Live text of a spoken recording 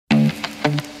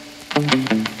Hello,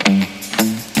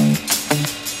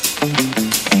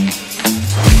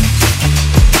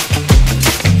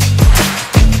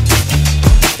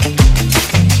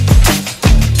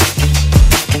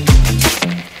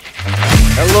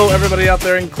 everybody out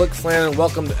there in Clicksland, and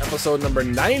welcome to episode number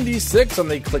 96 on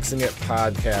the Clicksing It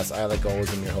podcast. I, like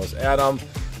always, am your host, Adam.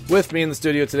 With me in the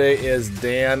studio today is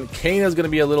Dan. Kane is going to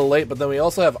be a little late, but then we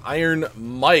also have Iron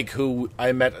Mike, who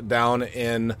I met down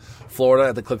in Florida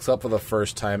at the Clicks Up for the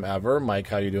first time ever. Mike,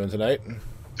 how you doing tonight?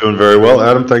 Doing very well,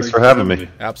 Adam. Thanks for having me.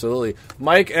 Absolutely.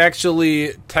 Mike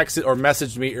actually texted or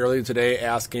messaged me earlier today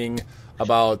asking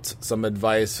about some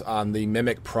advice on the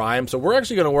Mimic Prime. So we're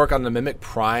actually going to work on the Mimic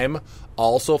Prime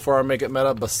also for our Make It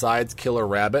Meta besides Killer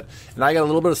Rabbit. And I got a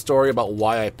little bit of story about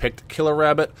why I picked Killer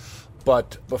Rabbit.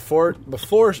 But first, let's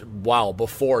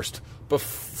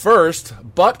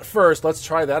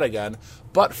try that again.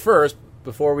 But first,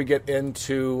 before we get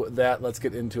into that, let's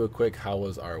get into a quick how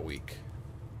was our week.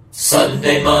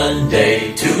 Sunday,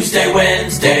 Monday, Tuesday,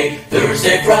 Wednesday,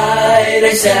 Thursday,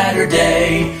 Friday,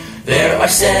 Saturday. There are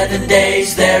 7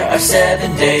 days, there are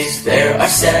 7 days, there are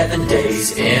 7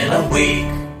 days in a week.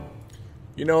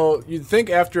 You know, you'd think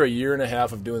after a year and a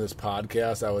half of doing this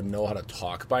podcast, I would know how to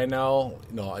talk by now.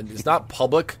 You know, it's not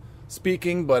public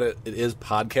speaking, but it is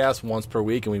podcast once per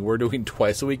week, and we were doing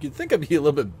twice a week. You'd think I'd be a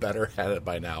little bit better at it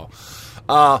by now.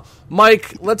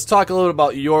 Mike, let's talk a little bit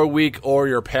about your week or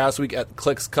your past week at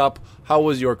Clicks Cup. How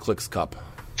was your Clicks Cup?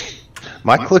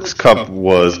 My Clicks Cup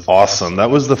was awesome.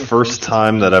 That was the first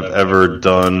time that I've ever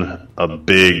done a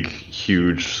big,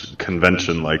 huge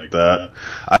convention like that.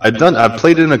 I've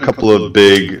played in a couple of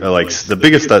big, the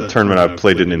biggest tournament I've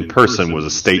played in person was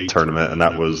a state tournament, and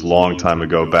that was a long time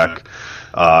ago back.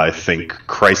 I think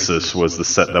Crisis was the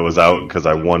set that was out because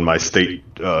I won my state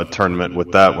tournament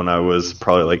with that when I was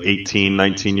probably like 18,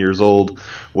 19 years old,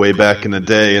 way back in the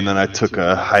day. And then I took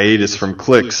a hiatus from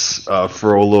Clicks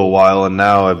for a little while, and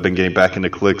now I've been getting back into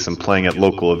Clicks and playing at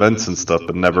local events and stuff,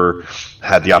 but never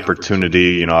had the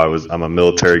opportunity. You know, I'm a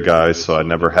military guy, so I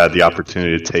never had the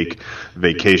opportunity to take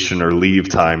vacation or leave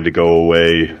time to go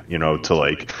away, you know, to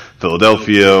like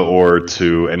Philadelphia or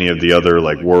to any of the other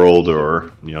like world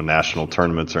or, you know, national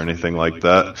tournaments or anything like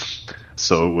that.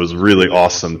 So it was really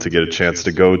awesome to get a chance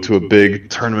to go to a big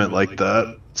tournament like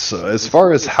that. So as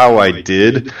far as how I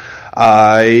did,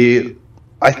 I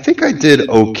think I did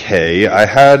okay. I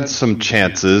had some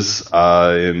chances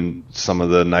in some of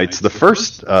the nights. The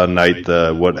first night,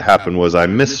 what happened was I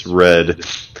misread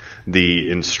the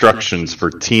instructions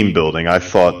for team building. I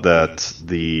thought that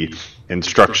the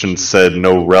instructions said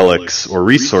no relics or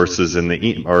resources in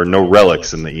the or no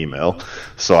relics in the email.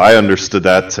 So I understood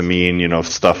that to mean, you know,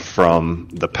 stuff from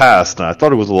the past, and I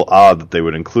thought it was a little odd that they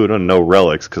would include a no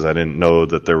relics because I didn't know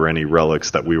that there were any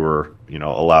relics that we were, you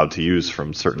know, allowed to use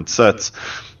from certain sets.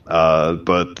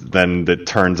 But then it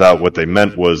turns out what they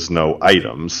meant was no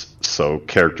items, so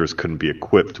characters couldn't be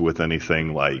equipped with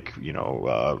anything like, you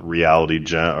know, reality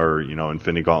gem or, you know,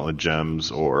 Infinity Gauntlet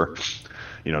gems or,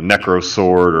 you know, Necro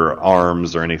Sword or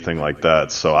arms or anything like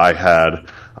that. So I had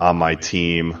on my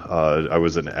team, I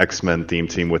was an X-Men theme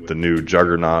team with the new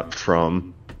Juggernaut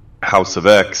from House of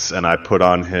X, and I put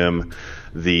on him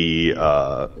the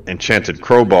Enchanted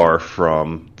Crowbar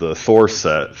from the Thor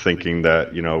set, thinking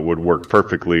that, you know, would work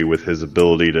perfectly with his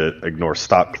ability to ignore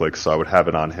stop clicks. So I would have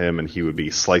it on him, and he would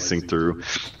be slicing through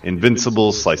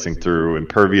Invincibles, slicing through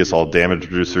Impervious, all damage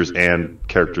reducers, and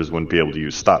characters wouldn't be able to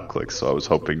use stop clicks. So I was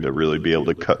hoping to really be able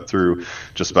to cut through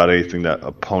just about anything that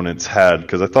opponents had,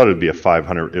 because I thought it'd be a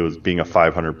 500. It was being a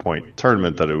 500-point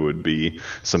tournament that it would be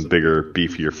some bigger,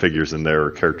 beefier figures in there,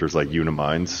 or characters like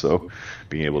Unimind. So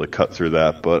being able to cut through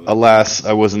that. But alas,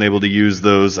 I wasn't able to use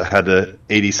those. I had to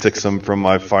 86 them from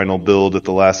my final build at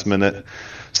the last minute.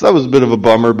 So that was a bit of a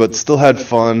bummer, but still had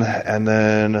fun. And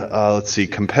then, let's see,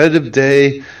 competitive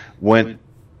day went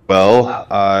well.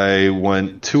 I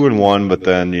went 2-1, but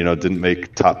then, you know, didn't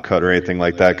make top cut or anything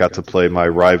like that. Got to play my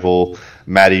rival,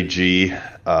 Matty G,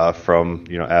 from,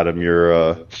 you know, Adam,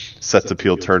 your Sets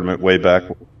Appeal tournament way back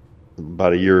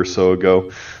about a year or so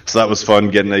ago. So that was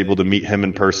fun, getting able to meet him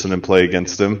in person and play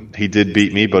against him. He did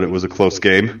beat me, but it was a close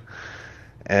game.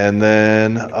 And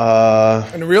then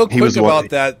and real quick about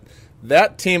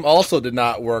that team also did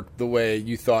not work the way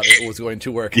you thought it was going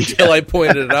to work until I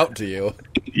pointed it out to you.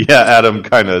 Yeah, Adam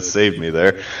kind of saved me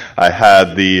there. I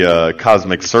had the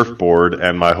Cosmic Surfboard,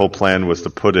 and my whole plan was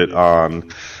to put it on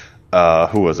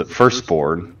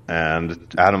Firstborn.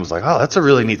 And Adam was like, oh, that's a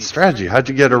really neat strategy. How'd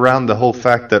you get around the whole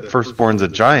fact that Firstborn's a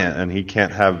giant and he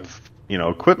can't have, you know,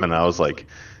 equipment? I was like,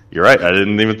 you're right. I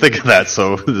didn't even think of that.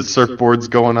 So the surfboard's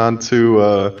going on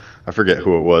to, I forget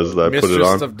who it was that I put it on.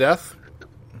 Mistress of Death?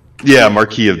 Yeah,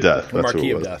 Marquis of Death. That's Marquis who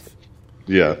it of was. Death.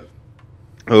 Yeah.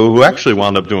 Who actually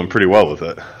wound up doing pretty well with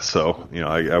it. So,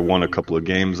 I won a couple of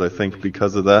games, I think,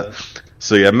 because of that.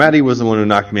 So, yeah, Matty was the one who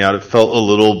knocked me out. It felt a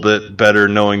little bit better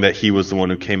knowing that he was the one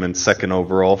who came in second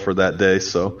overall for that day.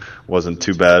 So, it wasn't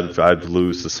too bad if I'd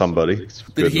lose to somebody.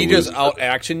 Did he just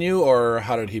out-action you, or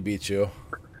how did he beat you?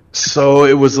 So,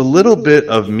 it was a little bit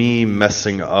of me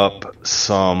messing up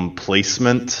some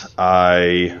placement.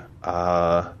 I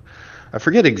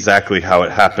forget exactly how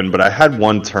it happened, but I had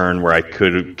one turn where I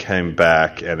came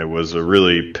back, and it was a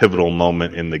really pivotal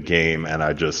moment in the game. And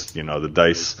I just, the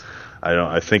dice.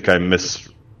 I think I missed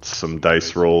some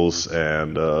dice rolls,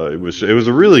 and it was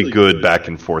a really good back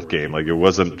and forth game. Like, it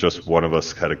wasn't just one of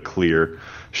us had a clear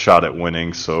shot at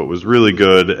winning, so it was really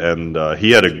good. And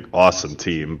he had an awesome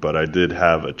team, but I did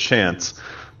have a chance.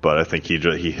 But I think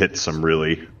he hit some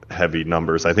really heavy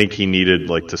numbers. I think he needed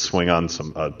to swing on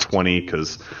some 20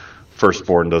 because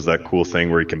Firstborn does that cool thing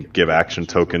where he can give action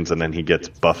tokens and then he gets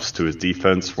buffs to his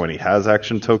defense when he has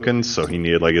action tokens. So he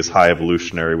needed his high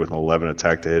evolutionary with an 11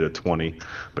 attack to hit a 20,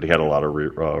 but he had a lot of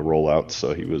rollouts,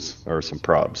 or some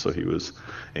probs, so he was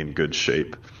in good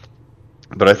shape.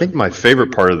 But I think my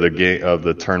favorite part of the game of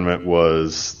the tournament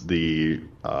was the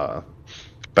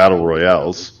Battle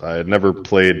Royales. I had never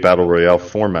played Battle Royale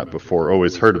format before,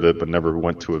 always heard of it, but never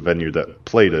went to a venue that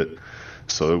played it.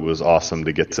 So it was awesome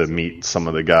to get to meet some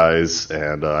of the guys,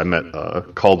 and I met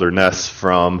Calder Ness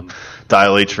from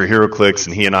Dial H for HeroClix,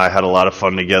 and he and I had a lot of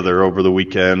fun together over the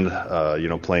weekend,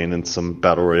 playing in some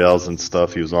Battle Royales and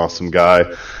stuff. He was an awesome guy.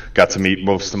 Got to meet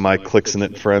most of my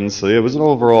Clixinit friends, so yeah, it was an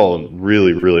overall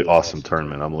really, really awesome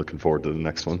tournament. I'm looking forward to the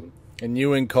next one. And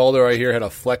you and Calder, I hear, had a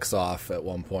flex off at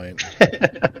one point.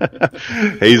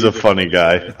 He's a funny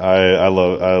guy. I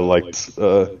liked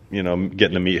getting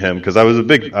to meet him because I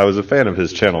was a fan of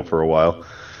his channel for a while.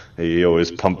 He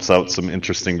always pumps out some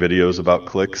interesting videos about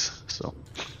clicks. So,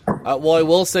 well, I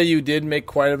will say you did make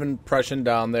quite an impression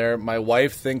down there. My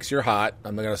wife thinks you're hot.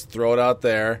 I'm going to throw it out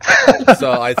there.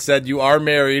 So I said you are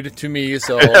married to me,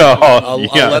 so I'll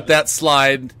let that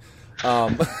slide.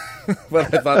 But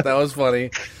I thought that was funny.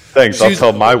 Thanks. I'll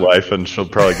tell my wife, and she'll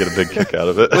probably get a big kick out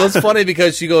of it. Well, it's funny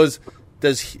because she goes,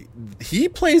 "Does he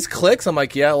plays clicks?" I'm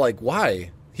like, "Yeah." Like,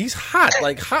 why? He's hot.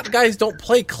 Like, hot guys don't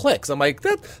play clicks. I'm like,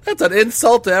 that's an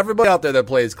insult to everybody out there that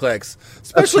plays clicks,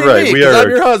 especially me, because I'm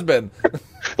your husband.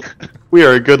 We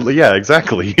are yeah,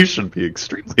 exactly. You should be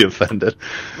extremely offended.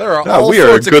 There are all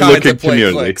sorts of kinds that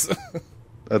play clicks.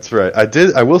 That's right.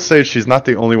 I will say she's not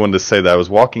the only one to say that. I was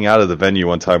walking out of the venue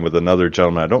one time with another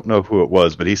gentleman. I don't know who it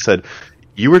was, but he said,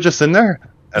 "You were just in there?"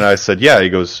 And I said, "Yeah." He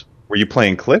goes, "Were you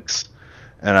playing clicks?"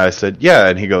 And I said, "Yeah."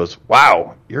 And he goes,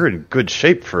 "Wow, you're in good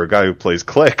shape for a guy who plays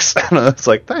clicks." And I was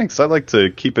like, "Thanks. I like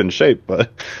to keep in shape."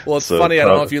 But well, it's funny. I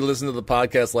don't know if you listened to the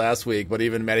podcast last week, but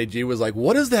even Matty G was like,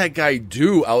 "What does that guy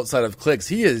do outside of clicks?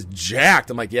 He is jacked."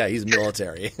 I'm like, "Yeah, he's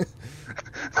military."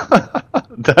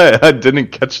 I didn't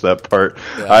catch that part.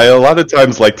 Yeah. I a lot of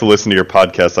times like to listen to your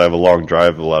podcast. I have a long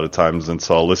drive a lot of times, and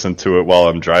so I'll listen to it while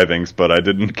I'm driving, but I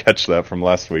didn't catch that from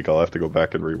last week. I'll have to go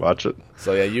back and rewatch it.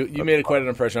 So yeah, you made quite an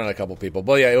impression on a couple people.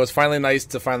 But yeah, it was finally nice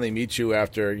to finally meet you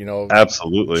after,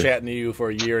 absolutely chatting to you for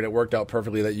a year, and it worked out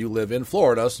perfectly that you live in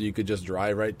Florida, so you could just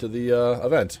drive right to the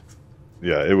event.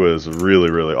 Yeah, it was a really,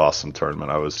 really awesome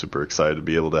tournament. I was super excited to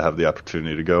be able to have the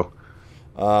opportunity to go.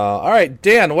 All right,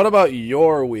 Dan, what about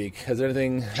your week? Has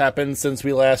anything happened since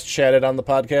we last chatted on the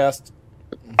podcast?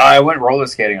 I went roller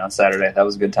skating on Saturday. That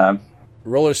was a good time.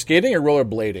 Roller skating or roller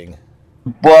blading?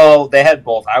 Well, they had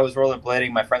both. I was roller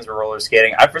blading. My friends were roller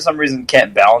skating. I, for some reason,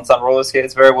 can't balance on roller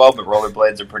skates very well, but roller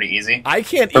blades are pretty easy. I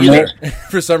can't either,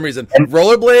 for some reason.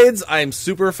 Roller blades, I'm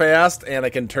super fast, and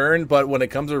I can turn, but when it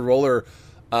comes to roller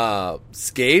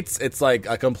skates, it's like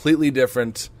a completely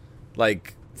different,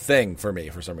 thing for me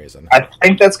for some reason. I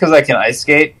think that's because I can ice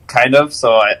skate, kind of,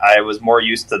 so I was more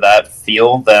used to that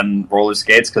feel than roller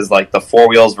skates, because the four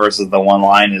wheels versus the one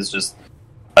line is just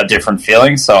a different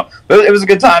feeling. So it was a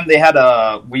good time. They had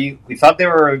we thought they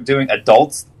were doing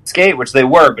adult skate, which they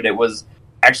were, but it was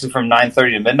actually from 9:30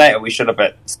 to midnight, and we showed up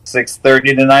at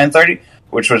 6:30 to 9:30,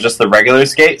 which was just the regular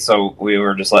skate. So we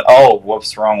were just like, oh,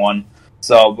 whoops, wrong one.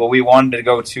 So, but we wanted to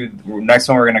go to, next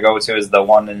one we're going to go to is the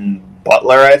one in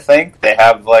Butler, I think. They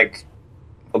have,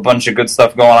 a bunch of good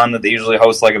stuff going on that they usually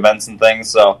host, events and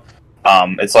things. So,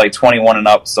 it's 21 and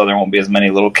up, so there won't be as many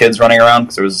little kids running around,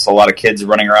 because there was just a lot of kids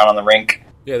running around on the rink.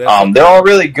 Yeah, they're all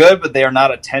really good, but they are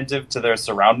not attentive to their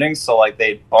surroundings, so,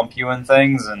 they bump you in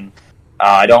things, and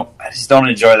I just don't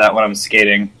enjoy that when I'm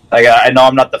skating. I know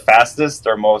I'm not the fastest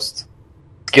or most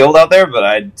skilled out there, but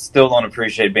I still don't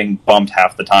appreciate being bumped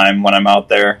half the time when I'm out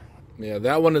there. Yeah,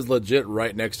 that one is legit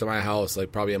right next to my house,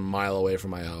 like probably a mile away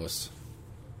from my house.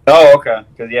 Oh, okay.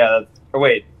 Because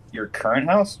wait, your current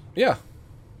house? Yeah.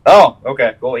 Oh,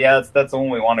 okay, cool. Yeah, that's the one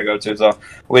we want to go to. So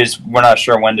we're not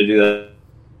sure when to do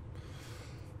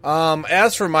that.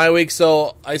 As for my week,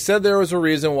 so I said there was a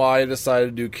reason why I decided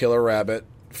to do Killer Rabbit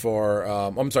for.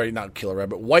 I'm sorry, not Killer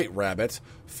Rabbit, White Rabbit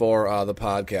for the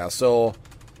podcast. So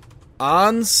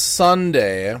on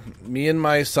Sunday, me and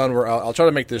my son were out. I'll try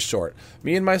to make this short.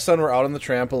 Me and my son were out on the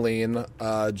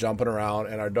trampoline, jumping around,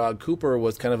 and our dog Cooper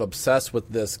was kind of obsessed with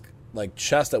this like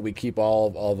chest that we keep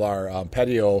all of our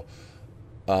patio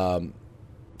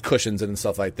cushions and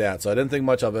stuff like that. So I didn't think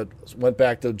much of it. Went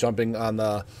back to jumping on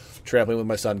the trampoline with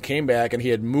my son. Came back, and he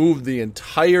had moved the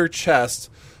entire chest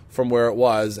from where it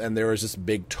was, and there was this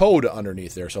big toad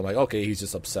underneath there. So I'm like, okay, he's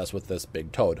just obsessed with this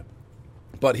big toad.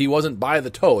 But he wasn't by the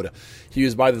toad. He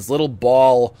was by this little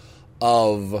ball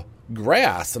of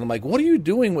grass. And I'm like, what are you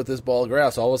doing with this ball of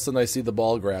grass? All of a sudden, I see the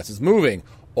ball of grass is moving.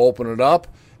 Open it up,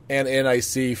 and in I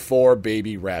see 4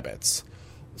 baby rabbits.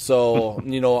 So,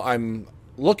 I'm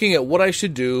looking at what I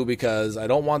should do because I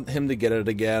don't want him to get it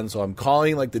again. So I'm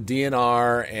calling, like, the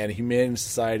DNR and Humane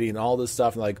Society and all this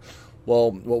stuff. And like,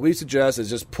 well, what we suggest is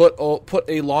just put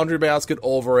a laundry basket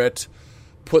over it,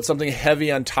 put something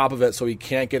heavy on top of it so he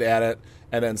can't get at it,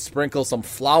 and then sprinkle some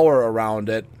flour around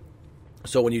it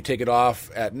so when you take it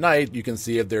off at night, you can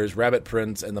see if there's rabbit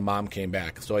prints and the mom came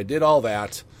back. So I did all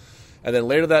that, and then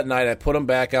later that night I put him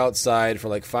back outside for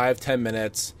like 5-10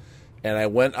 minutes, and I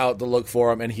went out to look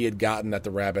for him, and he had gotten at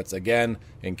the rabbits again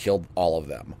and killed all of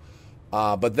them.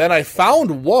 But then I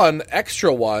found one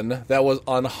extra one that was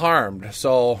unharmed,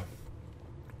 so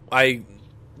I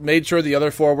made sure the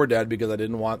other 4 were dead because I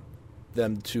didn't want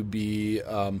them to be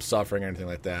suffering or anything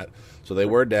like that. So they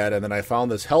were dead, and then I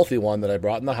found this healthy one that I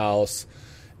brought in the house,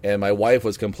 and my wife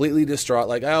was completely distraught,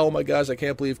 like, oh my gosh, I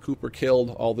can't believe Cooper killed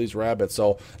all these rabbits.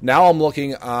 So now I'm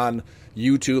looking on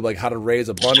YouTube, like how to raise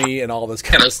a bunny and all this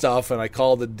kind of stuff, and I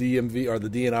called the DMV or the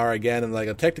DNR again, and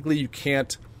like, technically you can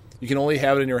only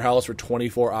have it in your house for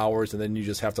 24 hours, and then you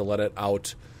just have to let it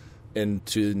out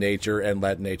into nature and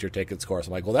let nature take its course.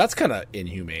 I'm like, well, that's kind of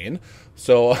inhumane.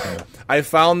 So I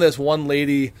found this one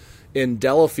lady in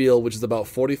Delafield, which is about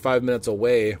 45 minutes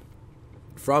away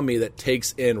from me, that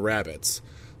takes in rabbits.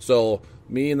 So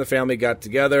me and the family got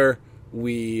together.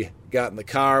 We got in the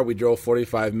car. We drove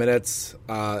 45 minutes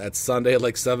at Sunday at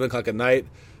like 7 o'clock at night.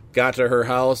 Got to her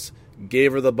house,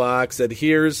 gave her the box, said,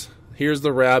 here's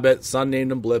the rabbit. Son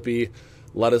named him Blippy.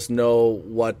 Let us know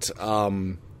what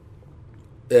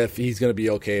if he's going to be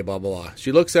okay, blah, blah, blah.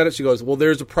 She looks at it. She goes, well,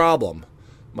 there's a problem.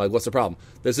 I'm like, what's the problem?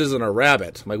 This isn't a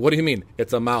rabbit. I'm like, what do you mean?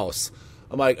 It's a mouse.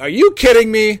 I'm like, are you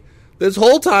kidding me? This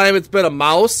whole time it's been a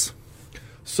mouse.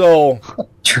 So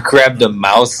you grabbed a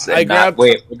mouse. Wait,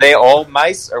 were they all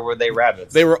mice or were they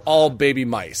rabbits? They were all baby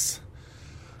mice.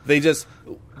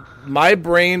 My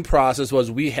brain process was,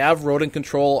 we have rodent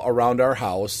control around our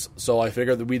house, so I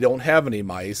figured that we don't have any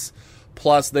mice.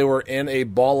 Plus, they were in a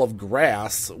ball of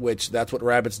grass, which that's what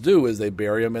rabbits do, is they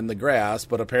bury them in the grass.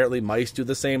 But apparently mice do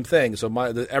the same thing. So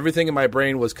everything in my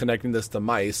brain was connecting this to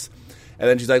mice. And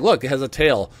then she's like, look, it has a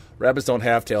tail. Rabbits don't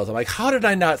have tails. I'm like, how did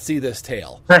I not see this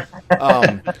tail?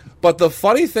 But the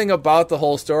funny thing about the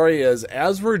whole story is,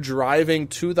 as we're driving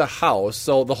to the house,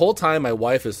 so the whole time my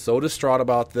wife is so distraught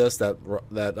about this,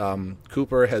 that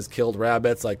Cooper has killed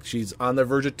rabbits. Like, she's on the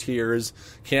verge of tears.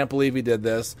 Can't believe he did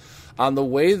this. On the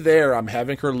way there, I'm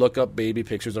having her look up baby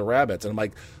pictures of rabbits. And I'm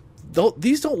like,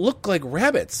 these don't look like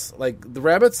rabbits. Like, the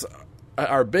rabbits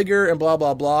are bigger and blah,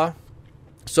 blah, blah.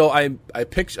 So I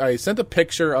sent a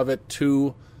picture of it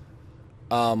to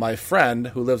my friend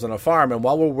who lives on a farm. And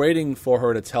while we're waiting for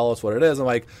her to tell us what it is, I'm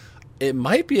like, it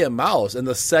might be a mouse. And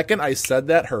the second I said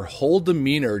that, her whole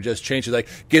demeanor just changed. She's like,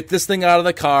 get this thing out of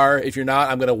the car. If you're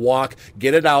not, I'm going to walk.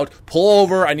 Get it out. Pull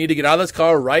over. I need to get out of this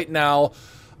car right now.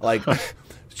 Like...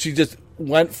 She just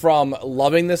went from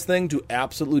loving this thing to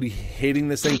absolutely hating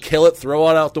this thing. Kill it, throw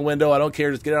it out the window. I don't care.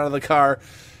 Just get out of the car.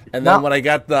 And then when I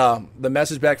got the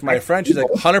message back from my friend, she's like,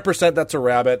 100% that's a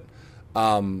rabbit.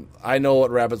 I know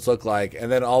what rabbits look like.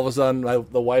 And then all of a sudden,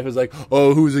 the wife is like,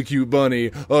 oh, who's a cute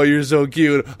bunny? Oh, you're so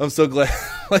cute. I'm so glad.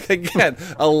 Like, again,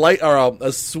 a light or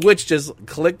a switch just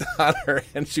clicked on her,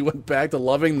 and she went back to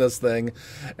loving this thing.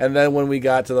 And then when we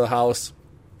got to the house,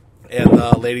 and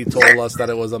the lady told us that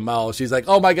it was a mouse, she's like,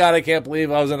 oh my God, I can't believe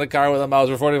I was in the car with a mouse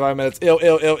for 45 minutes. Ill.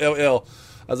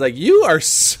 I was like, you are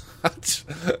such...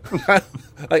 like,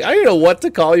 I don't know what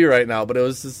to call you right now, but it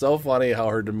was just so funny how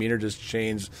her demeanor just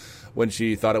changed when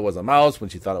she thought it was a mouse, when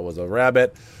she thought it was a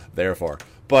rabbit, therefore.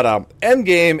 But end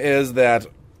game is that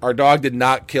our dog did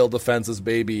not kill defenseless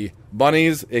baby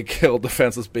bunnies. It killed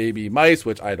defenseless baby mice,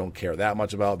 which I don't care that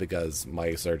much about because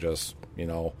mice are just,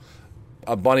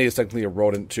 a bunny is technically a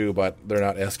rodent too, but they're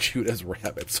not as cute as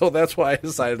rabbits. So that's why I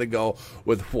decided to go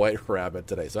with white rabbit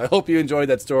today. So I hope you enjoyed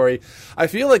that story. I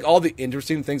feel like all the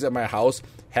interesting things at my house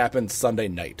happened Sunday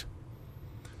night.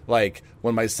 Like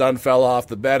when my son fell off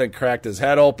the bed and cracked his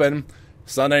head open,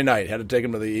 Sunday night, had to take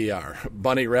him to the ER.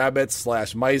 Bunny rabbits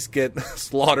 / mice get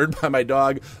slaughtered by my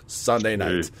dog Sunday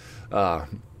night.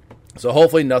 So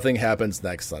hopefully nothing happens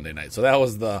next Sunday night. So that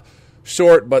was the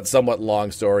short but somewhat long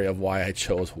story of why I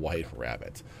chose white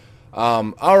rabbit.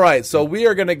 All right, so we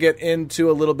are going to get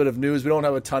into a little bit of news. We don't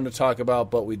have a ton to talk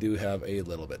about, but we do have a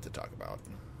little bit to talk about.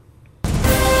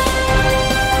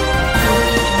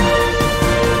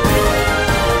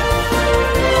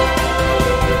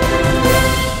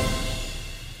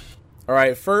 All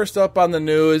right, first up on the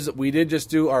news, we did just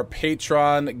do our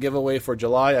Patreon giveaway for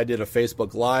July. I did a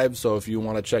Facebook Live, so if you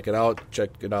want to check it out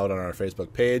on our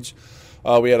Facebook page.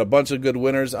 We had a bunch of good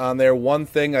winners on there. One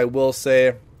thing I will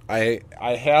say, I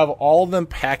have all of them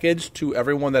packaged to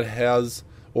everyone that has,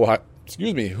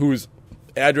 whose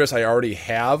address I already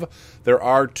have. There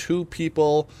are 2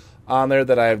 people on there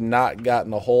that I have not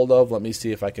gotten a hold of. Let me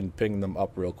see if I can ping them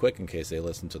up real quick in case they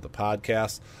listen to the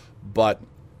podcast. But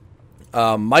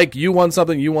Mike, you won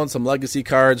something. You won some legacy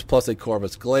cards plus a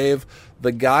Corvus Glaive.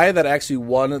 The guy that actually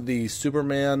won the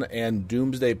Superman and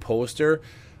Doomsday poster,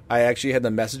 I actually had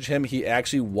to message him. He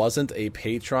actually wasn't a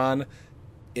patron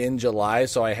in July,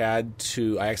 so I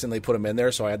accidentally put him in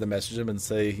there, so I had to message him and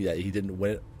say that he didn't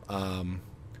win it,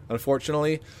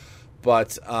 unfortunately.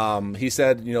 But he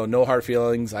said, no hard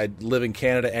feelings. I live in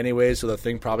Canada anyway, so the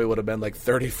thing probably would have been like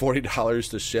 $30, $40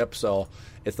 to ship, so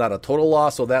it's not a total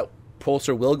loss. So that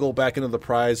poster will go back into the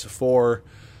prize for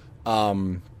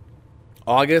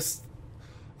August.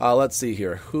 Let's see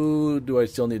here. Who do I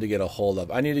still need to get a hold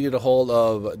of? I need to get a hold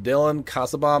of Dylan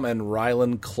Kasabam and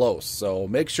Rylan Close. So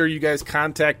make sure you guys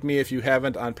contact me if you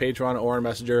haven't on Patreon or on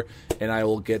Messenger, and I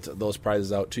will get those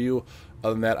prizes out to you.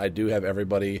 Other than that, I do have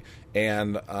everybody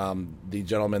and the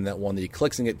gentleman that won the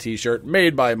Clixing It t-shirt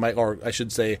made by Mike, or I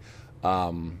should say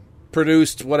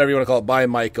produced, whatever you want to call it, by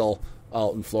Michael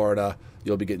out in Florida.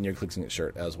 You'll be getting your Clixing It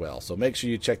shirt as well. So make sure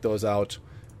you check those out,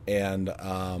 and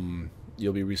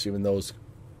you'll be receiving those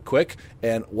quick.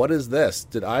 And what is this?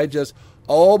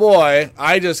 Oh boy,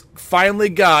 I just finally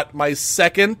got my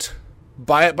second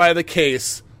Buy It by the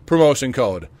Case promotion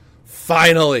code.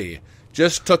 Finally.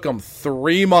 Just took them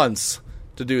 3 months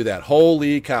to do that.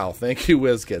 Holy cow. Thank you,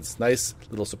 WizKids. Nice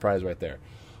little surprise right there.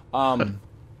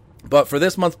 But for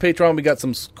this month's Patreon, we got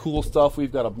some cool stuff.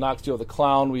 We've got Obnoxio the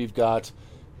Clown. We've got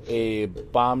a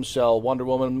Bombshell Wonder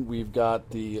Woman. We've got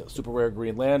the Super Rare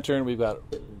Green Lantern. We've got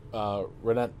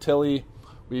Renette Tilly.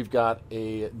 We've got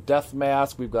a Death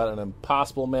Mask. We've got an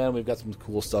Impossible Man. We've got some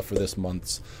cool stuff for this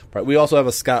month's prize. We also have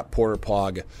a Scott Porter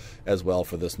Pog as well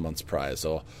for this month's prize.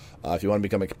 So if you want to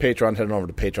become a patron, head on over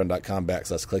to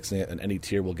patreon.com/Clixing It, and any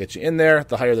tier will get you in there.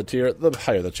 The higher the tier, the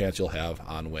higher the chance you'll have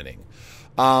on winning.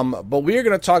 But we are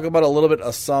going to talk about a little bit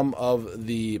of some of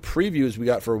the previews we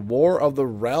got for War of the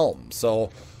Realms. So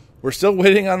we're still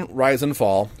waiting on Rise and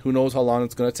Fall. Who knows how long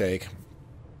it's going to take.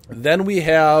 Then we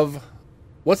have...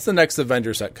 What's the next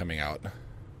Avenger set coming out?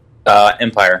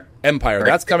 Empire.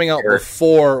 That's coming out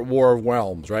before War of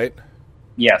Realms, right?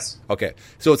 Yes. Okay.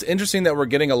 So it's interesting that we're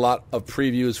getting a lot of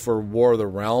previews for War of the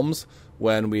Realms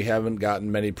when we haven't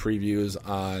gotten many previews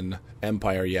on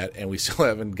Empire yet, and we still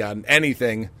haven't gotten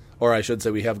anything, or I should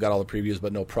say we have got all the previews,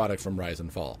 but no product from Rise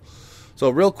and Fall. So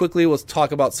real quickly, let's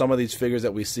talk about some of these figures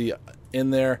that we see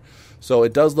in there. So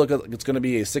it does look like it's going to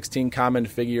be a 16 common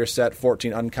figure set,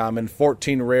 14 uncommon,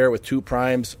 14 rare with 2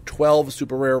 primes, 12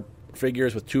 super rare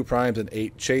figures with 2 primes, and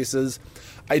 8 chases.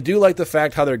 I do like the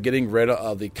fact how they're getting rid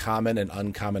of the common and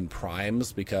uncommon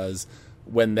primes, because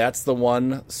when that's the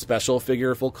one special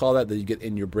figure, if we'll call that you get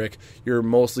in your brick, you're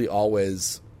mostly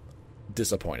always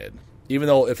disappointed. Even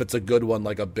though if it's a good one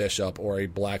like a Bishop or a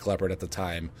Black Leopard at the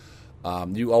time,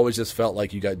 you always just felt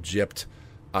like you got gypped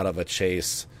out of a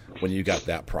chase when you got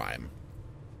that prime.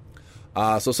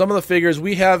 So some of the figures,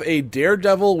 we have a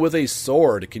Daredevil with a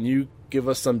sword. Can you give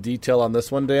us some detail on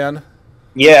this one, Dan?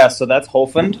 Yeah, so that's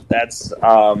Holfund. That's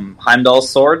Heimdall's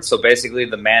sword. So basically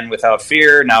the man without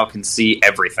fear now can see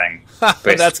everything.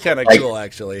 That's kind of cool,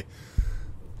 actually.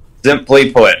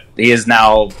 Simply put,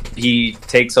 he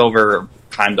takes over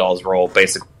Heimdall's role,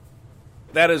 basically.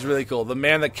 That is really cool. The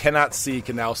man that cannot see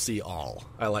can now see all.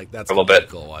 I like that's a little bit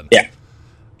cool one. Yeah.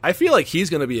 I feel like he's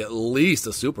going to be at least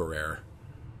a super rare.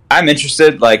 I'm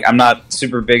interested. I'm not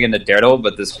super big into Daredevil,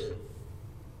 but this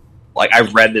like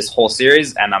I've read this whole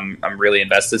series, and I'm really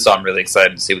invested. So I'm really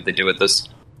excited to see what they do with this.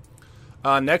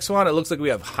 Next one, it looks like we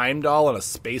have Heimdall in a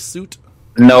spacesuit.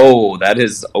 No, that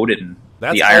is Odin.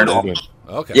 That's the Iron Odin. Elf.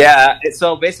 Okay. Yeah,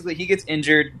 so basically he gets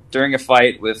injured during a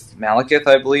fight with Malekith,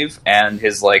 I believe, and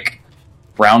his like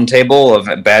round table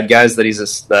of bad guys that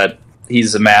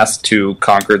he's amassed to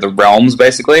conquer the realms,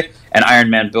 basically. And Iron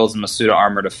Man builds him a suit of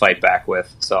armor to fight back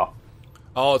with. So,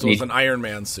 it's an Iron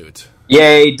Man suit.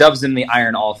 Yeah, he dubs him the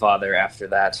Iron Allfather after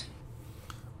that.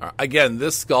 Again,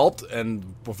 this sculpt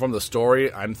and from the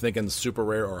story, I'm thinking super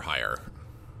rare or higher.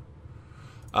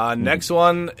 Next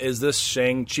one, is this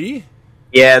Shang-Chi?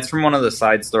 Yeah, it's from one of the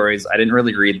side stories. I didn't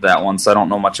really read that one, so I don't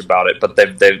know much about it. But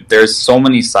there's so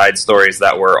many side stories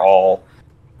that were all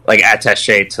like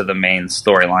attaché to the main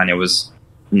storyline. It was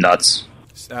nuts.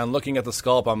 And looking at the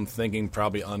sculpt, I'm thinking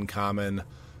probably uncommon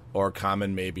or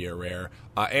common, maybe a rare.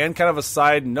 And kind of a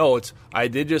side note, I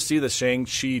did just see the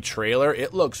Shang-Chi trailer.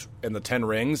 It looks, in the 10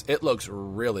 Rings, it looks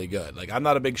really good. Like, I'm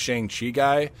not a big Shang-Chi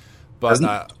guy, but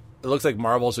it looks like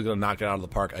Marvel's going to knock it out of the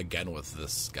park again with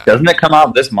this guy. Doesn't it come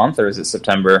out this month, or is it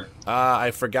September?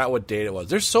 I forgot what date it was.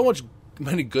 There's so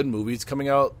many good movies coming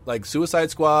out, like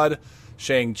Suicide Squad,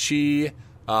 Shang-Chi,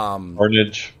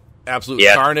 Carnage. Absolute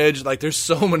Carnage. Like, there's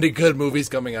so many good movies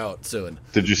coming out soon.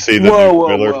 Did you see the new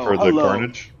trailer for the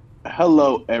Carnage?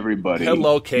 Hello, everybody.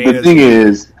 Hello, Kane. The thing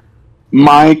is,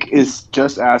 Mike is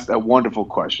just asked a wonderful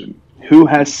question. Who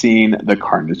has seen the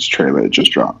Carnage trailer that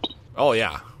just dropped? Oh,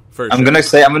 yeah. I'm gonna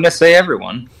say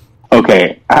everyone.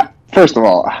 Okay. First of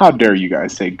all, how dare you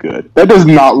guys say good? That does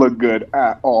not look good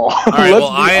at all. All right, well,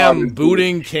 I am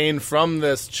booting Kane from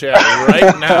this chat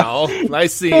right now. I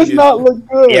see it does not look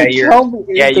good. Yeah,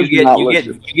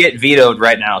 you get vetoed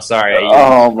right now. Sorry.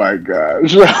 Oh my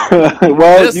gosh.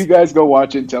 Well, you guys go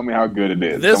watch it and tell me how good it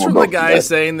is. This from the guy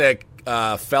saying that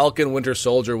Falcon Winter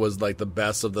Soldier was like the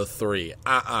best of the three.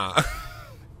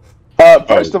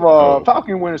 First of all,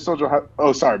 Falcon Winter Soldier.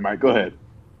 Oh, sorry, Mike. Go ahead.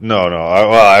 No.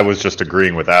 I was just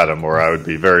agreeing with Adam, where I would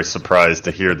be very surprised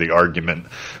to hear the argument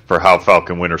for how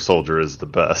Falcon Winter Soldier is the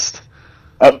best.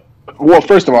 Well,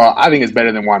 first of all, I think it's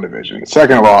better than WandaVision.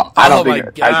 Second of all, I don't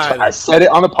think I said it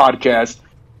on the podcast.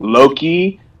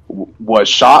 Loki was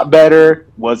shot better,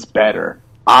 was better.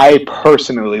 I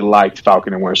personally liked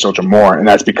Falcon and Winter Soldier more, and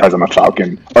that's because I'm a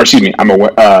Captain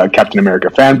America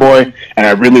fanboy, and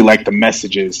I really like the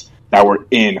messages that were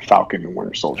in Falcon and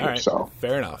Winter Soldier. Right. So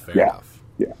fair enough. Enough.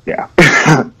 Yeah.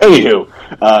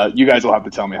 Anywho, you guys will have to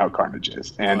tell me how Carnage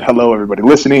is. And hello, everybody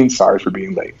listening. Sorry for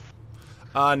being late.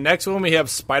 Next one, we have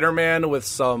Spider-Man with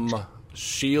some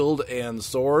shield and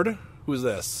sword. Who's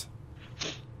this?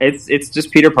 It's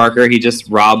just Peter Parker. He just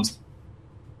robs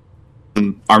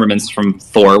some armaments from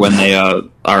Thor when they are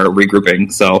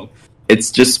regrouping. So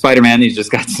it's just Spider-Man. He's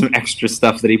just got some extra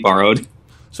stuff that he borrowed.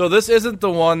 So this isn't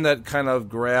the one that kind of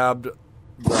grabbed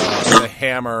the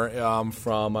hammer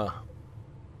from...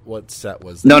 what set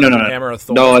was that? No. Hammer of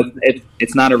Thor? No,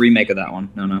 it's not a remake of that one.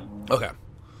 No. Okay.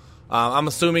 I'm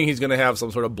assuming he's going to have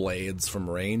some sort of blades from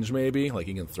range, maybe? Like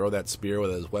he can throw that spear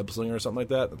with his web slinger or something like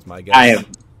that? That's my guess.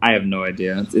 I have no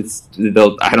idea.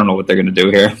 I don't know what they're going to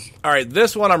do here. All right,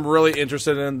 this one I'm really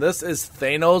interested in. This is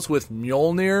Thanos with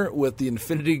Mjolnir with the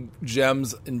Infinity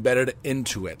Gems embedded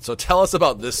into it. So tell us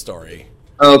about this story.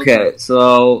 Okay,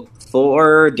 so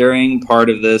Thor, during part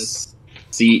of this,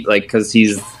 because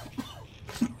he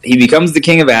becomes the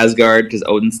king of Asgard because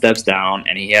Odin steps down,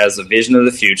 and he has a vision of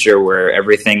the future where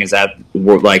everything is at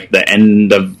like the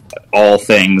end of all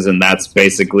things, and that's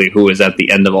basically who is at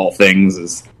the end of all things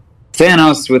is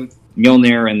Thanos with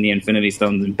Mjolnir and the Infinity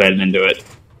Stones embedded into it.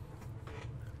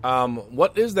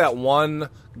 What is that one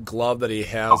glove that he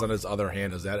has on his other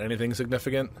hand? Is that anything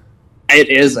significant? It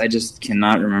is. I just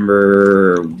cannot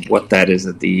remember what that is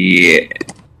at the.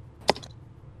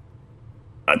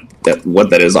 What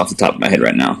that is off the top of my head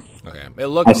right now. Okay,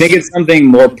 I think it's something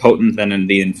more potent than in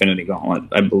the Infinity Gauntlet.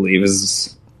 I believe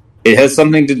it has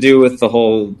something to do with the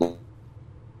whole.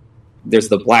 There's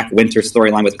the Black Winter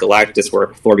storyline with Galactus where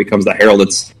Thor becomes the Herald.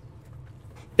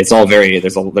 It's all very.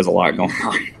 There's a lot going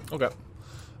on. Okay.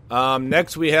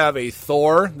 Next we have a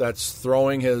Thor that's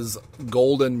throwing his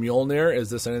golden Mjolnir. Is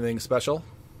this anything special?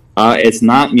 It's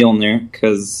not Mjolnir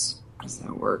because how does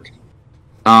that work?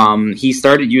 He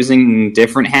started using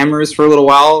different hammers for a little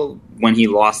while when he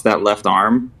lost that left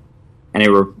arm, and it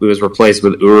was replaced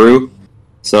with Uru.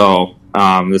 So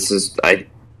I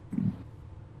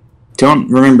don't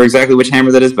remember exactly which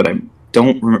hammer that is, but I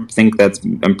don't think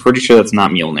I'm pretty sure that's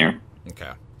not Mjolnir.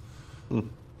 Okay.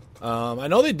 I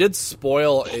know they did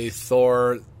spoil a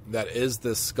Thor that is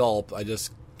this sculpt. I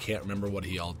just can't remember what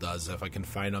he all does. If I can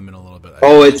find him in a little bit.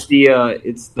 Oh, it's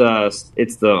the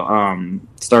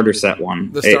starter set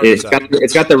one.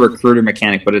 It's got the recruiter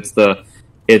mechanic, but it's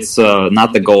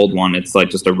not the gold one. It's like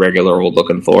just a regular old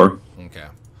looking Thor. Okay.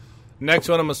 Next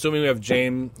one, I'm assuming we have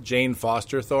Jane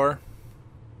Foster Thor.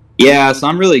 Yeah, so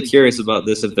I'm really curious about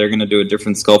this if they're going to do a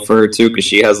different sculpt for her too, because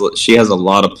she has a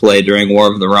lot of play during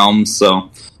War of the Realms. So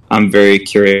I'm very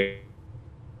curious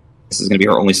if this is going to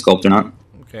be her only sculpt or not.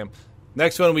 Okay.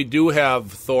 Next one, we do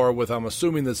have Thor with, I'm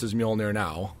assuming this is Mjolnir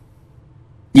now.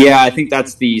 Yeah, I think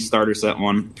that's the starter set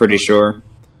one, pretty sure.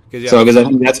 Because I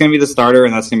think that's going to be the starter,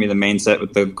 and that's going to be the main set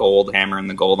with the gold hammer and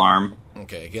the gold arm.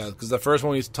 Okay, yeah, because the first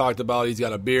one we talked about, he's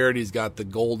got a beard, he's got the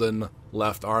golden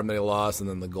left arm that he lost, and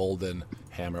then the golden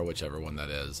hammer, whichever one that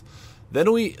is. Then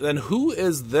who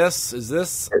is this? Is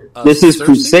this this is Cersei?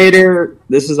 Crusader.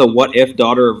 This is a what-if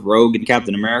daughter of Rogue and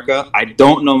Captain America. I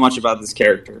don't know much about this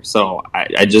character, so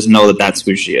I just know that that's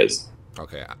who she is.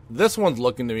 Okay, this one's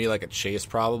looking to me like a chase,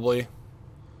 probably.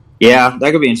 Yeah,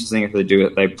 that could be interesting if they do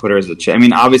it. They put her as a chase. I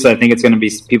mean, obviously, I think it's going to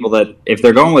be people that, if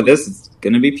they're going with this, it's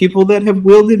going to be people that have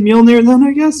wielded Mjolnir. Then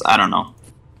I guess I don't know.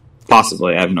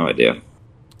 Possibly, I have no idea.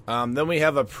 Then we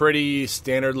have a pretty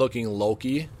standard-looking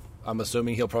Loki. I'm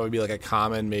assuming he'll probably be like a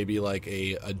common, maybe like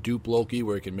a dupe Loki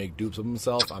where he can make dupes of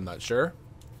himself. I'm not sure.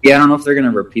 Yeah, I don't know if they're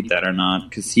going to repeat that or not,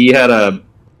 because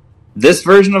this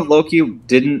version of Loki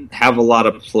didn't have a lot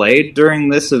of play during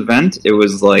this event. It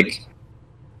was like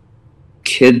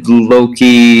Kid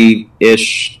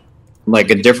Loki-ish, like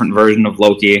a different version of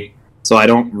Loki. So I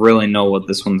don't really know what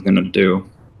this one's going to do.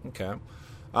 Okay.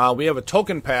 We have a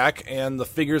token pack, and the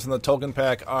figures in the token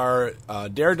pack are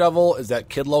Daredevil. Is that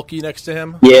Kid Loki next to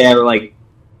him? Yeah, like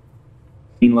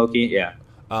Teen Loki, yeah.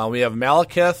 We have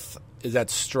Malekith. Is that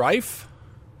Strife?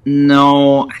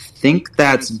 No, I think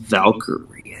that's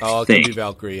Valkyrie. It could be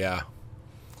Valkyrie, yeah.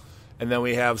 And then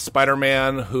we have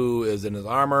Spider-Man, who is in his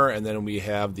armor, and then we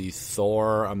have the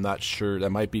Thor. I'm not sure. That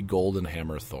might be Golden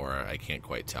Hammer Thor. I can't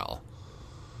quite tell.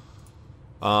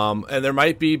 And there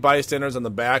might be bystanders on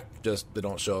the back, just they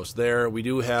don't show us there. We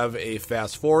do have a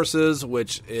Fast Forces,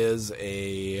 which is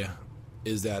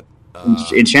that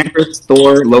Enchantress,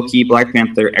 Thor, Loki, Black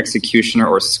Panther, Executioner,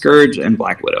 or Scourge, and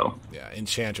Black Widow. Yeah,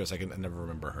 Enchantress. I never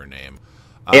remember her name.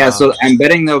 Yeah, so I'm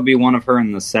betting there'll be one of her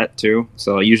in the set too.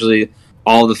 So usually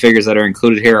all the figures that are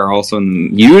included here are also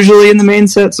usually in the main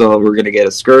set. So we're going to get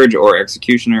a Scourge or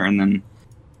Executioner, and then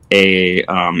a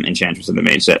Enchantress in the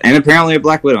main set, and apparently a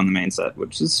Black Widow in the main set,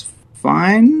 which is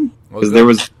fine because there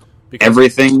was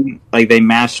everything. Like they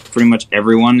mashed pretty much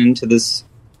everyone into this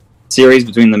series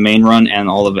between the main run and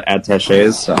all of the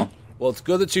attachés. So, well, it's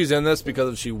good that she's in this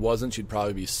because if she wasn't, she'd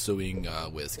probably be suing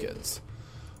WizKids.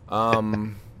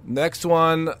 Next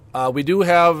one, we do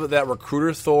have that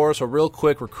Recruiter Thor. So real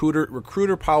quick,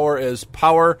 Recruiter power is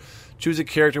power. Choose a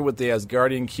character with the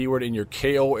Asgardian keyword in your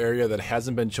KO area that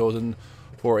hasn't been chosen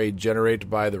for a generate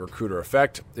by the Recruiter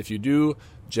effect. If you do,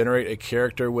 generate a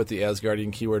character with the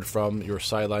Asgardian keyword from your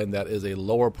sideline that is a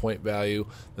lower point value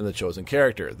than the chosen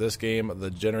character. This game,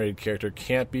 the generated character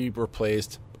can't be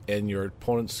replaced, and your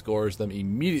opponent scores them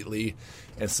immediately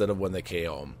instead of when they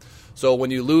KO them. So when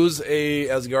you lose a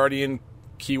Asgardian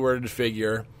keyworded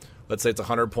figure, let's say it's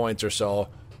 100 points or so,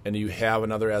 and you have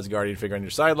another Asgardian figure on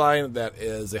your sideline that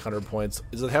is 100 points,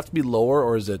 does it have to be lower,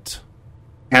 or is it...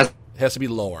 It has to be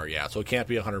lower, yeah. So it can't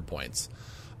be 100 points.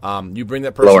 You bring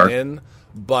that person in,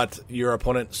 but your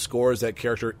opponent scores that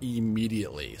character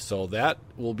immediately. So that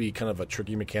will be kind of a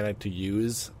tricky mechanic to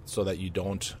use so that you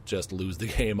don't just lose the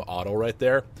game auto right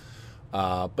there.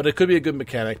 But it could be a good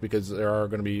mechanic because there are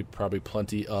going to be probably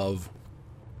plenty of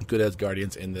good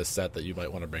Asgardians in this set that you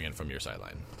might want to bring in from your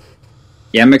sideline.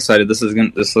 Yeah, I'm excited.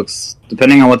 This looks,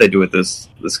 depending on what they do with this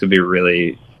could be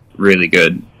really, really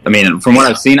good. I mean, from what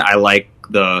I've seen, I like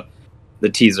the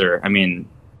teaser. I mean,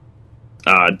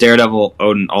 Daredevil,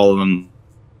 Odin, all of them,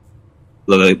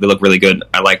 they look really good.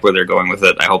 I like where they're going with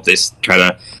it. I hope they try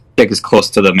to stick as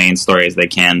close to the main story as they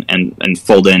can and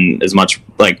fold in as much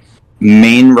like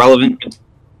main relevant.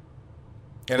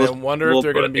 And I wonder if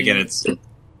they're going to be. Again,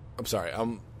 I'm sorry.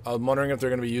 I'm wondering if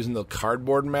they're going to be using the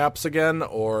cardboard maps again,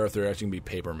 or if they're actually going to be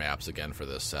paper maps again for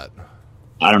this set.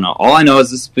 I don't know. All I know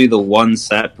is this will be the one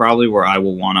set probably where I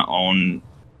will want to own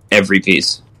every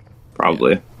piece.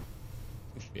 Probably.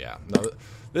 Yeah. No,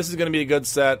 this is going to be a good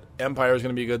set. Empire is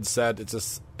going to be a good set.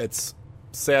 It's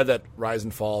sad that Rise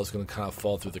and Fall is going to kind of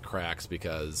fall through the cracks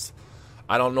because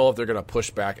I don't know if they're going to push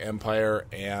back Empire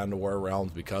and War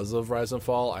Realms because of Rise and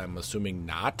Fall. I'm assuming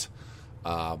not.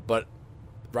 But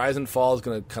Rise and Fall is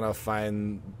going to kind of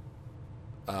find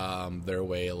their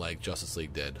way like Justice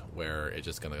League did, where it's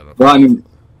just going to... Well, I mean,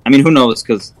 I mean, who knows?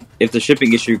 Because if the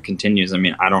shipping issue continues, I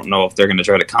mean, I don't know if they're going to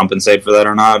try to compensate for that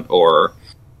or not, or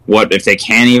what if they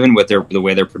can even with the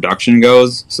way their production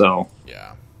goes. So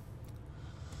yeah,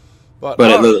 but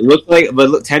it looks like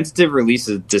tentative release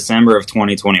is December of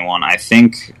 2021. I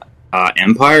think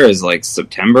Empire is like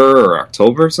September or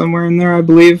October, somewhere in there, I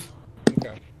believe.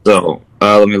 Okay. So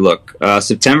let me look.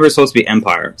 September is supposed to be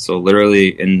Empire, so literally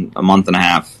in a month and a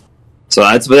half. So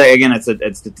that's, but again, it's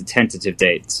the tentative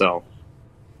date. So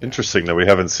interesting that we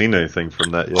haven't seen anything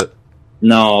from that yet.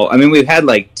 No, I mean we've had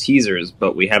like teasers,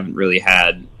 but we haven't really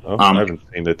had. I haven't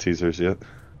seen the teasers yet.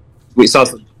 We saw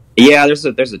some. Yeah, there's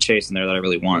a chase in there that I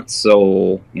really want.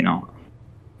 So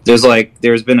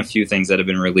there's been a few things that have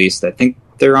been released. I think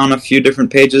they're on a few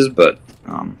different pages, but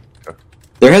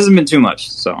there hasn't been too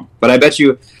much. So, but I bet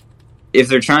you, if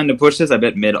they're trying to push this, I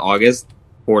bet mid-August,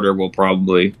 Porter will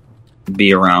probably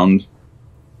be around.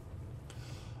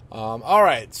 All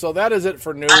right, so that is it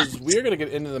for news. We are going to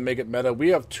get into the Make It Meta. We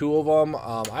have two of them.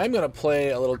 I'm going to play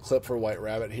a little clip for White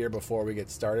Rabbit here before we get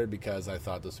started because I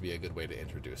thought this would be a good way to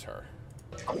introduce her.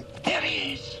 There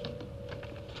he is.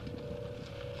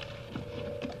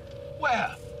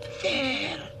 Where?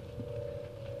 There.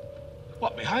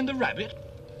 What, behind the rabbit?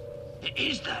 It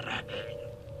is the rabbit.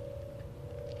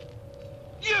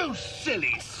 You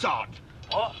silly sod.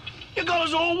 What? You got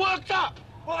us all worked up.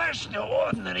 Well, that's no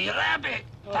ordinary rabbit.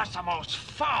 That's the most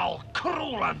foul,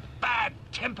 cruel, and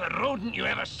bad-tempered rodent you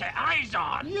ever set eyes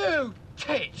on. You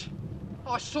tit!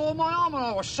 I saw my arm and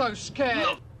I was so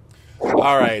scared.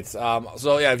 All right,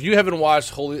 so yeah, if you haven't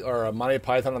watched Monty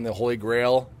Python and the Holy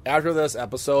Grail, after this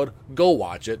episode, go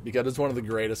watch it because it's one of the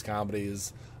greatest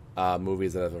movies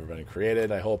that have ever been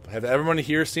created. Have everyone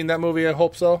here seen that movie? I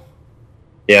hope so.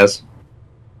 Yes.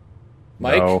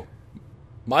 Mike? No.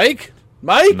 Mike?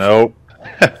 Nope.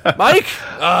 Mike?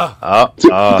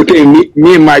 Okay,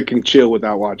 me and Mike can chill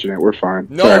without watching it. We're fine.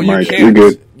 No, sorry, you Mike. can't. You're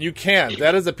good. You can't.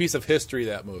 That is a piece of history,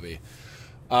 that movie.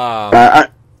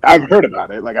 I've heard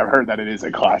about it. Like, I've heard that it is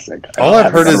a classic. All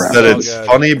I've heard is that it's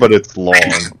funny, but it's long.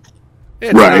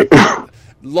 It's right.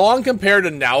 Long compared to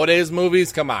nowadays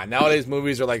movies. Come on. Nowadays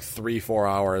movies are like 3-4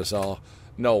 hours, so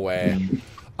no way.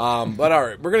 But all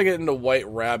right, we're going to get into White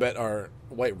Rabbit.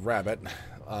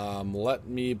 Let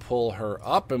me pull her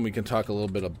up, and we can talk a little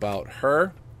bit about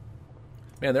her.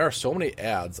 Man, there are so many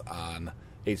ads on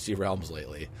HD Realms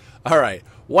lately. All right,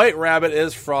 White Rabbit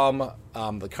is from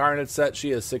the Carnage set.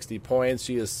 She has 60 points.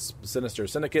 She is Sinister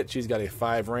Syndicate. She's got a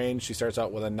 5 range. She starts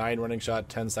out with a 9 running shot,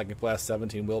 10 second blast,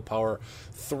 17 willpower,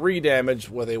 3 damage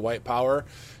with a white power.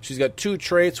 She's got 2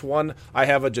 traits. One, I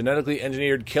have a genetically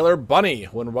engineered Killer Bunny.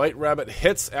 When White Rabbit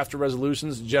hits after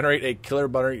resolutions, generate a Killer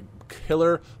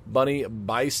Bunny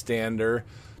bystander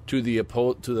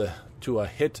to a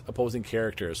hit opposing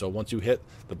character. So once you hit,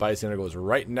 the bystander goes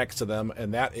right next to them,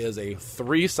 and that is a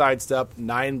 3 sidestep,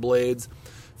 9 blades,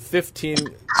 15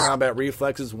 combat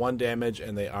reflexes, 1 damage,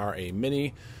 and they are a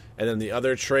mini. And then the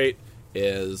other trait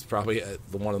is probably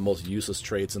one of the most useless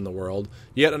traits in the world.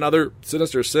 Yet another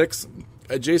Sinister 6.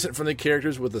 Adjacent from the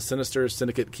characters with the Sinister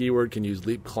Syndicate keyword can use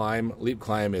Leap Climb. Leap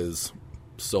Climb is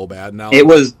so bad now. It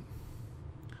was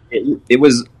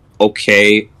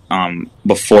okay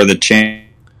before the change,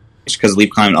 because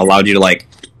Leap Climb allowed you to like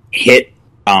hit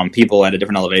people at a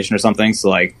different elevation or something, so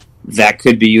like that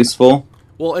could be useful.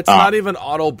 Well, it's not even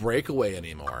auto breakaway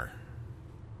anymore.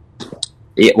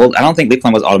 Yeah, well, I don't think Leap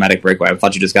Climb was automatic breakaway. I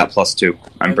thought you just got +2.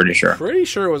 I'm pretty sure. Pretty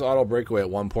sure it was auto breakaway at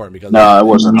one point because no, it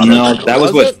wasn't. No, that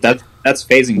was what that's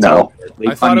phasing. No,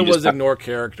 I thought it was ignore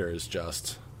characters.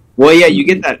 Just well, yeah, you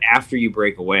get that after you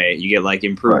break away. You get like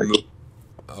improved.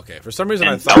 Right. Okay, for some reason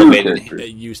I And thought elevated. it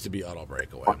used to be auto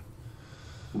breakaway.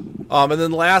 And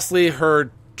then lastly, her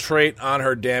trait on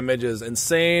her damage is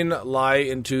Insane Lie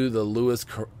into the Lewis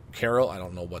Carroll. I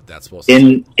don't know what that's supposed to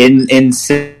be.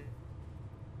 Insanely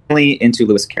into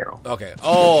Lewis Carroll. Okay.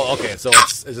 Oh, okay. So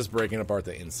it's just breaking apart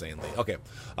the insanely. Okay.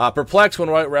 Perplex when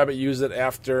White Rabbit uses it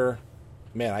after...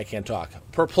 Man, I can't talk.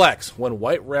 Perplex. When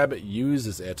White Rabbit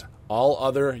uses it, all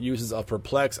other uses of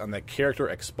Perplex on that character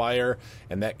expire,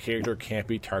 and that character can't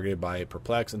be targeted by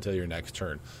Perplex until your next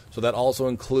turn. So that also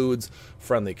includes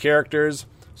friendly characters.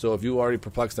 So if you already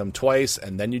Perplex them twice,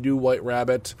 and then you do White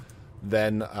Rabbit,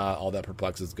 then all that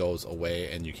Perplexes goes away,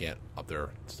 and you can't up their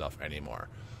stuff anymore.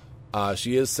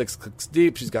 She is 6 clicks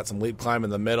deep. She's got some Leap Climb in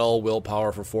the middle,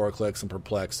 willpower for 4 clicks, and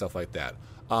Perplex, stuff like that.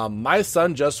 My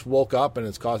son just woke up and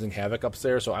is causing havoc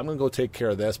upstairs, so I'm going to go take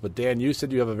care of this. But Dan, you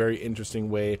said you have a very interesting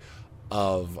way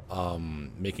of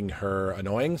making her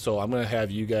annoying, so I'm going to have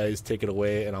you guys take it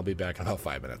away, and I'll be back in about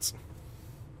 5 minutes.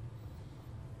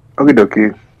 Okie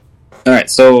dokie. All right,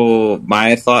 so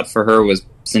my thought for her was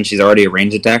since she's already a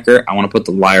range attacker, I want to put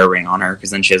the Liar Ring on her, because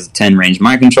then she has a 10 range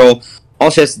mind control. All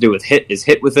she has to do is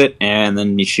hit with it, and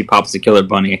then she pops the Killer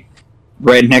Bunny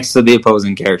right next to the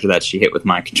opposing character that she hit with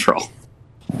mind control.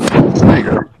 There you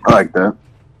go. I like that.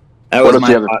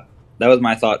 That was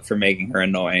my thought for making her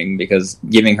annoying, because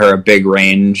giving her a big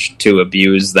range to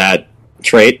abuse that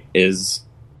trait is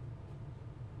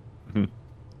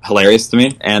hilarious to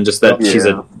me, and just that she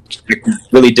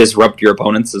really disrupt your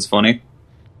opponents is funny.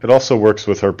 It also works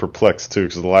with her Perplex, too,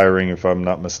 because the Liar Ring, if I'm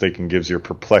not mistaken, gives your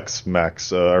Perplex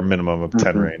max, or minimum of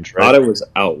 10 range, right? I thought it was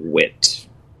Outwit.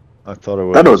 I thought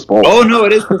it was both. Oh, no,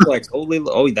 it is Perplex.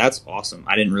 That's awesome.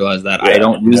 I didn't realize that. I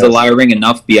don't use the Liar Ring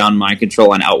enough beyond mind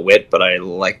control and Outwit, but I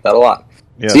like that a lot.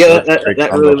 Yeah, so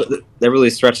that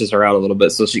really stretches her out a little bit.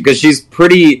 So because she's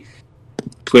pretty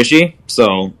squishy,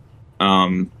 so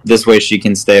this way she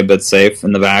can stay a bit safe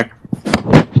in the back.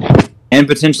 And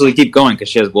potentially keep going, because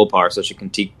she has willpower, so she can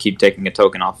keep taking a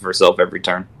token off of herself every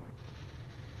turn.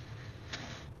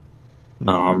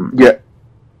 Yeah,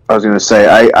 I was going to say,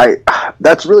 I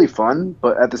that's really fun,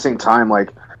 but at the same time, like,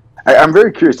 I'm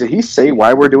very curious. Did he say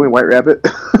why we're doing White Rabbit?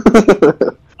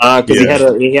 Because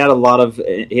he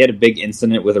had a big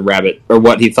incident with a rabbit, or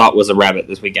what he thought was a rabbit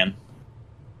this weekend.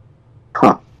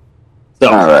 Huh. So,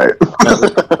 all right.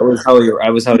 that was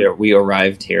how we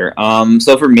arrived here.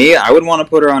 So for me, I would want to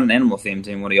put her on an animal theme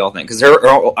team. What do y'all think? Because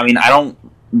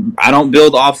I don't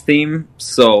build off theme,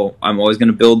 so I'm always going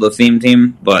to build the theme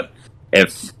team. But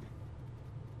if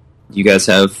you guys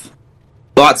have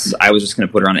thoughts, I was just going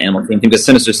to put her on an animal theme team, because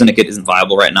Sinister Syndicate isn't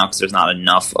viable right now because there's not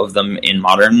enough of them in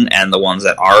Modern, and the ones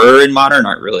that are in Modern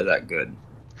aren't really that good.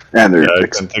 And I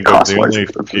can think of the only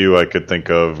few I could think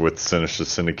of with Sinister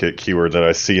Syndicate keyword that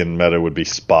I see in meta would be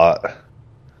Spot.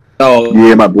 Oh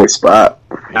yeah, my boy Spot.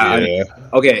 Yeah.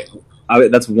 Okay,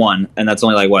 that's one, and that's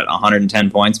only like what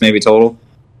 110 points maybe total.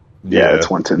 Yeah, it's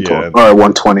 110 total, or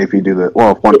 120 if you do the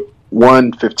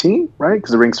 115, right?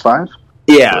 Because the ring's 5.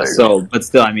 Yeah, so but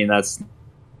still, I mean that's.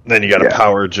 Then you got to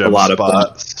power gem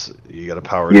Spot. You got to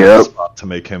power gem Spot to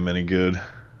make him any good.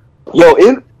 Yo,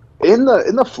 in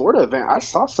the Florida event, I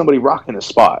saw somebody rocking a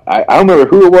Spot. I don't remember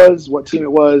who it was, what team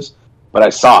it was, but I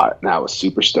saw it, and I was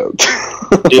super stoked.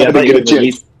 Yeah, I thought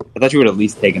you would at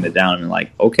least taken it down and been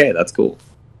like, okay, that's cool.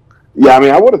 Yeah, I mean,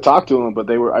 I would have talked to them, but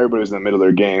everybody was in the middle of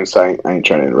their game, so I ain't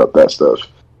trying to interrupt that stuff.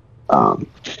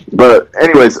 But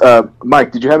anyways,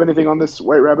 Mike, did you have anything on this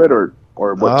White Rabbit, or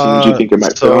what team do you think it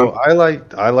might fit on?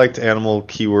 I liked animal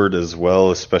keyword as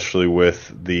well, especially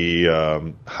with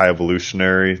the High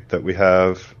Evolutionary that we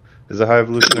have. Is it High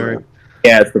Evolutionary?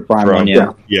 Yeah, it's the prime one,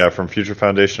 yeah. Yeah, from Future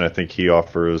Foundation, I think he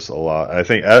offers a lot. I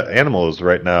think Animal is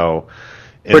right now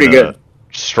pretty good.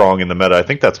 Strong in the meta. I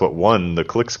think that's what won the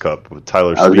Clicks Cup. With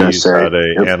Tyler Spees had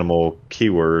a animal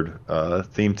keyword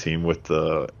theme team with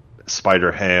the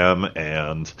Spider Ham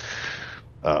and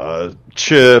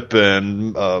Chip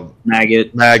and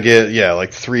Maggot. Yeah,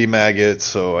 like 3 maggots.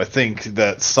 So I think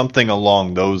that something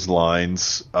along those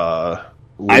lines.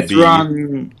 I threw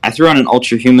on an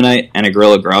Ultra Humanite and a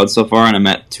Gorilla Groud so far, and I'm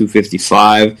at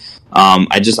 255.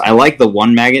 I like the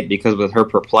 1 maggot because with her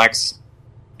Perplex,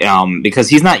 because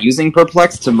he's not using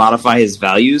Perplex to modify his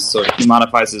values, so he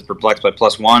modifies his Perplex by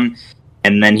 +1,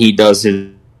 and then he does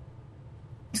his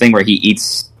thing where he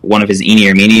eats one of his Eenie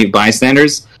or Meenie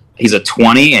bystanders. He's a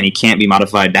 20, and he can't be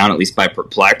modified down at least by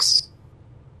Perplex.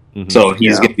 Mm-hmm. So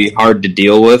he's going to be hard to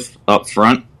deal with up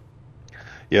front.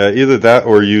 Yeah, either that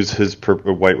or use his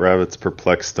White Rabbit's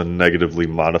Perplex to negatively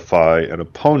modify an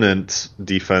opponent's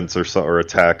defense or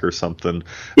attack or something.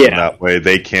 Yeah. And that way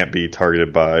they can't be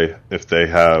targeted by if they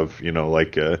have,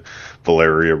 like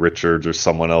Valeria Richards or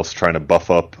someone else trying to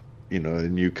buff up,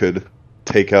 and you could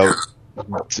take out,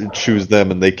 choose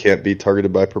them, and they can't be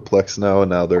targeted by Perplex now,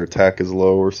 and now their attack is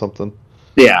low or something.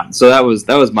 Yeah, so that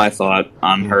was my thought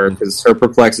on her, because her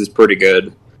Perplex is pretty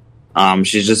good.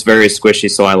 She's just very squishy,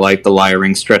 so I like the Liar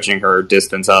Ring stretching her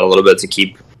distance out a little bit to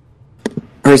keep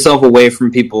herself away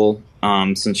from people,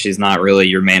 since she's not really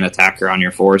your main attacker on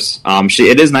your force.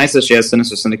 It is nice that she has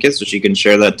Sinister Syndicate, so she can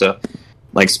share that to,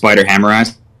 like, Spider Hammer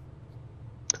Eyes.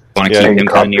 Want to keep him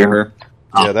kind of near her.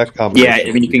 Yeah, that combination. Yeah,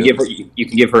 I mean, you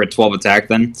can give her a 12 attack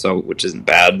then, so which isn't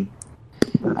bad.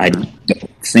 I don't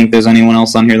think there's anyone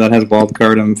else on here that has Wild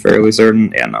Card, I'm fairly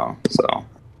certain. Yeah, no, so...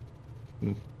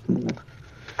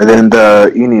 And then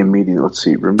the Eenie and Meenie, let's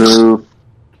see. Remove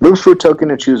food token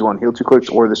and choose 1. Heal 2 clicks,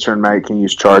 or this turn Maggot can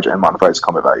use charge and modify its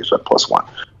combat values by +1.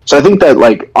 So I think that,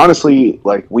 honestly,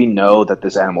 we know that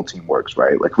this animal team works,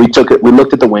 right? We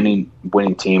looked at the winning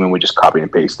team and we just copied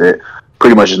and pasted it.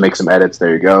 Pretty much just make some edits,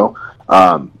 there you go.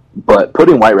 But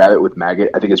putting White Rabbit with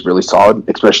Maggot, I think, is really solid,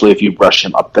 especially if you rush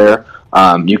him up there.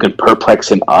 You can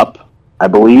perplex him up, I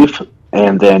believe,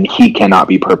 and then he cannot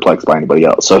be perplexed by anybody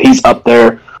else. So he's up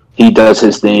there, he does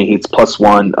his thing, he's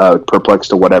 +1 perplex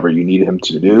to whatever you need him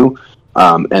to do,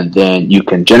 and then you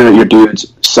can generate your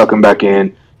dudes, suck him back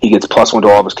in, he gets +1 to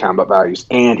all of his combat values,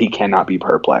 and he cannot be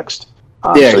perplexed.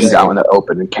 So he's out in the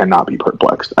open and cannot be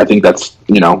perplexed. I think that's,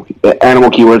 animal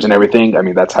keywords and everything, I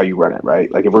mean, that's how you run it,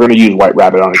 right? Like, if we're going to use White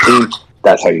Rabbit on a team,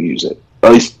 that's how you use it.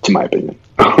 At least to my opinion.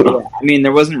 I mean,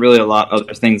 there wasn't really a lot of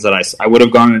other things that I would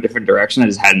have gone in a different direction. I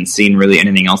just hadn't seen really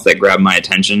anything else that grabbed my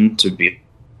attention to be,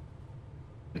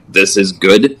 this is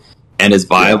good and is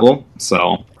viable. Yeah.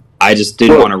 So I just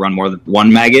didn't want to run more than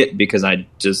one Maggot because I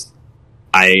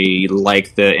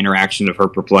like the interaction of her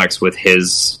perplex with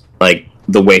his, like,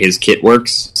 the way his kit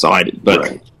works. So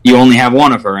but you only have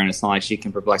one of her, and it's not like she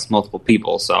can perplex multiple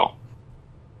people. So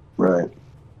right.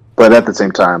 But at the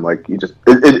same time, like,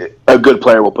 a good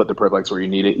player will put the perplex where you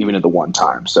need it, even at the one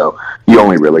time. So you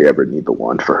only really ever need the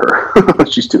one for her.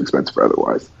 She's too expensive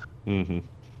otherwise.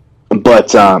 Mm-hmm. But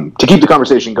to keep the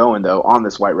conversation going, though, on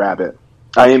this White Rabbit,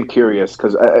 I am curious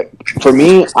because for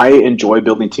me, I enjoy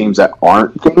building teams that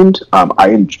aren't themed.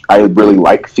 I really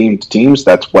like themed teams.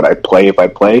 That's what I play if I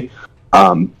play.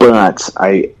 But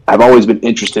I've always been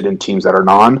interested in teams that are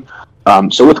non.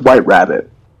 So with White Rabbit,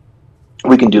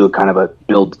 we can do a kind of a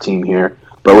build team here.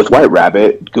 But with White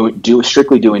Rabbit,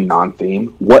 strictly doing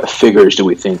non-theme, what figures do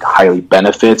we think highly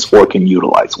benefits or can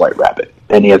utilize White Rabbit?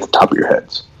 Any at the top of your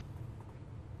heads?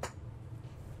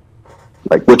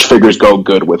 Like, which figures go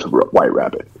good with White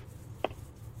Rabbit?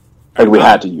 Like, we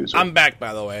had to use it. I'm back,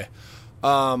 by the way.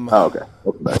 Okay.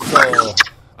 Welcome back. So,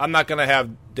 I'm not going to have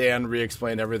Dan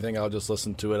re-explain everything. I'll just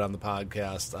listen to it on the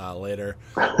podcast later.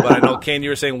 But I know, Kane, you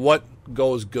were saying what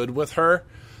goes good with her.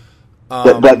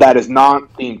 That is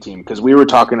not theme team, because we were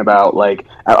talking about, like,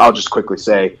 I'll just quickly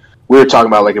say, we were talking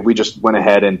about, like, if we just went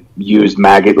ahead and used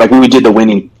Maggot, like when we did the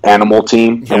winning animal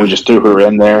team, and we just threw her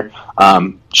in there,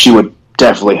 she would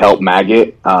definitely help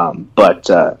Maggot, but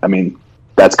I mean,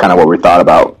 that's kind of what we thought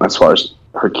about as far as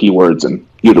her keywords and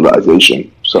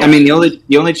utilization. So I mean,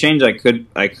 the only change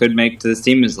I could make to this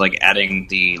team is, like, adding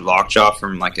the Lockjaw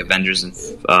from, like, Avengers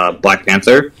and Black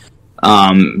Panther.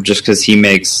 Just because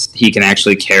he can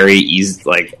actually carry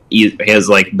he has,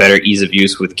 like, better ease of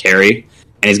use with carry,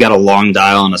 and he's got a long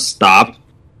dial and a stop.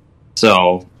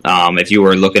 So if you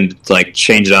were looking to, like,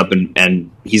 change it up,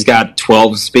 and he's got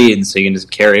 12 speed, so you can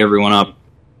just carry everyone up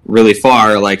really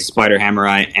far, like Spider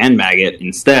Hammer-Eye and Maggot,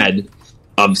 instead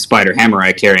of Spider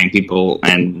Hammer-Eye carrying people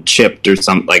and Chipped or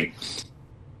something. Like,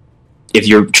 if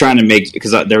you're trying to make,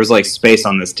 because there was, like, space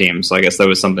on this team, so I guess that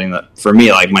was something that for me,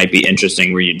 like, might be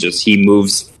interesting, where he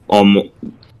moves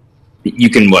you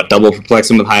can double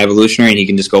perplex him with High Evolutionary, and he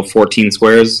can just go 14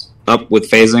 squares up with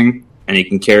phasing, and he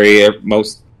can carry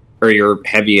your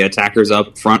heavy attackers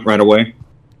up front right away.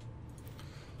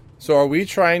 So are we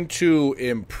trying to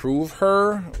improve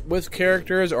her with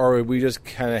characters, or are we just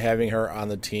kind of having her on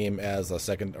the team as a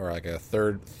second or like a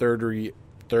third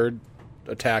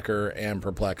attacker and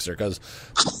perplexer? Because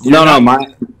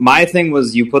my thing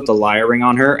was, you put the Liar Ring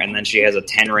on her, and then she has a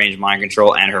 10 range mind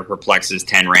control, and her perplex is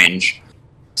 10 range.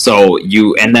 So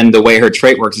and then the way her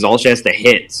trait works is all she has to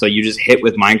hit. So you just hit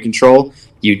with mind control,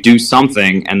 you do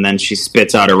something, and then she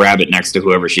spits out a rabbit next to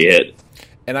whoever she hit.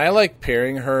 And I like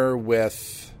pairing her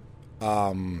with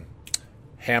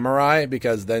Hammer-Eye,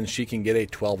 because then she can get a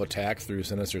 12 attack through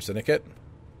Sinister Syndicate.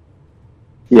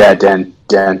 Yeah, Dan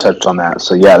touched on that.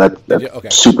 So yeah,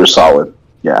 that's super solid.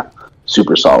 Yeah,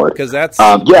 super solid. Because that's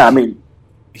I mean,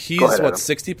 he's what,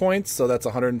 60 points, so that's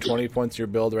 120 points your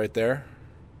build right there.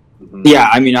 Mm-hmm. Yeah,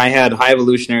 I mean, I had High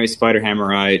Evolutionary, Spider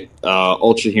Hammer-Eye,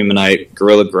 Ultra Humanite,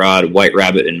 Gorilla Grodd, White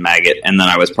Rabbit, and Maggot, and then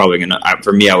I was probably gonna,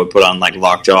 for me, I would put on, like,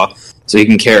 Lockjaw, so you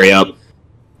can carry up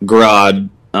Grodd,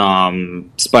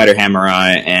 Spider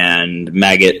Hammer-Eye, and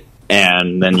Maggot,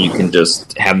 and then you can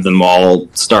just have them all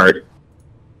start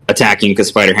attacking, because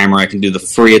Spider Hammer-Eye can do the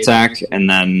free attack, and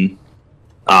then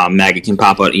Maggot can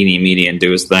pop out Eeny Meeny and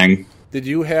do his thing. Did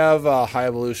you have High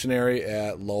Evolutionary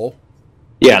at low?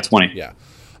 Yeah, 20. Yeah.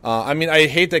 I mean, I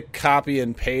hate to copy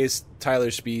and paste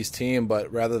Tyler Spee's team,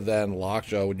 but rather than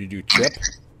Lockjaw, would you do Chip?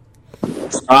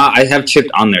 I have Chipped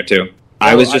on there, too.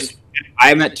 I'm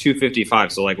at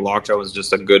 255, so, like, Lockjaw was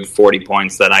just a good 40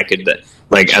 points that I could,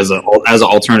 like, as an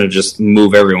alternative, just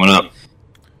move everyone up.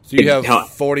 So you have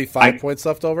 45 points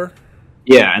left over?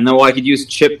 Yeah, and then I could use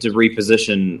Chip to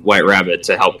reposition White Rabbit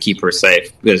to help keep her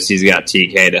safe, because he's got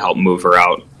TK to help move her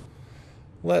out.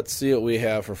 Let's see what we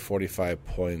have for 45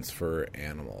 points for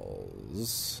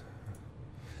animals.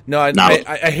 No,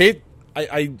 I hate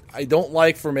I don't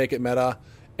like for Make It Meta,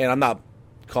 and I'm not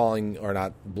calling or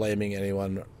not blaming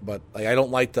anyone, but like I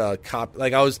don't like the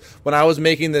like when I was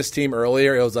making this team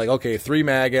earlier, it was like, okay, 3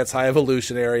 maggots, high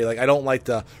evolutionary. Like I don't like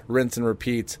to rinse and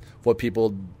repeat what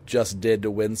people just did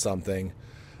to win something.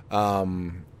 Well,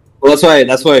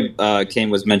 that's why Kane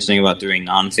was mentioning about doing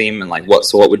non-theme and like what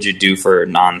would you do for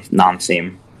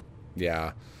non-theme?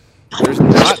 Yeah, there's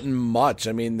not much.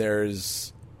 I mean,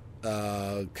 there's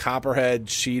Copperhead,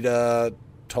 Cheetah,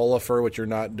 Tolifer, which you're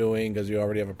not doing because you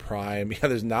already have a prime. Yeah,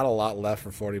 there's not a lot left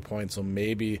for 40 points, so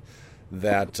maybe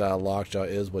that Lockjaw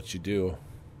is what you do.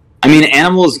 I mean,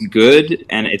 Animal is good,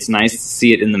 and it's nice to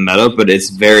see it in the meta, but it's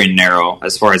very narrow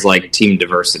as far as like team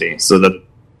diversity. So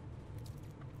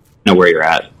know where you're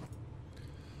at.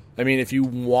 I mean, if you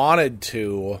wanted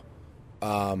to,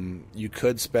 you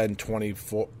could spend 20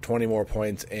 more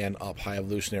points and up High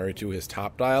Evolutionary to his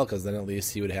top dial, because then at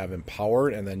least he would have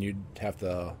Empowered, and then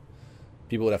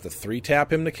people would have to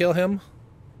 3-tap him to kill him.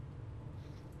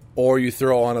 Or you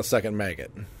throw on a second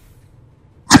maggot.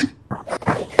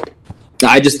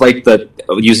 I just like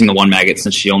using the 1 maggot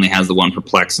since she only has the 1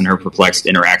 perplex, and her perplex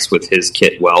interacts with his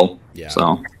kit well. Yeah.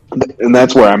 So. And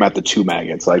that's where I'm at the 2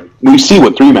 maggots. Like, we see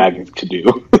what 3 maggots could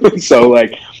do. So,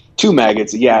 like, 2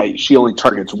 maggots, yeah, she only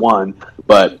targets 1,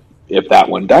 but if that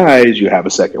one dies, you have a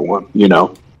second one, you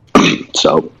know?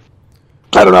 So,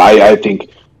 I don't know. I think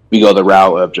we go the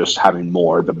route of just having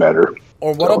more, the better.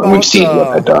 Or what so, about we've seen what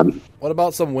I've done. What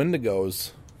about some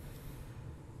Wendigos?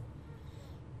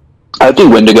 I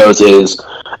think Wendigos is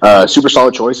a super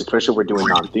solid choice, especially if we're doing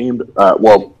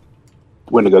non-themed.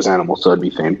 Wendigo's animal, so it'd be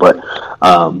themed. But,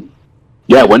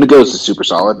 yeah, Wendigos is super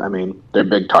solid. I mean, they're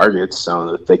big targets,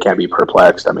 so if they can't be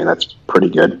perplexed, I mean, that's pretty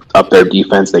good. Up their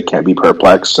defense, they can't be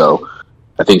perplexed. So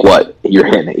I think, you're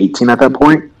hitting 18 at that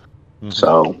point? Mm-hmm.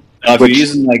 So... if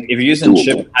you're using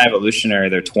Chip High Evolutionary,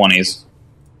 they're 20s.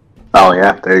 Oh,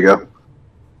 yeah, there you go.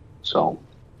 So,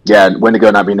 yeah,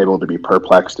 Wendigo not being able to be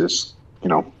perplexed is,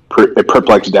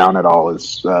 perplexed down at all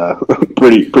is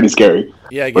pretty scary.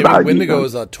 Yeah, giving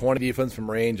Wendigos a 20 defense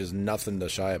from range is nothing to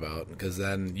shy about, because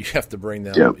then you have to bring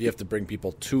them. Yep. You have to bring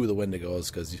people to the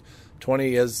Wendigos, because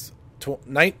 20 is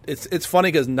it's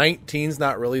funny because 19's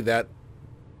not really that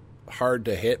hard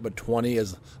to hit, but 20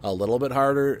 is a little bit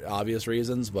harder, obvious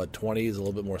reasons, but 20 is a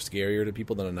little bit more scarier to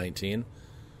people than a 19.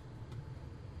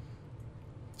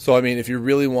 So, I mean, if you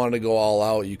really wanted to go all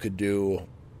out, you could do...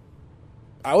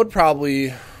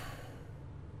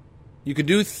 You could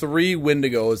do 3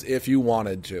 Wendigos if you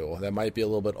wanted to. That might be a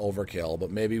little bit overkill, but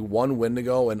maybe 1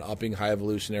 Wendigo and upping High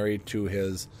Evolutionary to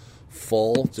his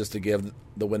full, just to give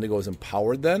the Wendigos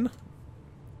Empowered then.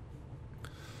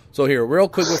 So here, real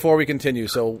quick before we continue.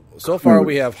 So far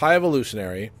we have High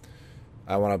Evolutionary.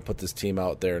 I want to put this team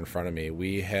out there in front of me.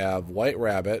 We have White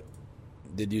Rabbit.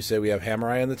 Did you say we have Hammer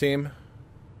Eye on the team?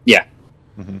 Yeah.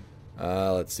 Mm-hmm.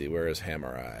 Let's see. Where is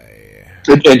Hammer Eye?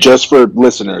 And just for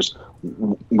listeners,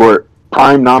 we're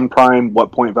prime, non-prime,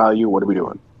 what point value? What are we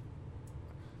doing?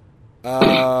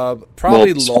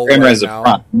 Probably low right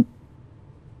now.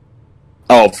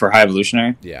 Oh, for High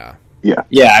Evolutionary? Yeah. Yeah.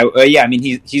 I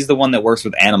mean, he's the one that works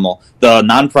with Animal. The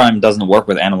non-prime doesn't work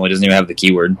with Animal. He doesn't even have the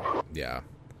keyword. Yeah.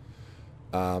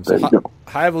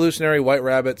 High Evolutionary, White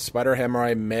Rabbit, Spider Hammer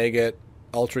Eye, Maggot,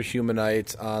 Ultra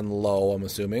Humanite on low, I'm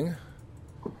assuming.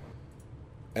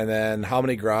 And then how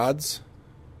many Grods?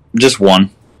 Just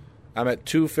 1. I'm at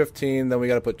 215. Then we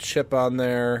got to put Chip on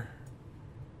there.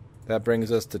 That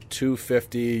brings us to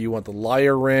 250. You want the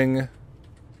Liar Ring?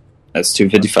 That's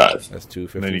 255. That's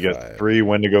 255. And then you get 3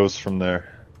 Wendigos from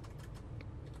there,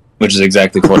 which is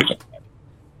exactly 40.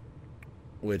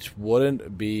 Which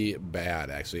wouldn't be bad,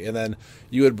 actually. And then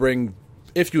you would bring,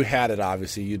 if you had it,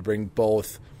 obviously, you'd bring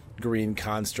both green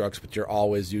constructs, but you're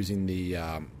always using the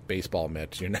baseball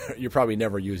mitt. You're probably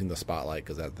never using the Spotlight,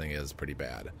 because that thing is pretty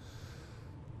bad.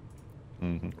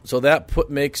 Mm-hmm. So that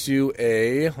makes you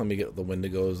let me get the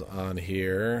Wendigos on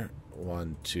here.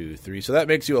 1, 2, 3. So that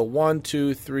makes you a 1,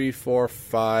 2, 3, 4,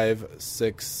 5,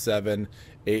 6, 7,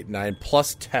 8, 9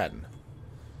 plus 10,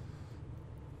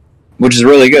 which is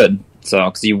really good. So,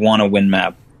 because you want to win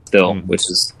map still, which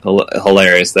is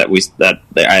hilarious.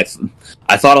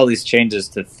 I thought all these changes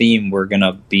to theme were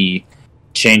gonna be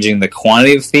changing the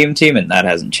quantity of theme team, and that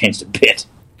hasn't changed a bit.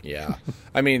 Yeah,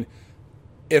 I mean,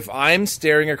 if I'm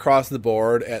staring across the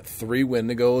board at 3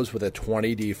 Wendigos with a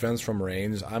 20 defense from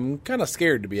range, I'm kind of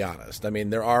scared, to be honest. I mean,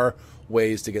 there are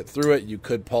ways to get through it. You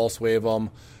could Pulse Wave them.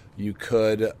 You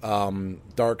could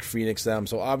Dark Phoenix them.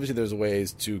 So obviously there's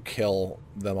ways to kill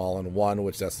them all in one,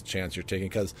 which that's the chance you're taking.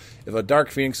 Because if a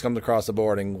Dark Phoenix comes across the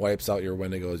board and wipes out your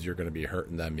Wendigos, you're going to be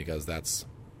hurting them, because that's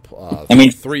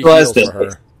 3 heals for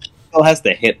her. still has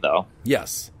to hit, though.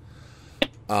 Yes.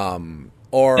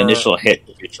 Or initial hit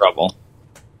would be trouble.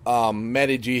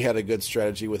 Matty G had a good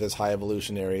strategy with his high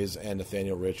evolutionaries and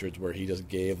Nathaniel Richards, where he just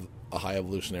gave a high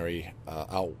evolutionary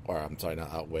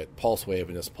pulse wave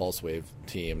and just pulse wave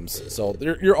teams. So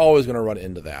you're always going to run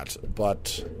into that.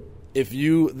 But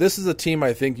this is a team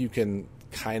I think you can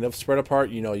kind of spread apart.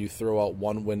 You throw out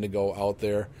one Wendigo out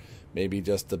there, maybe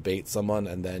just to bait someone,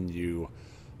 and then you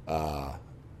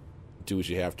do what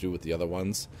you have to with the other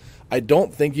ones. I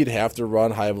don't think you'd have to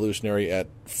run High Evolutionary at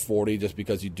 40 just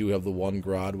because you do have the one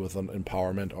Grodd with an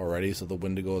empowerment already, so the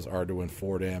Wendigos are doing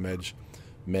 4 damage.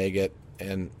 Maggot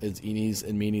and his Eenies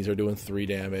and Meanies are doing 3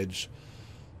 damage.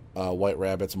 White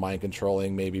Rabbit's mind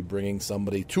controlling, maybe bringing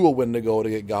somebody to a Wendigo to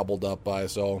get gobbled up by,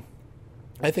 so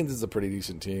I think this is a pretty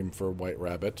decent team for White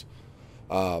Rabbit.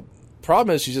 Problem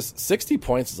is, she's just 60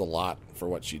 points is a lot for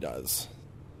what she does.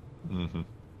 Mm-hmm.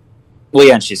 Well,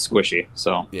 yeah, and she's squishy,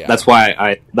 so yeah. That's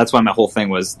why my whole thing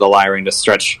was the Lyring to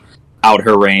stretch out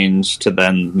her range to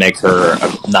then make her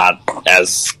not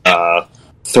as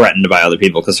threatened by other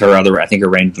people, because I think her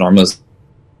range normally is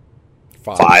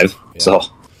 5. Yeah. So,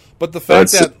 but the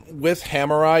fact that with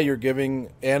Hammer Eye you're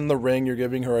giving and the ring you're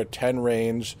giving her a 10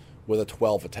 range with a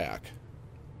 12 attack.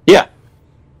 Yeah.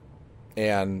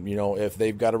 And, if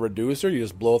they've got a reducer, you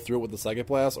just blow through it with the Psychic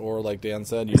Blast, or like Dan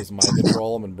said, you just mind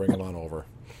control them and bring them on over.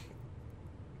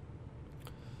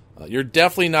 You're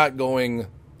definitely not going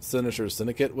Sinister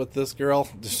Syndicate with this girl.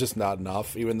 There's just not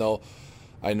enough, even though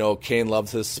I know Kane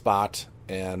loves his Spot,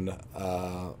 and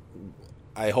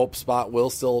I hope Spot will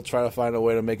still try to find a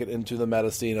way to make it into the meta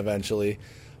scene eventually,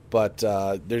 but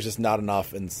there's just not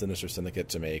enough in Sinister Syndicate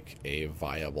to make a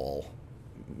viable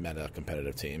meta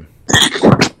competitive team.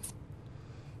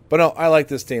 But no, I like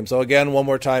this team. So again, one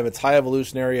more time, it's High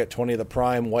Evolutionary at 20 the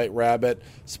Prime, White Rabbit,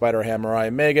 Spider Hammer Eye,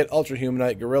 Maggot, Ultra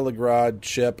Humanite, Gorilla Grodd,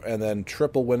 Chip, and then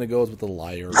triple Wendigos with the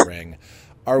Liar Ring.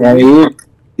 The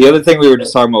other thing we were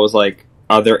just talking about was, like,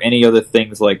 are there any other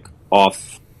things, like,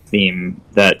 off theme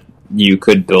that you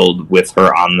could build with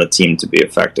her on the team to be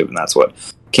effective? And that's what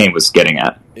Kane was getting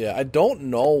at. Yeah, I don't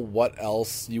know what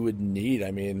else you would need.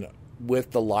 I mean,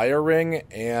 with the Liar Ring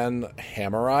and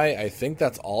Hammer Eye, I think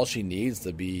that's all she needs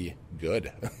to be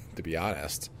good, to be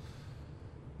honest.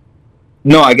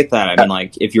 No, I get that. I mean,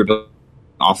 like, if you're building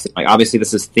off, like, obviously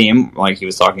this is theme, like he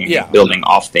was talking, building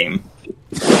off theme.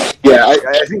 Yeah,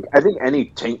 I think any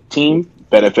tank team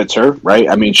benefits her, right?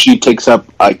 I mean, she takes up,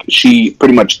 like, she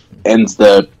pretty much ends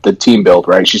the team build,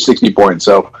 right? She's 60 points,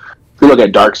 so if you look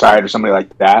at Darkseid or somebody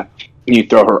like that, you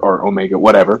throw her, or Omega,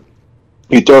 whatever,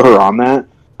 you throw her on that,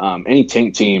 any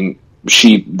tank team,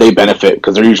 they benefit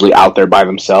because they're usually out there by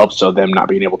themselves, so them not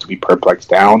being able to be perplexed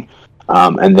down,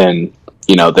 and then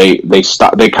they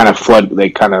stop. They kind of flood.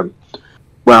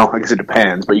 Well, I guess it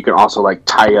depends, but you can also like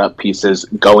tie up pieces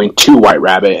going to White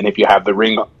Rabbit, and if you have the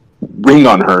ring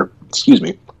on her, if you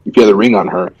have the ring on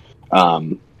her,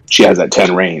 she has that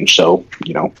 10 range, so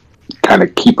kind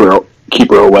of keep her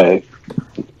away.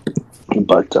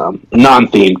 But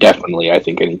non-theme, definitely, I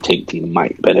think any tank team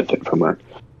might benefit from her.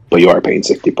 But you are paying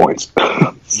 60 points.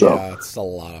 So yeah, it's a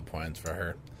lot of points for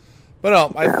her. But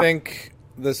no, I think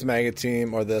this Maggot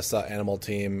team or this Animal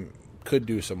team could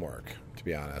do some work, to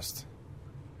be honest.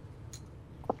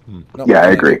 No, yeah,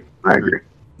 I agree.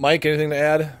 Mike, anything to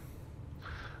add?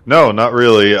 No, not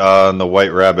really. On the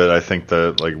White Rabbit, I think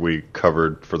that, like we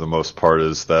covered for the most part,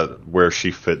 is that where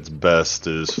she fits best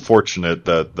is fortunate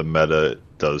that the meta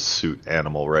does suit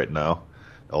Animal right now,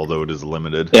 although it is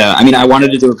limited. Yeah, I mean, I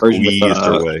wanted to do a version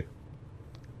with way.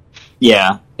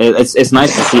 Yeah, it's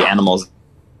nice to see Animals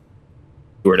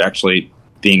who are actually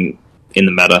being in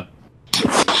the meta.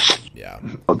 Yeah.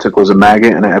 All it took was a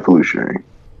Maggot and an Evolutionary.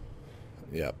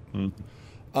 Yep.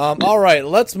 All right,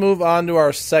 let's move on to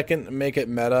our second Make It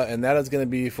meta, and that is going to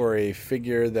be for a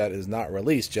figure that is not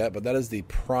released yet, but that is the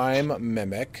Prime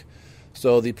Mimic.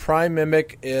 So the Prime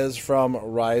Mimic is from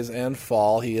Rise and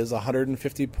Fall. He is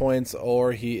 150 points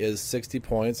or he is 60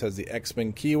 points, has the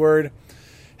X-Men keyword,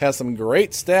 has some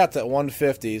great stats at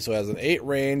 150, so has an 8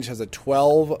 range, has a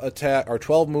 12 attack or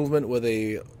 12 movement with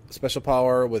a special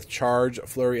power with charge,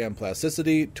 flurry, and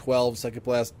plasticity, 12 Psychic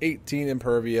Blast, 18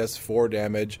 impervious, 4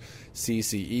 damage,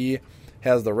 CCE.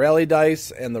 Has the rally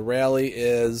dice, and the rally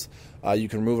is you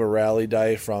can remove a rally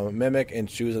die from Mimic and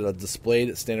choose a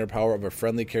displayed standard power of a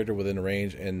friendly character within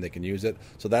range, and they can use it.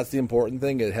 So that's the important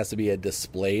thing. It has to be a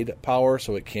displayed power,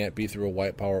 so it can't be through a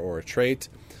white power or a trait.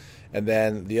 And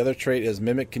then the other trait is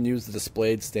Mimic can use the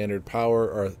displayed standard power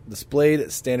or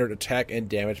displayed standard attack and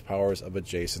damage powers of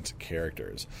adjacent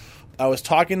characters. I was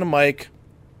talking to Mike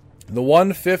The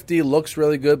 150 looks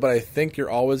really good, but I think you're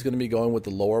always going to be going with the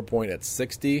lower point at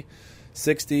 60.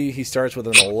 60, he starts with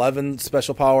an 11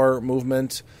 special power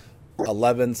movement,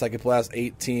 11 Psychic Blast,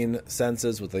 18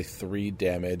 senses with a 3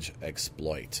 damage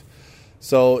exploit.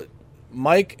 So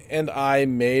Mike and I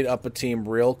made up a team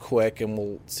real quick, and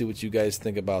we'll see what you guys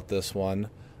think about this one.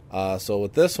 So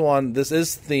with this one, this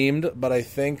is themed, but I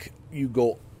think you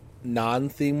go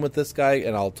non-theme with this guy,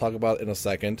 and I'll talk about it in a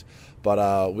second.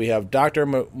 But we have Dr.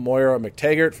 Moira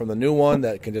McTaggart from the new one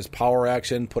that can just power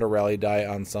action, put a rally die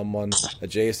on someone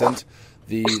adjacent.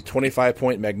 The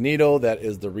 25-point Magneto, that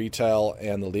is the retail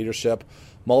and the leadership.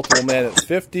 Multiple Man at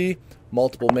 50,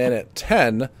 Multiple Man at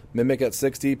 10, Mimic at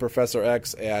 60, Professor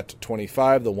X at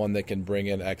 25, the one that can bring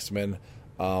in X-Men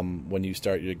when you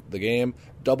start the game.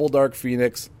 Double Dark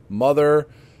Phoenix, Mother.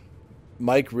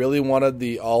 Mike really wanted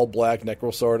the all-black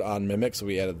Necrosword on Mimic, so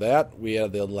we added that. We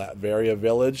added the Latveria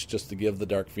Village just to give the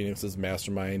Dark Phoenix's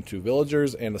Mastermind to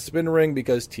villagers, and a Spin Ring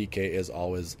because TK is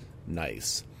always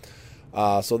nice.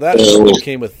 So that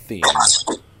came with themes.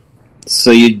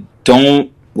 So you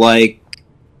don't like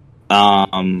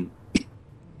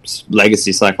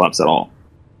Legacy Cyclops at all?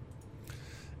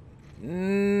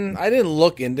 I didn't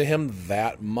look into him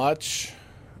that much.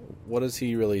 What does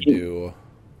he really do?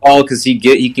 Oh, because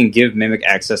he can give Mimic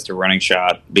access to Running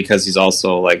Shot, because he's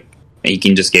also like, he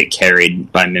can just get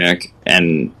carried by Mimic,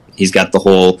 and he's got the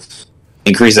whole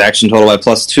increased action total by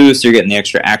 +2, so you're getting the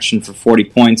extra action for 40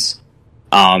 points.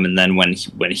 And then when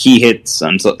he hits,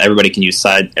 so everybody with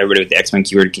the X-Men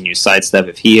keyword can use Sidestep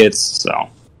if he hits. So,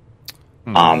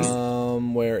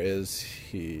 where is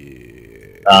he?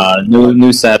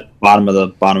 New set, bottom of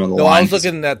the line. No, I was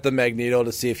looking at the Magneto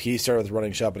to see if he started with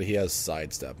Running Shot, but he has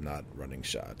Sidestep, not Running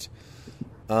Shot.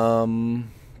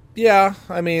 Yeah,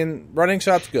 I mean, Running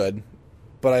Shot's good,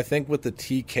 but I think with the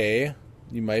TK,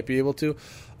 you might be able to.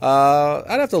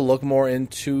 I'd have to look more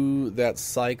into that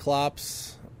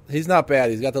Cyclops. He's not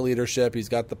bad. He's got the leadership. He's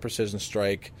got the precision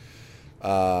strike.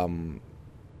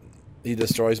 He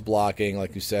destroys blocking,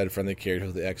 like you said. Friendly characters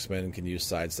with the X-Men can use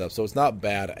Sidestep, so it's not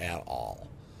bad at all.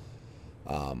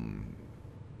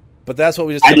 But that's what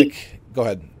we just go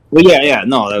ahead. Well, yeah.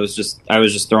 No, I was just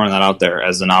throwing that out there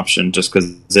as an option, just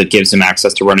because it gives him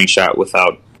access to Running Shot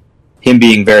without him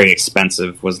being very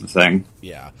expensive. Was the thing.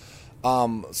 Yeah.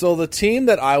 So the team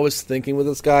that I was thinking with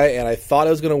this guy, and I thought it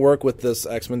was going to work with this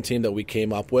X-Men team that we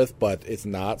came up with, but it's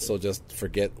not. So just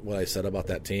forget what I said about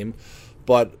that team.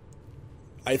 But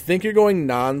I think you're going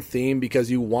non-theme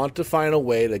because you want to find a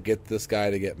way to get this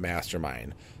guy to get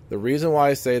Mastermind. The reason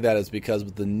why I say that is because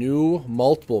with the new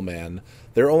Multiple Men,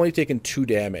 they're only taking 2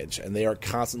 damage, and they are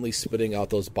constantly spitting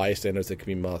out those bystanders that can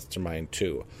be Mastermind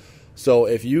too. So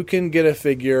if you can get a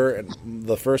figure, and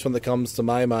the first one that comes to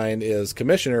my mind is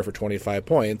Commissioner for 25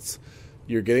 points,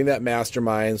 you're getting that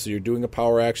Mastermind, so you're doing a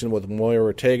power action with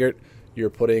Moira Taggart, you're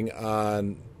putting it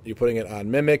on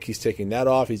Mimic, he's taking that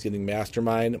off, he's getting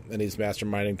Mastermind, and he's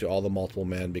Masterminding to all the Multiple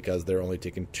Men because they're only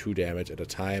taking 2 damage at a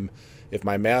time. If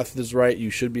my math is right, you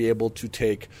should be able to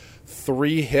take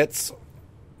 3 hits,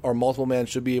 or Multiple Men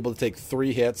should be able to take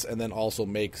 3 hits and then also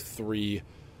make 3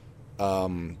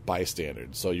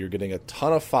 bystanders. So you're getting a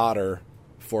ton of fodder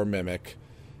for Mimic,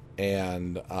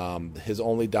 and his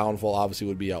only downfall obviously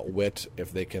would be Outwit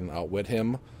if they can outwit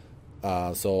him.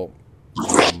 What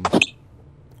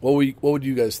would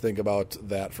you guys think about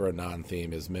that for a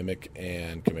non-theme? Is Mimic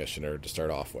and Commissioner to start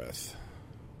off with?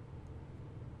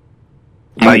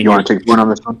 Mike, you want to take one on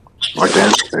this one? Or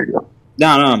Dan? There you go.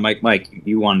 No, Mike,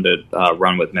 you wanted to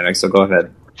run with Mimic, so go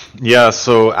ahead. Yeah,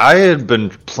 so I had been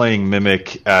playing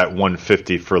Mimic at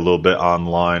 150 for a little bit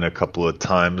online a couple of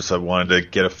times. I wanted to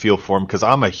get a feel for him because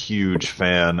I'm a huge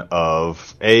fan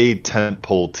of A,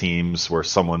 tentpole teams where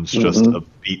someone's just a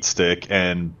beat stick,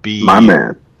 and B, my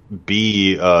man.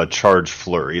 B, charge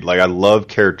flurry. Like, I love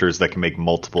characters that can make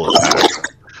multiple attacks.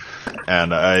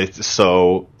 And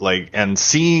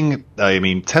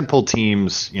tentpole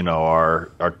teams,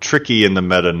 are tricky in the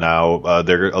meta now.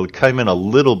 They're coming a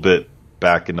little bit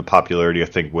back into popularity, I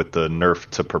think, with the nerf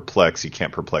to perplex. You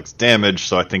can't perplex damage,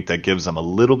 so I think that gives them a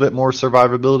little bit more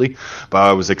survivability. But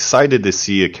I was excited to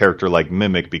see a character like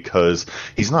Mimic because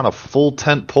he's not a full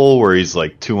tentpole where he's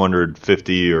like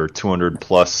 250 or 200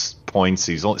 plus points.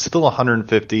 He's still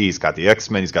 150. He's got the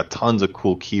X-Men. He's got tons of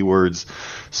cool keywords.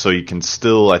 So you can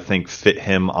still, I think, fit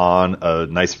him on a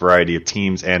nice variety of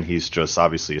teams. And he's just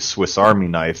obviously a Swiss Army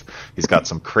knife. He's got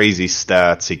some crazy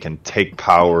stats. He can take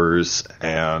powers.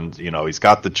 And, he's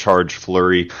got the charge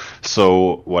flurry.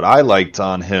 So what I liked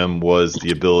on him was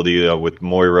the ability with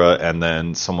Moira and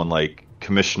then someone like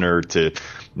Commissioner to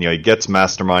he gets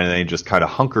Mastermind and then he just kind of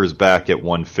hunkers back at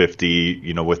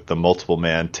 150, with the multiple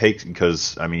man take,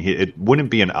 because it wouldn't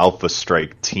be an alpha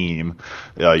strike team.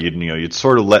 You'd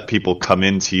sort of let people come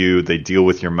into you, they deal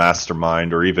with your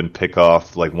Mastermind, or even pick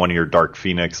off like one of your Dark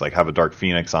Phoenix, like have a Dark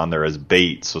Phoenix on there as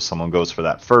bait, so someone goes for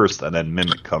that first, and then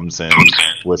Mimic comes in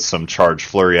with some charge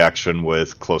flurry action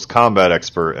with Close Combat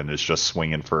Expert and is just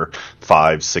swinging for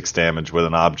 5-6 damage with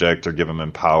an object, or give him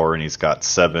Empower and he's got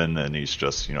 7 and he's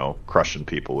just crushing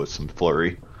people with some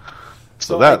flurry.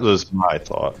 So that was my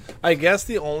thought. I guess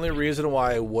the only reason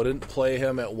why I wouldn't play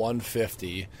him at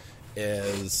 150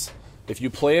 is if you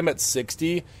play him at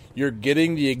 60, you're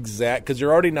getting the exact, because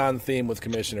you're already non-theme with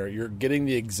Commissioner, you're getting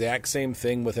the exact same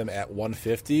thing with him at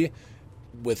 150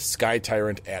 with Sky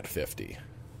Tyrant at 50.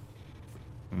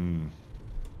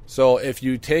 So if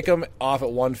you take him off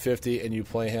at 150 and you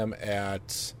play him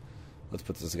at, let's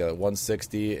put this together,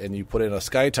 160, and you put in a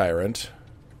Sky Tyrant,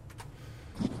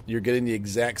 you're getting the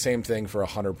exact same thing for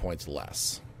 100 points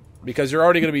less, because you're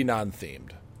already going to be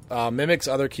non-themed. Mimic's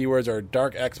other keywords are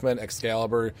Dark X-Men,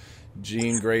 Excalibur,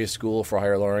 Jean Grey School for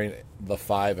higher lowering, the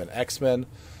 5, and X-Men.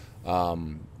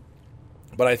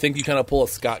 But I think you kind of pull a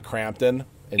Scott Crampton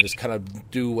and just kind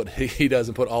of do what he does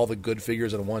and put all the good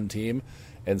figures in one team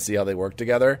and see how they work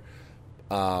together.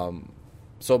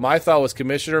 So my thought was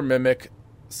Commissioner, Mimic,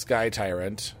 Sky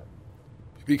Tyrant,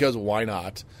 because why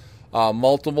not?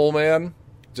 Multiple Man,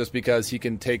 just because he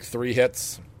can take 3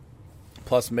 hits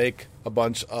plus make a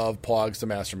bunch of Pogs to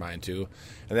Mastermind to,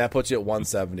 and that puts you at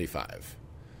 175.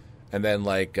 And then,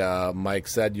 like Mike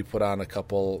said, you put on a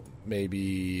couple,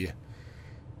 maybe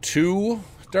 2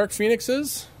 Dark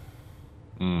Phoenixes.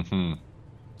 Mm-hmm.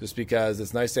 Just because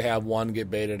it's nice to have one get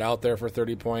baited out there for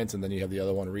 30 points, and then you have the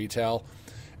other one retail,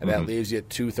 and that leaves you at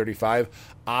 235.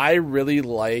 I really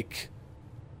like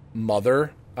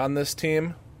Mother on this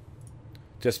team,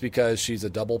 just because she's a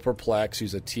double perplex,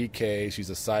 she's a TK,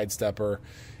 she's a sidestepper.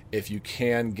 If you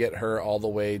can get her all the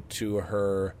way to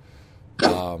her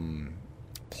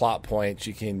plot point,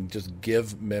 she can just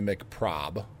give Mimic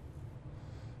prob.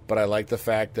 But I like the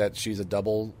fact that she's a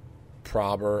double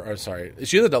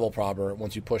she's a double probber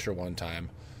once you push her one time,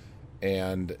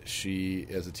 and she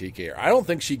is a TKer. I don't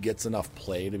think she gets enough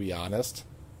play, to be honest.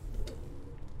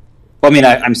 Well,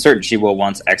 I'm certain she will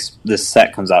once this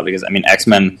set comes out, because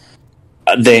X-Men,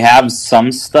 they have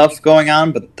some stuff going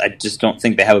on, but I just don't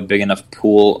think they have a big enough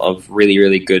pool of really,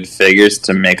 really good figures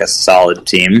to make a solid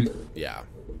team. Yeah.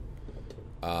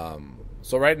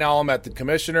 So right now I'm at the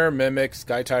Commissioner, Mimic,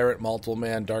 Sky Tyrant, Multiple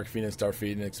Man, Dark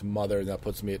Phoenix, Mother, and that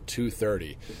puts me at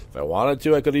 230. If I wanted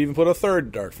to, I could even put a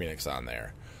third Dark Phoenix on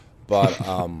there. But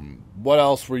what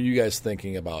else were you guys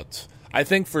thinking about? I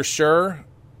think for sure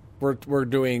we're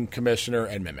doing Commissioner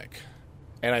and Mimic.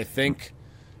 And I think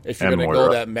if you're going to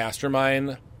go that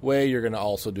Mastermind way, you're going to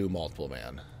also do Multiple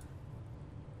Man.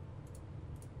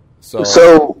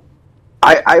 So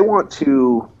I want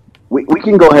to... We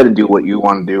can go ahead and do what you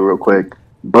want to do real quick.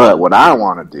 But what I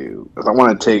want to do is I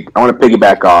want to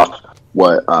piggyback off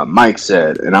what Mike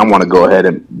said, and I want to go ahead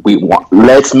and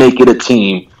let's make it a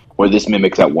team where this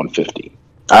Mimic's at 150.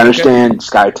 I understand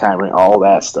Sky Tyrant, all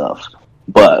that stuff,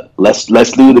 but let's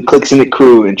do the Clicks in the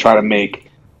crew and try to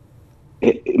make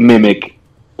Mimic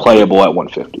playable at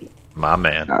 150. My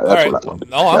man. That's right. what I want to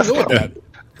do. Oh, I'm good with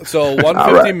that. So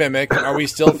 150 right. Mimic. Are we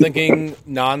still thinking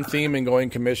non-theme and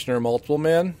going Commissioner Multiple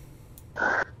Man?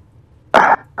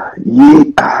 I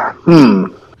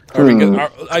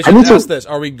should ask this.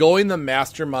 Are we going the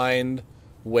Mastermind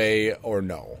way or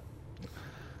no?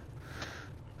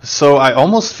 So I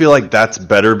almost feel like that's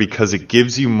better because it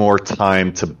gives you more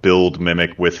time to build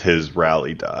Mimic with his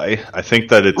rally die. I think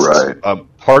that it's right.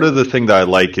 Part of the thing that I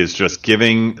like is just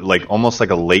giving almost like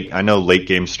I know late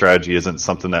game strategy isn't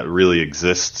something that really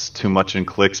exists too much in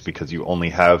Clicks because you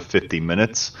only have 50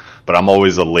 minutes, but I'm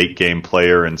always a late game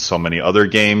player in so many other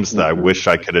games that I wish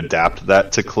I could adapt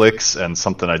that to Clicks, and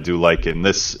something I do like in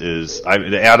this is,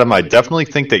 Adam, I definitely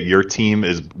think that your team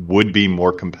would be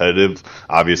more competitive.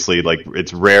 Obviously,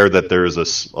 it's rare that there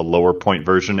is a lower point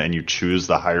version and you choose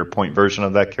the higher point version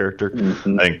of that character.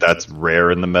 Mm-hmm. I think that's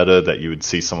rare in the meta that you would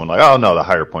see someone like, oh no,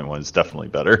 the higher point one is definitely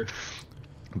better.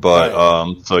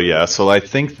 But so I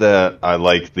think that I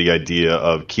like the idea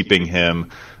of keeping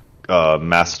him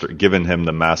giving him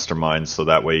the Mastermind, so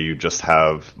that way you just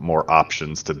have more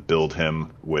options to build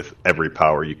him with every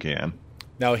power you can.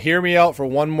 Now hear me out for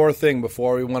one more thing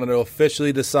before we want to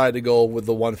officially decide to go with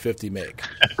the 150 make.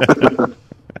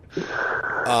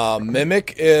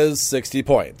 Mimic is 60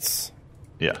 points.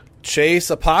 Yeah. Chase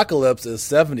Apocalypse is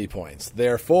 70 points.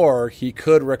 Therefore, he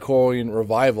could Recoiling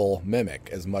Revival Mimic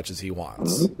as much as he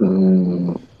wants.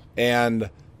 And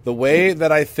The way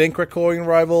that I think Recurring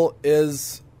Rival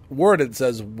is worded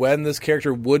says when this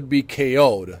character would be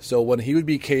KO'd. So when he would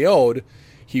be KO'd,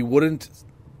 he wouldn't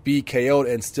be KO'd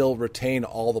and still retain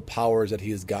all the powers that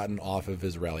he has gotten off of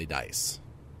his rally dice.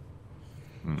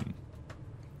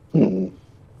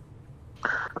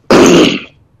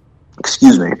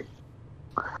 Excuse me.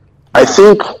 I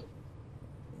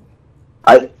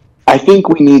think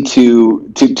we need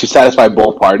to satisfy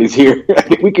both parties here. I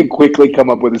think we can quickly come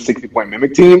up with a 60-point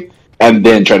Mimic team and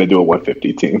then try to do a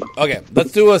 150 team. Okay,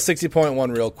 let's do a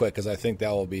 60.1 real quick because I think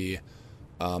that will be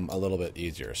a little bit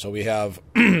easier. So we have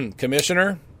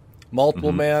Commissioner,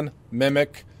 Multiple Man,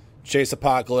 Mimic, Chase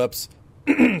Apocalypse,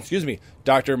 excuse me,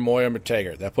 Dr. Moira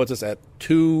McTaggart. That puts us at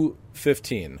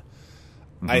 215.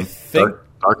 I think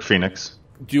Dark Phoenix.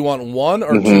 Do you want one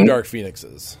or two Dark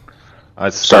Phoenixes?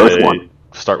 I'd start with one.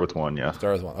 Start with one, yeah.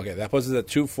 Start with one. Okay, that puts us at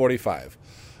 245.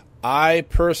 I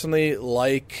personally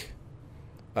like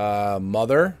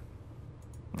Mother.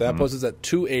 That puts us at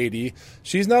 280.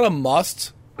 She's not a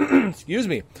must, excuse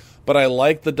me, but I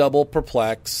like the double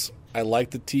perplex. I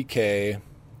like the TK.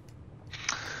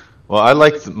 Well, I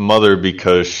like Mother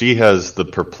because she has the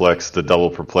perplex, the double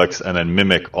perplex, and then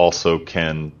Mimic also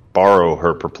can borrow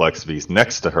her perplexities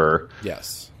next to her.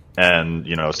 Yes. And,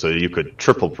 so you could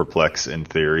triple perplex in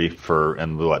theory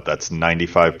and that's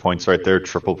 95 points right there,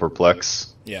 triple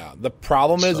perplex. Yeah. The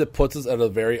problem is it puts us at a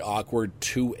very awkward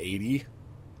 280,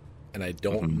 and I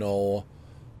don't know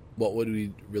what would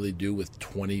we really do with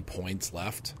 20 points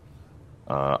left.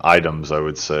 Items, I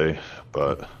would say,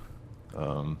 but...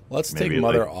 let's take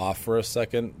Mother off for a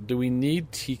second. Do we need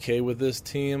TK with this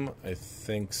team? I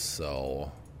think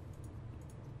so.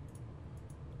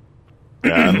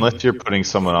 Yeah, unless you're putting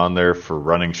someone on there for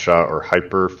running shot or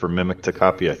hyper for Mimic to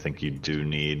copy, I think you do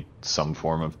need some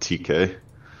form of TK.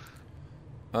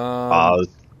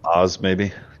 Oz,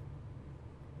 maybe?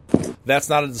 That's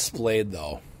not a displayed,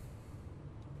 though.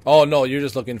 Oh, no, you're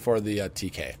just looking for the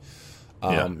TK.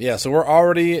 Yeah, so we're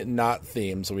already not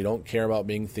themed, so we don't care about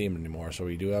being themed anymore. So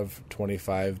we do have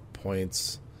 25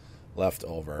 points left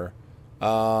over.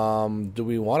 Do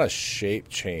we want a shape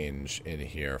change in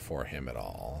here for him at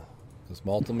all? Because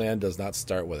Multiple Man does not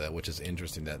start with it, which is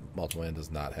interesting that Multiple Man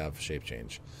does not have shape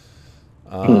change.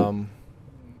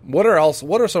 What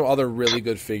are some other really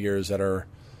good figures that are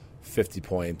 50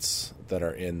 points that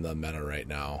are in the meta right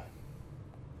now?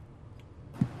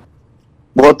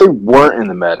 Well, if they weren't in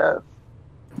the meta,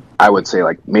 I would say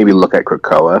maybe look at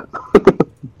Krakoa,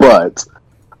 but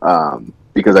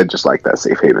because I just like that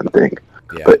safe haven thing.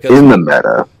 Yeah, but in the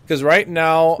meta, because right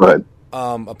now,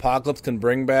 Apocalypse can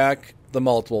bring back the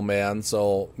Multiple Man,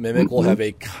 so Mimic will have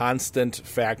a constant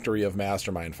factory of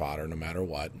Mastermind fodder, no matter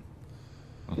what.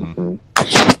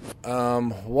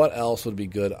 What else would be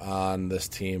good on this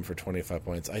team for 25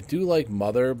 points? I do like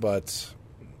Mother, but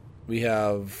we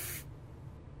have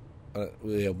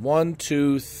 1,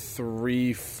 2,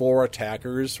 3, 4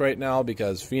 attackers right now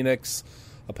because Phoenix,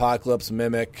 Apocalypse,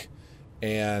 Mimic,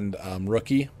 and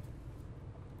Rookie.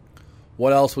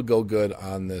 What else would go good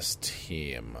on this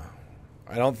team?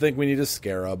 I don't think we need a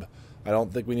Scarab. I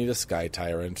don't think we need a Sky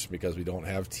Tyrant because we don't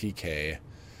have TK.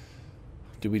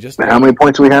 How many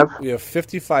points do we have? We have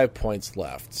 55 points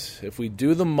left. If we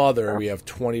do the Mother, we have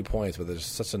 20 points, but there's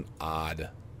such an odd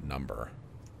number.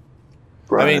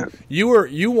 Right. I mean,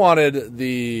 you wanted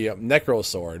the Necro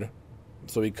Sword,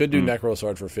 so we could do Necro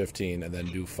Sword for 15 and then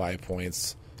do 5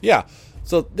 points. Yeah.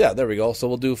 So there we go. So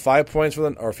we'll do 5 points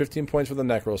or 15 points for the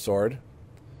Necro Sword,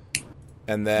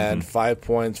 and then 5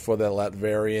 points for the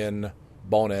Latverian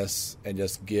bonus, and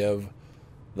just give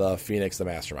the Phoenix the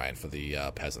Mastermind for the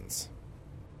peasants.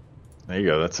 There you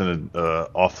go. That's an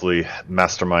awfully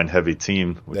Mastermind heavy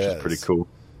team, which is pretty cool.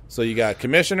 So you got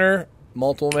Commissioner,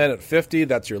 Multiple Man at 50.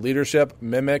 That's your leadership.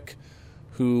 Mimic,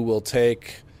 who will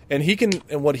take, and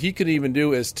what he could even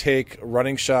do is take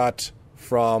Running Shot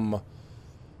from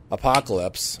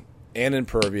Apocalypse and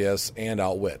Impervious and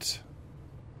Outwit.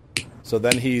 So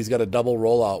then he's got a double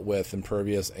rollout with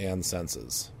Impervious and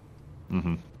Senses.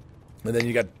 And then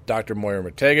you got Dr. Moira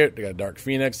McTaggart, you got Dark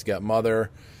Phoenix, you got Mother,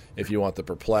 if you want the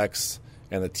Perplex,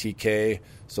 and the TK.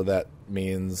 So that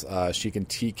means she can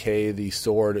TK the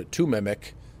sword to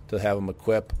Mimic to have him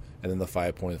equip, and then the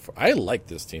 5 points. I like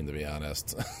this team, to be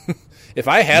honest. If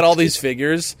I had all these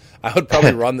figures, I would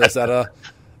probably run this at a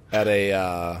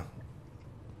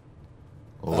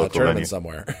tournament venue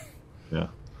somewhere. Yeah.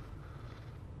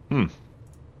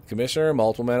 Commissioner,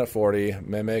 Multiple Man at 40,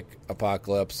 Mimic,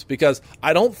 Apocalypse. Because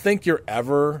I don't think you're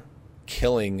ever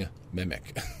killing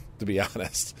Mimic, to be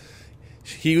honest.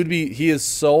 He is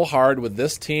so hard with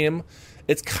this team.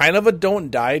 It's kind of a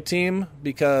don't die team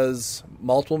because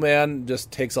Multiple Man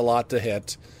just takes a lot to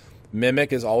hit.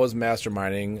 Mimic is always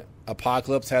masterminding.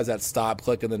 Apocalypse has that stop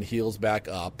click and then heals back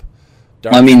up.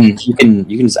 I mean, you can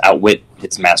just outwit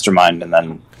its mastermind and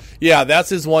then... Yeah, that's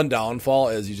his one downfall,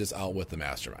 is you just outwit the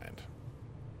mastermind.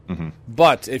 Mm-hmm.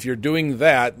 But if you're doing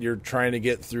that, you're trying to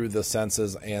get through the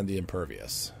senses and the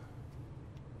impervious.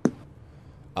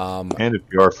 And if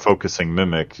you are focusing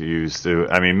Mimic,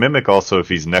 Mimic also, if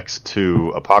he's next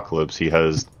to Apocalypse, he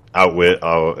has Outwit.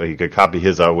 He could copy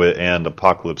his Outwit, and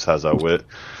Apocalypse has Outwit.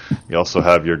 You also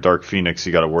have your Dark Phoenix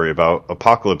you got to worry about.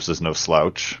 Apocalypse is no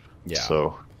slouch. Yeah.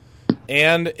 So...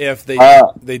 And if they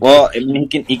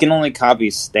he can only copy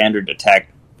standard attack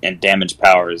and damage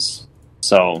powers.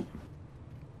 So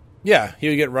yeah, he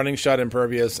would get running shot,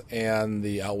 impervious, and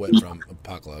the outwit from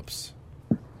Apocalypse.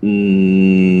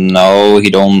 No, he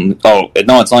don't. Oh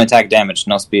no, it's only attack damage,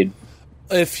 no speed.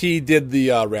 If he did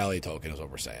the rally token, is what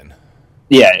we're saying.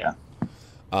 Yeah.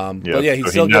 But yeah, he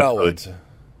still get outwit.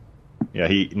 Yeah,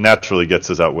 he naturally gets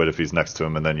his outwit if he's next to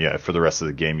him, and then for the rest of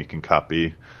the game you can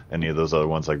copy any of those other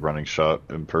ones like running shot,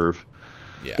 imperv.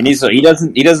 Yeah, and he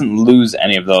doesn't lose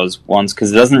any of those ones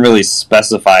because it doesn't really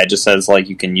specify. It just says like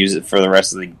you can use it for the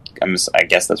rest of the. I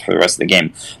guess that's for the rest of the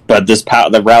game. But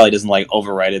the rally doesn't like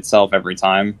overwrite itself every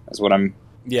time. Is what I'm.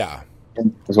 Yeah.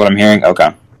 Is what I'm hearing.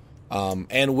 Okay.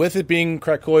 And with it being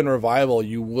Krakoan Revival,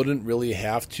 you wouldn't really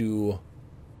have to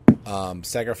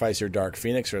sacrifice your Dark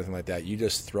Phoenix or anything like that. You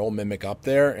just throw Mimic up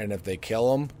there, and if they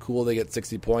kill him, cool, they get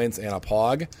 60 points and a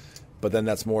Pog. But then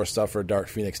that's more stuff for Dark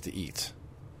Phoenix to eat.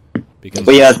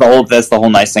 But yeah, that's the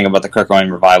whole nice thing about the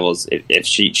Krakoan Revivals. If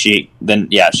she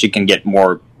can get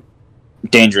more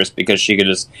dangerous because she could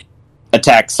just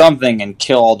attack something and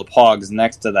kill all the Pogs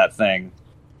next to that thing,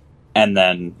 and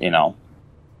then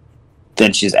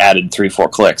then she's added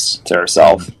 3-4 clicks to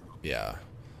herself. Yeah.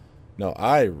 No,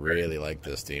 I really like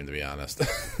this team, to be honest.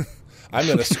 I'm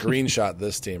going to screenshot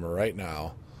this team right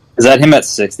now. Is that him at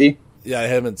 60? Yeah,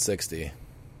 him at 60.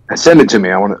 Send it to me.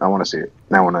 I want to see it.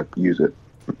 I want to use it.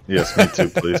 Yes, me too,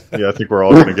 please. Yeah, I think we're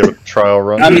all going to give it a trial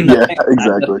run. I mean, exactly.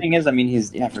 The thing is,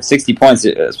 he's for 60 points,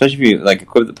 especially if you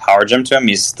equip the power gem to him,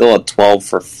 he's still at 12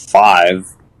 for 5.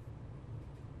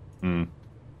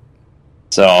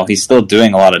 So he's still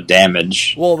doing a lot of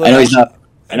damage. Well, I know he's not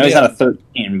a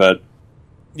 13, but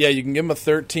yeah, you can give him a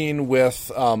 13 with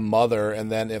Mother,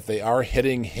 and then if they are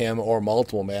hitting him or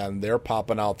Multiple Man, they're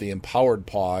popping out the empowered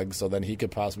Pog, so then he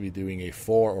could possibly be doing a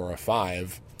 4 or a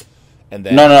 5. And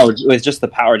then no, with just the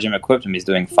power gem equipped him, he's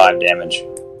doing 5 damage.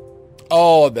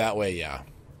 Oh, that way, yeah.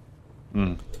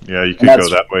 Yeah, you could go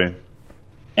that way.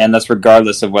 And that's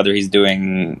regardless of whether he's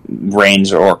doing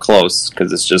range or close,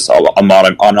 because it's just an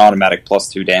automatic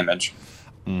 +2 damage.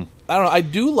 I don't know. I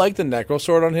do like the Necro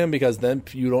Sword on him because then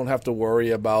you don't have to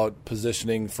worry about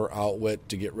positioning for outwit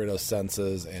to get rid of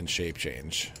senses and shape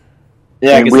change.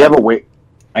 Yeah, we have a way.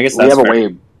 I guess that's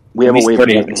fair. We have a way of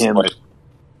getting him.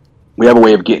 We have a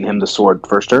way of getting him the sword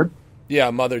first turn.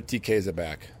 Yeah, Mother TKs it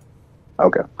back.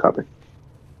 Okay, copy.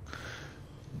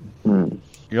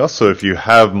 You also, if you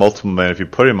have Multiple Man, if you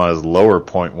put him on his lower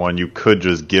point 1, you could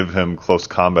just give him Close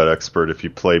Combat Expert if you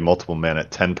play Multiple Man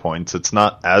at 10 points. It's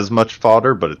not as much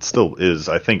fodder, but it still is,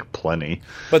 I think, plenty.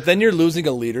 But then you're losing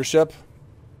a leadership.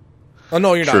 Oh,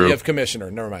 no, you're not. You have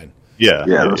Commissioner. Never mind. Yeah,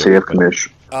 so you have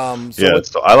Commissioner.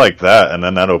 I like that, and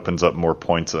then that opens up more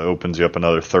points. It opens you up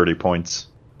another 30 points.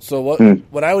 So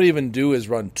what I would even do is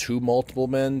run 2 Multiple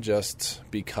Men just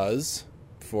because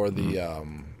for the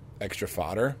extra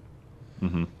fodder.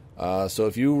 So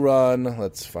if you run,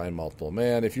 let's find Multiple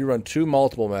Man. If you run 2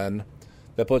 Multiple Men,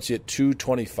 that puts you at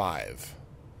 225.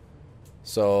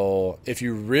 So if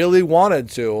you really wanted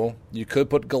to, you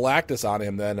could put Galactus on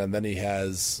him then, and then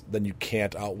you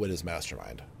can't outwit his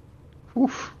mastermind.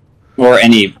 Oof. Or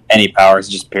any powers,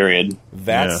 just period.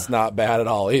 That's not bad at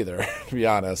all either, to be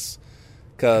honest.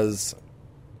 Because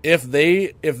if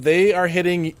they are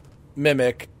hitting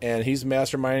Mimic and he's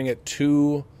masterminding at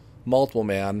 2 Multiple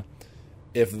Man,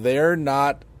 if they're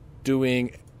not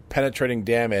doing penetrating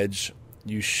damage,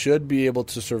 you should be able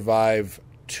to survive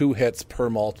 2 hits per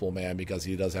Multiple Man because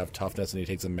he does have toughness and he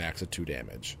takes a max of 2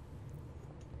 damage.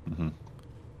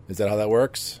 Is that how that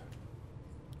works?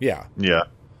 Yeah. Yeah,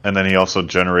 and then he also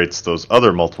generates those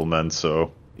other Multiple Men.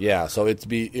 So yeah, so it'd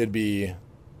be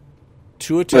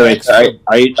 2 attacks.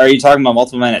 Wait, are you talking about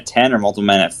Multiple Man at 10 or Multiple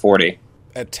Man at 40?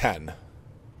 At 10.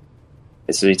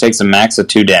 So he takes a max of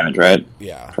 2 damage, right?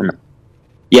 Yeah.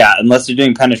 Yeah, unless you're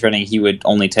doing penetrating, he would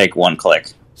only take 1 click.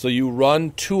 So you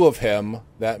run 2 of him.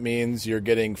 That means you're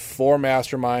getting 4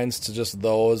 masterminds to just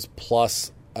those,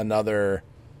 plus another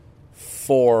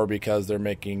 4 because they're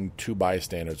making 2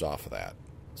 bystanders off of that.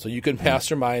 So you can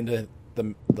mastermind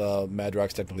the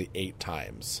Madrox technically 8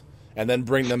 times, and then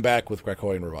bring them back with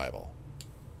Krakoan Revival?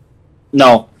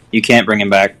 No, you can't bring him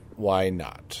back. Why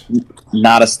not?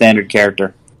 Not a standard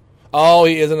character. Oh,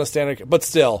 he isn't a standard, but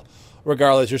still,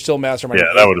 regardless, you're still masterminding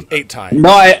that would have 8 times. No,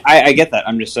 I get that.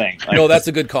 I'm just saying. Like, No, that's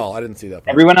a good call. I didn't see that part.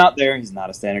 everyone out there, he's not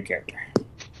a standard character.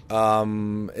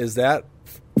 Is that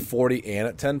 40 and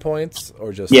at 10 points,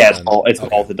 or just? Yeah, 10? it's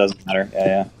both. It doesn't matter.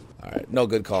 Yeah. All right, no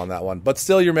good call on that one. But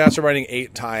still, you're masterminding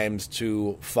 8 times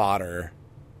to fodder.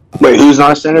 Wait, who's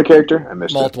not a standard character? I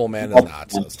missed Multiple Man is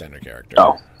not a standard character. it.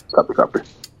 Oh, copy.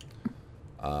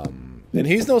 And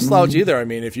he's no slouch either. I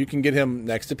mean, if you can get him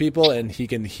next to people and he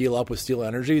can heal up with Steel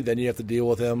Energy, then you have to deal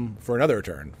with him for another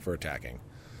turn for attacking.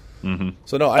 Mm-hmm.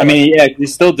 So no, I mean, yeah,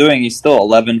 he's still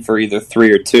 11 for either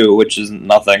 3 or 2, which is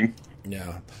nothing.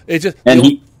 Yeah, it's just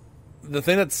And the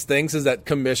thing that stinks is that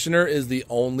Commissioner is the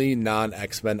only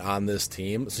non-X-Men on this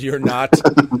team, so you're not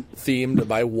themed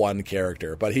by one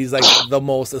character, but he's like the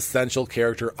most essential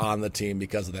character on the team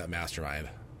because of that mastermind.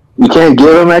 You can't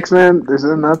give him X-Men? There's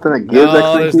nothing to give X-Men?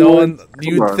 No, there's no one.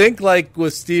 You'd think like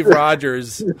with Steve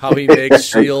Rogers, how he makes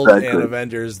S.H.I.E.L.D. and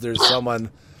Avengers, there's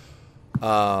someone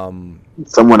out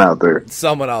there.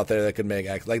 Someone out there that could make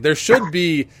X. Like there should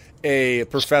be a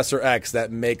Professor X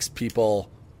that makes people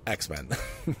X-Men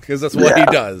because that's what he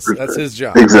does. That's his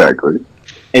job. Exactly.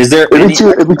 Is there any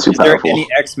powerful.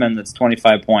 X-Men that's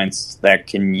 25 points that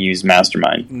can use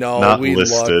Mastermind? No, Not we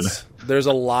listed. looked. There's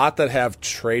a lot that have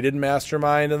traded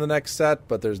Mastermind in the next set,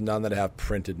 but there's none that have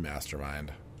printed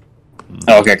Mastermind.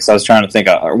 Oh, okay, because I was trying to think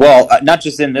of, not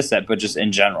just in this set, but just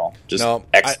in general. Just No,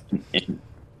 X.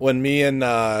 When me and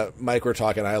Mike were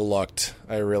talking, I looked.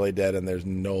 I really did, and there's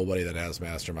nobody that has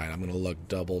Mastermind. I'm going to look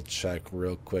double check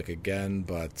real quick again,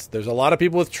 but there's a lot of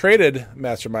people with traded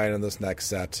Mastermind in this next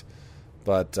set.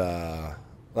 But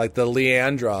like the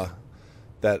Leandra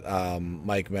that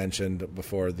Mike mentioned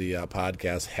before the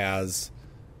podcast has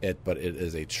it, but it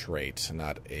is a trait,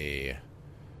 not a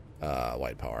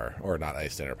white power or not a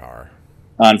standard power.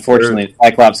 Unfortunately,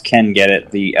 Cyclops can get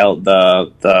it. The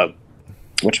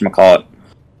whatchamacallit?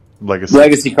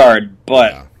 Legacy card,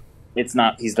 but it's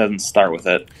not. He doesn't start with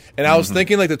it. And I was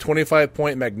thinking like the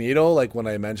 25-point Magneto, like when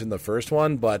I mentioned the first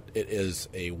one, but it is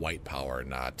a white power,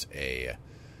 not a.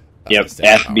 Yep, it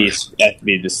has to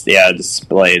be just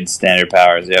displayed standard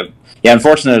powers. Yep. Yeah,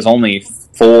 unfortunately, there's only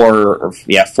four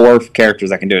characters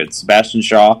that can do it. Sebastian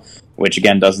Shaw, which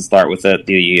again doesn't start with it.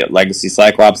 The Legacy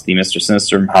Cyclops, the Mr.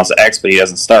 Sinister from House of X, but he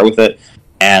doesn't start with it.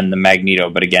 And the Magneto,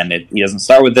 but again, he doesn't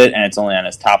start with it, and it's only on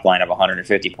his top line of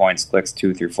 150 points, clicks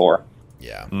 2 through 4.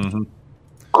 Yeah. Mm-hmm.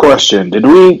 Question: Did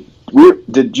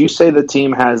did you say the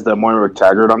team has the Moira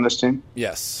McTaggart on this team?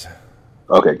 Yes.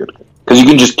 Okay, good. Because you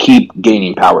can just keep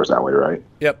gaining powers that way, right?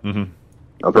 Yep. Mm-hmm.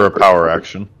 Okay, For a power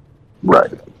action. Right.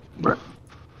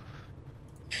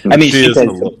 I mean,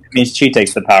 she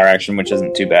takes the power action, which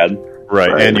isn't too bad.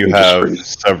 Right, and you have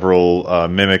several.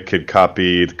 Mimic could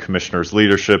copy the Commissioner's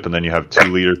leadership, and then you have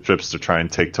 2 leaderships to try and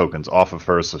take tokens off of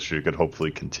her, so she could hopefully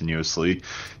continuously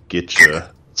get you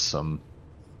some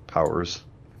powers.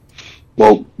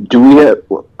 Well, do we have...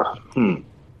 We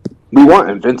want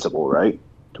Invincible, right?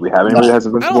 Do we have anybody that has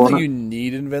Invincible? I don't think you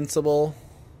need Invincible.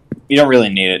 You don't really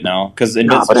need it, no, because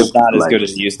Invincible's not as good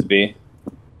as it used to be.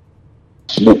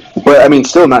 But, I mean,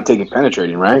 still not taking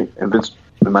penetrating, right? Am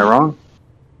I wrong?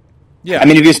 Yeah. I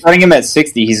mean, if you're starting him at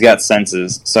 60, he's got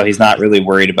senses, so he's not really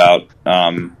worried about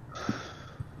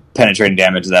penetrating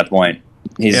damage at that point.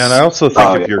 Yeah, and I also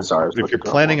think if you're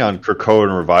planning on Krakoa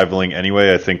and revivaling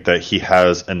anyway, I think that he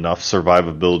has enough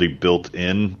survivability built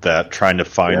in that trying to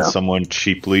find someone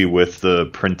cheaply with the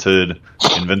printed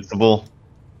Invincible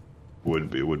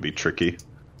would be tricky.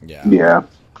 Yeah. Yeah.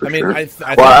 I mean, sure.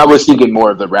 I was thinking more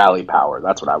of the rally power.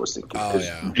 That's what I was thinking. Oh,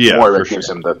 yeah. Moira gives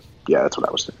him the... Yeah, that's what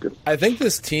I was thinking. I think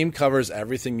this team covers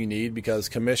everything you need because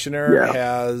Commissioner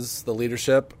has the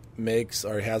leadership,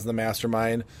 has the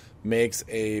mastermind, makes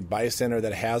a bystander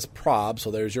that has prob, so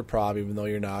there's your prob, even though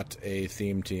you're not a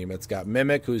theme team. It's got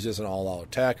Mimic, who's just an all-out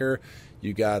attacker.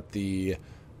 You got the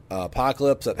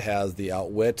Apocalypse that has the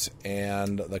Outwit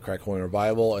and the Krakoan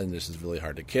Revival, and this is really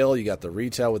hard to kill. You got the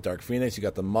Retail with Dark Phoenix. You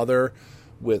got the Mother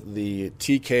with the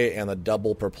TK and the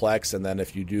double Perplex, and then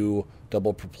if you do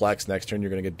double Perplex next turn, you're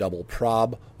going to get double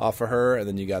Prob off of her, and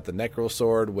then you got the Necro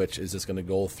Sword, which is just going to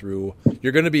go through.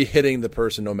 You're going to be hitting the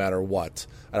person no matter what.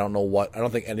 I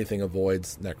don't think anything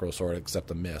avoids Necro Sword except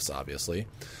a miss, obviously.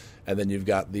 And then you've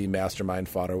got the Mastermind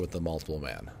fodder with the Multiple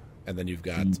Man. And then you've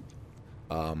got,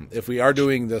 if we are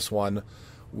doing this one,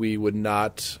 we would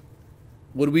not...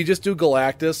 Would we just do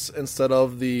Galactus instead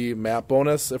of the map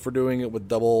bonus if we're doing it with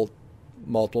double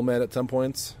Multiple Man at 10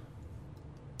 points?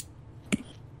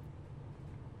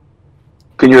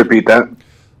 Can you repeat that?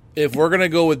 If we're going to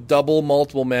go with double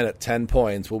multiple man at 10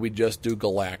 points, will we just do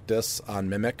Galactus on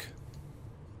Mimic?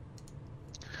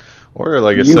 Or,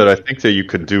 like I said, I think that you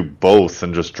could do both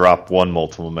and just drop one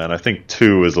multiple man. I think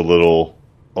 2 is a little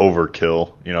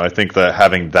overkill. You know, I think that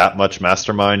having that much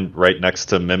Mastermind right next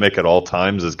to Mimic at all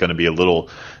times is going to be a little...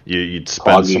 You'd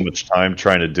spend so much time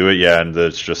trying to do it, and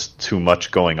there's just too much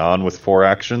going on with 4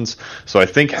 actions. So I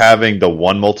think having the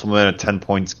one multiple man at 10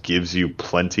 points gives you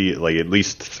plenty, like at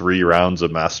least 3 rounds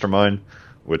of Mastermind,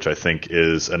 which I think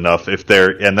is enough.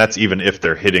 And that's even if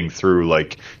they're hitting through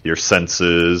like your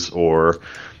senses or...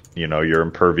 you know, you're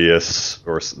impervious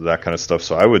or that kind of stuff.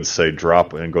 So I would say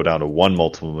drop and go down to one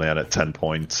multiple man at 10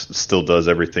 points. Still does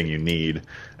everything you need,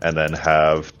 and then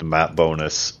have the map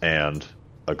bonus and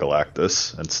a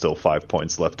Galactus, and still 5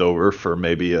 points left over for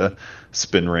maybe a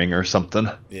spin ring or something.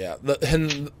 Yeah,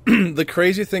 and the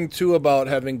crazy thing too about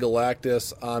having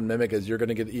Galactus on Mimic is you're going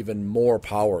to get even more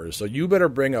powers. So you better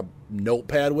bring a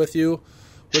notepad with you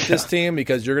with this team,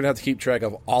 because you're going to have to keep track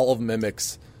of all of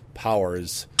Mimic's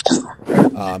powers.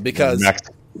 Because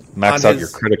max out your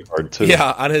credit card too.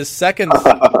 Yeah, on his second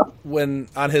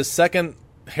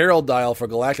Herald dial for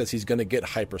Galactus, he's going to get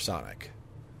hypersonic.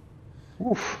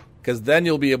 Because then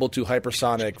you'll be able to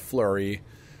hypersonic, flurry,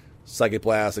 psychic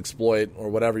blast, exploit, or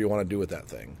whatever you want to do with that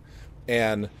thing.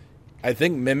 And I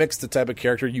think Mimic's the type of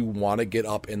character you want to get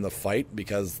up in the fight,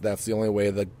 because that's the only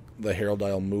way the Herald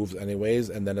dial moves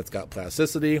anyways. And then it's got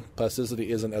plasticity.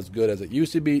 Plasticity isn't as good as it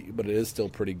used to be, but it is still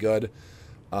pretty good.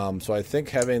 So I think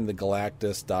having the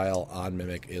Galactus dial on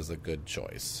Mimic is a good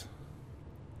choice.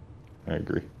 I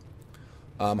agree.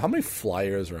 How many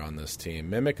flyers are on this team?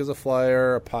 Mimic is a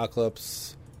flyer,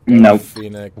 Apocalypse, Nope.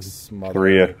 Phoenix, Mother.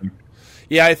 3, I think.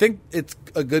 Yeah, I think it's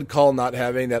a good call not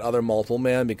having that other multiple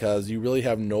man, because you really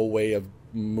have no way of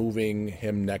moving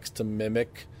him next to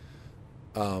Mimic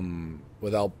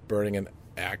without burning an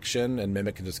action, and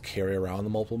Mimic can just carry around the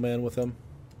multiple man with him.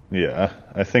 Yeah,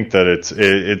 I think that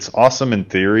it's awesome in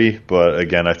theory, but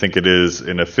again, I think it is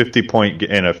in a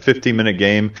 50-minute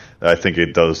game. I think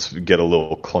it does get a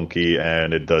little clunky,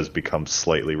 and it does become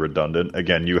slightly redundant.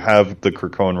 Again, you have the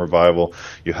Krakoan revival,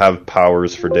 you have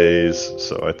powers for days,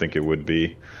 so I think it would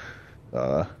be,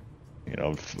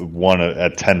 one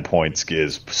at 10 points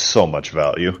is so much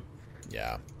value.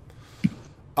 Yeah.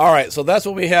 All right, so that's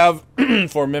what we have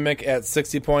for Mimic at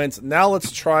 60 points. Now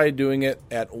let's try doing it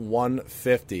at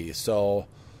 150. So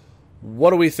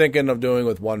what are we thinking of doing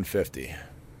with 150?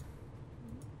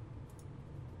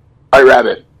 White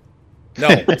Rabbit. No,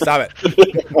 stop it.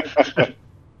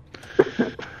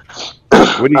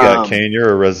 What do you got, Kane?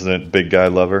 You're a resident big guy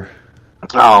lover.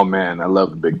 Oh, man, I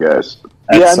love the big guys.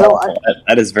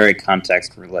 That is very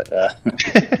context related.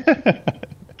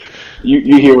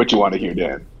 You hear what you want to hear,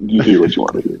 Dan. You hear what you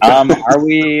want to hear.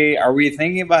 Are we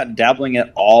thinking about dabbling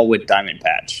at all with Diamond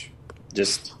Patch?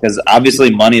 Just because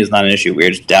obviously money is not an issue. We're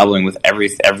just dabbling with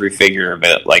every figure of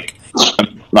it, like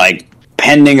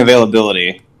pending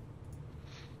availability.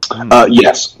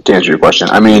 Yes, to answer your question.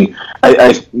 I mean,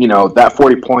 I that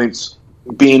 40 points,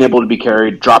 being able to be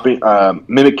carried, dropping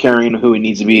Mimic carrying who he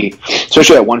needs to be,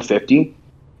 especially at 150.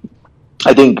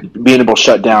 I think being able to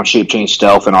shut down shape change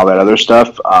stealth and all that other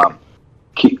stuff.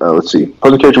 Let's see.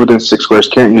 Opposing character within 6 squares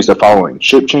can't use the following: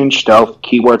 shape change, stealth,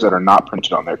 keywords that are not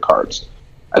printed on their cards.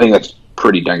 I think that's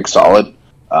pretty dang solid.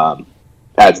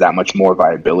 Adds that much more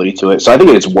viability to it. So I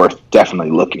think it's worth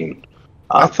definitely looking.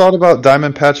 I thought about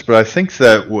Diamond Patch, but I think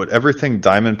that what everything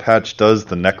Diamond Patch does,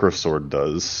 the Necrosword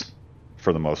does,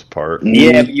 for the most part.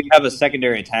 Yeah, but you have a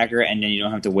secondary attacker, and then you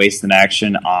don't have to waste an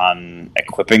action on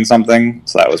equipping something.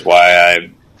 So that was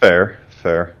why Fair,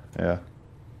 yeah.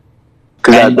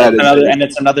 And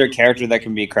it's another character that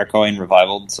can be Krakoan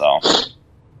revivaled, so...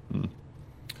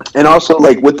 And also,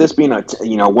 like, with this being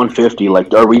 150,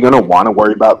 like, are we going to want to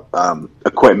worry about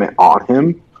equipment on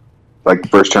him? Like,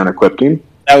 first turn equiping?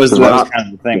 That was kind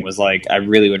of the thing, was like, I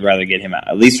really would rather get him out.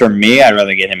 At least for me, I'd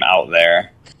rather get him out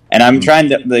there. And I'm trying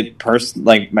to,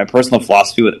 my personal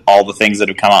philosophy with all the things that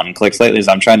have come out in Clicks lately is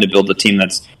I'm trying to build a team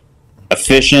that's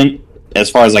efficient as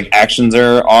far as, like, actions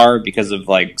are because of,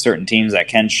 like, certain teams that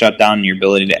can shut down your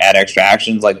ability to add extra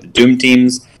actions, like the Doom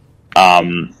teams.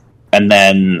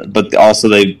 But also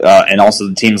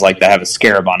the teams like that have a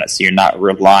scarab on it, so you're not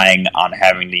relying on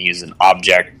having to use an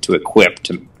object to equip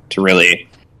to really,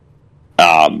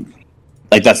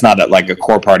 that's not a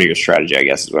core part of your strategy, I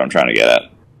guess is what I'm trying to get at.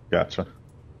 Gotcha.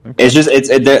 Okay. It's just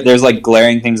there's like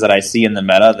glaring things that I see in the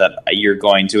meta that you're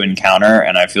going to encounter,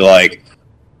 and I feel like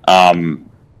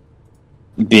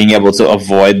being able to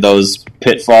avoid those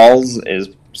pitfalls is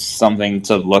something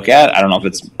to look at. I don't know if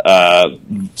it's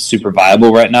super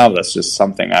viable right now. But that's just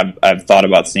something I've thought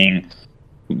about seeing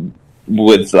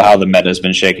with how the meta has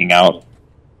been shaking out.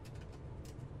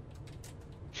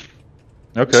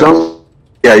 Okay. So,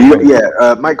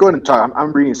 Mike, go ahead and talk.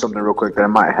 I'm reading something real quick that I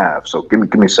might have. So give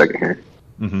me a second here.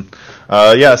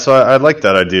 Mm-hmm. So I like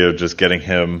that idea of just getting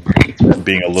him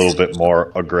being a little bit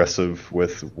more aggressive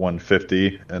with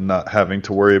 150 and not having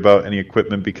to worry about any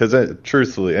equipment, because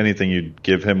truthfully, anything you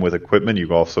give him with equipment,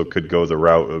 you also could go the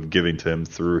route of giving to him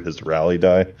through his rally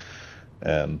die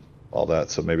and all that.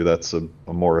 So maybe that's a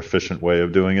more efficient way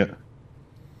of doing it.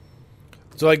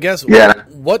 So I guess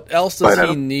what else does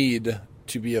he need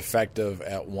to be effective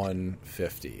at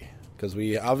 150? Because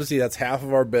we obviously that's half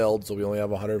of our build, so we only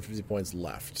have 150 points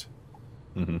left.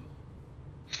 Mm-hmm.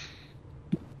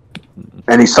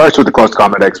 And he starts with the close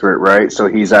combat expert, right? So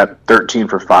he's at 13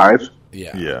 for 5.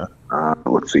 Yeah.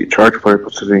 Let's see. Charge player.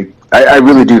 I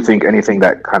really do think anything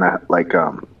that kind of like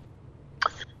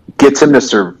gets him to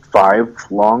survive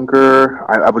longer.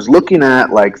 I was looking at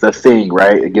like the thing,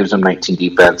 right? It gives him 19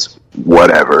 defense,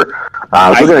 whatever. I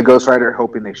was looking at Ghost Rider,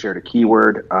 hoping they shared a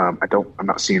keyword. I'm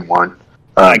not seeing one.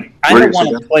 I don't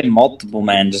want to play multiple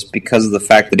man just because of the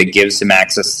fact that it gives him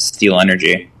access to steal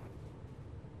energy.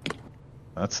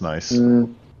 That's nice. Yeah,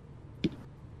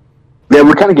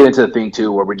 we're kind of getting into the thing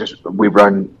too, where we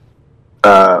run.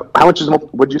 How much is?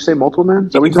 Would you say multiple man?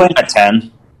 Is that we play at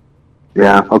 10.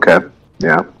 Yeah. Okay.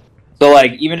 Yeah. So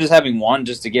like even just having one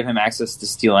just to give him access to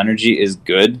steal energy is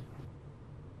good.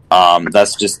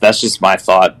 That's just my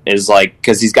thought, is like,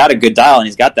 because he's got a good dial and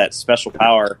he's got that special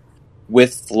power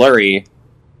with flurry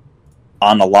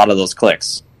on a lot of those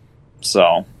clicks.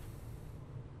 So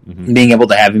being able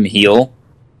to have him heal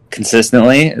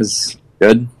consistently is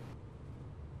good.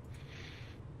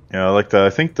 Yeah, I like that. I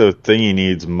think the thing he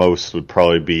needs most would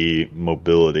probably be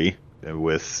mobility.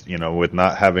 With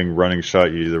not having running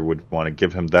shot, you either would want to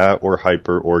give him that or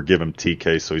hyper, or give him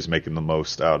TK so he's making the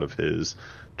most out of his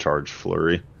charge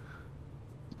flurry.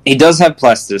 He does have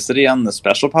plasticity on the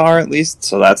special power at least,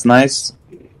 so that's nice.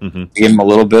 Mm-hmm. Give him a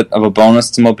little bit of a bonus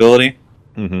to mobility.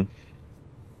 Mm-hmm.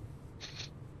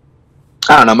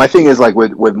 I don't know. My thing is like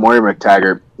with Moira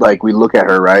McTaggart, like we look at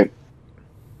her, right?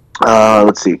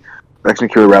 Let's see. Rex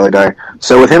Mercury Rally Die.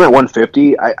 So with him at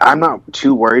 150, I'm not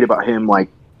too worried about him like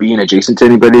being adjacent to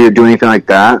anybody or doing anything like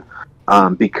that,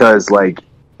 because like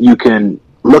you can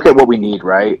look at what we need,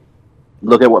 right?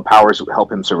 Look at what powers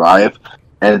help him survive,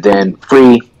 and then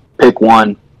free pick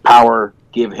one power,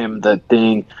 give him the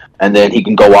thing, and then he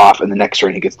can go off, and the next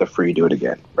turn he gets the free do it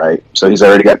again, right? So he's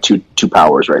already got two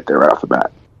powers right there right off the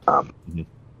bat.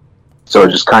 So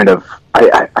it just kind of,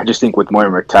 I just think with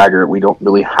Moira McTaggart, we don't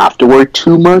really have to worry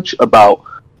too much about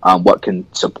what can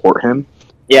support him.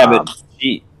 Yeah, but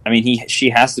she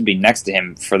has to be next to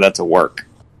him for that to work.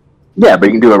 Yeah, but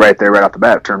you can do it right there, right off the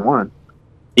bat, turn one.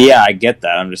 Yeah, I get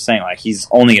that. I'm just saying, like, he's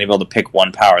only going to be able to pick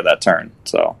one power that turn,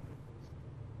 so.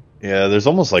 Yeah, there's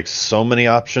almost like so many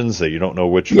options that you don't know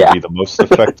which would be the most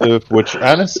effective, which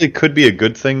honestly could be a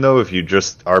good thing, though, if you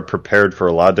just are prepared for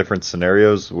a lot of different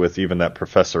scenarios with even that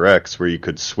Professor X, where you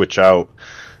could switch out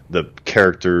the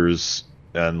characters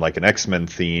and like an X-Men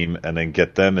theme and then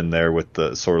get them in there with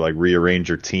the sort of like rearrange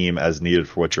your team as needed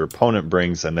for what your opponent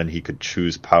brings, and then he could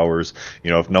choose powers.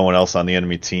 If no one else on the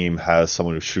enemy team has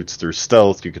someone who shoots through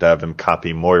stealth, you could have him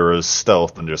copy Moira's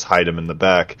stealth and just hide him in the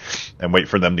back and wait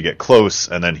for them to get close,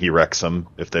 and then he wrecks them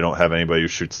if they don't have anybody who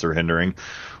shoots through hindering.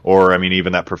 Or,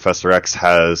 even that Professor X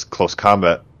has close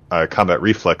combat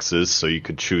reflexes, so you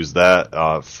could choose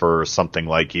that for something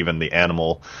like even the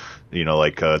animal,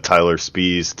 like Tyler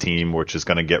Spee's team, which is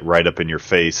going to get right up in your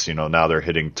face. Now they're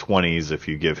hitting 20s if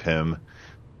you give him,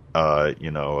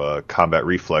 combat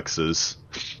reflexes.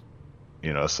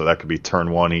 So that could be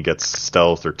turn one, he gets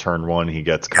stealth, or turn one, he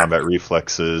gets combat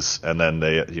reflexes, and then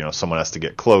they, someone has to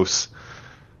get close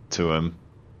to him.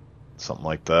 Something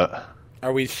like that.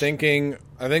 Are we thinking,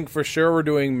 I think for sure we're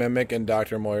doing Mimic and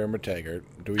Dr. Moira McTaggart.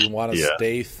 Do we want to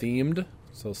stay themed?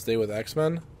 So stay with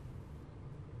X-Men?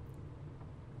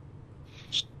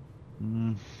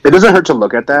 It doesn't hurt to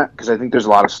look at that, because I think there's a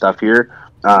lot of stuff here.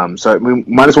 So we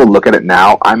might as well look at it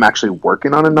now. I'm actually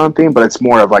working on a non-theme, but it's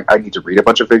more of like I need to read a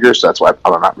bunch of figures, so that's why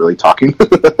I'm not really talking.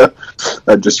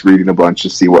 I'm just reading a bunch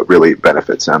to see what really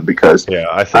benefits him. Because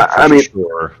I think for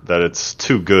sure that it's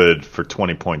too good for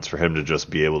 20 points for him to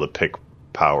just be able to pick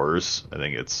powers. I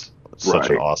think it's such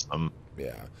an awesome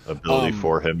ability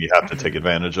for him. You have to take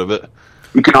advantage of it.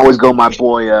 You can always go my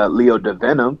boy Leo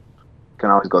DeVenom. You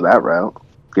can always go that route.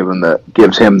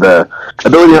 Gives him the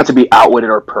ability not to be outwitted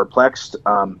or perplexed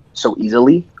so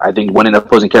easily. I think when an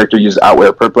opposing character uses outwit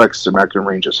or perplex, the maximum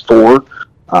range is 4.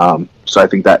 So I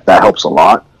think that helps a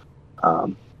lot.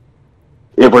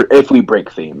 If we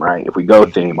break theme, right? If we go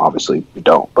theme, obviously we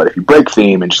don't. But if you break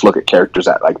theme and just look at characters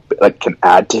that like can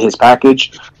add to his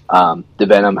package, the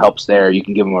Venom helps there. You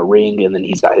can give him a ring, and then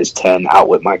he's got his 10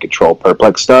 Outwit, Mind Control,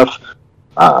 Perplex stuff.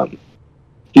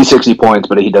 He's 60 points,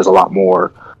 but he does a lot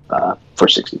more for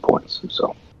 60 points.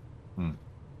 So,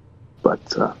 but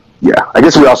yeah, I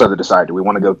guess we also have to decide: do we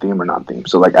want to go theme or non-theme?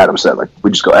 So, like Adam said, like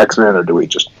we just go X-Men, or do we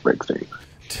just break theme?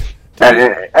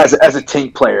 And as a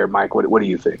tank player, Mike, what do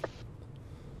you think?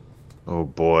 Oh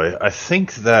boy, I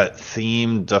think that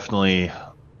theme definitely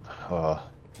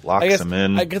locks him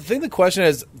in. I think the question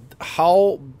is,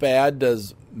 how bad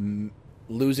does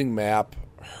losing map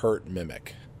hurt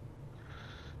Mimic?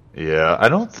 Yeah, I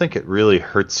don't think it really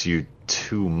hurts you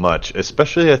too much,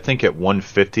 especially I think at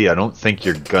 150. I don't think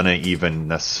you're gonna even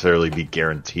necessarily be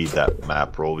guaranteed that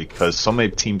map roll, because so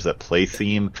many teams that play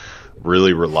theme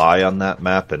really rely on that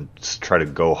map and just try to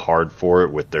go hard for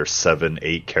it with their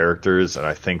 7-8 characters. And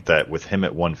I think that with him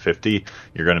at 150,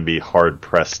 you're going to be hard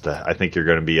pressed. I think you're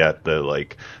going to be at the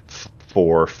like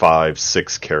 4, 5,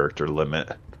 6 character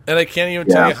limit. And I can't even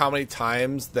tell you how many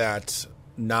times that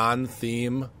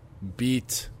non-theme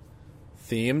beat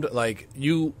themed. Like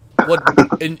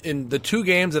in the 2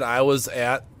 games that I was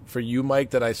at for you,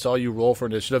 Mike, that I saw you roll for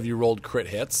initiative, you rolled crit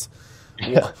hits.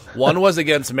 Yeah. One was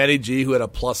against Matty G, who had a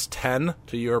 +10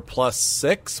 to your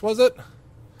 +6, was it?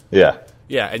 Yeah.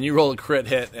 Yeah, and you rolled a crit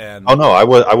hit, and oh no, I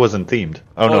wasn't themed.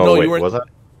 Oh no, wait, was I?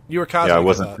 You were cosmic. Yeah, I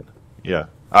wasn't. Yeah,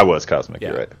 I was cosmic. Yeah.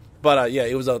 You're right. But yeah,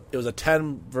 it was a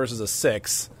 10 versus a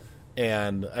 6,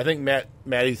 and I think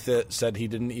Matty said he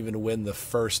didn't even win the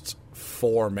first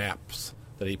 4 maps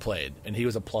that he played, and he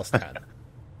was a +10.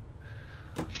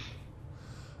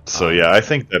 So yeah, I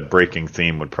think that breaking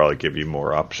theme would probably give you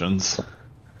more options.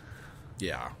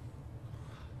 Yeah.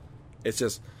 It's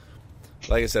just,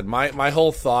 like I said, my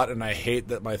whole thought, and I hate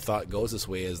that my thought goes this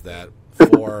way, is that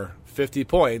for 50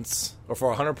 points, or for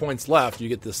 100 points left, you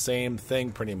get the same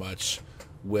thing pretty much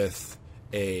with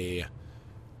a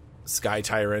Sky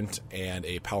Tyrant and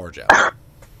a Power Gem.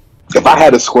 If I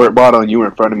had a squirt bottle and you were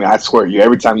in front of me, I'd squirt you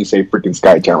every time you say freaking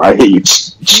Sky Tyrant. I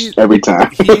hit you every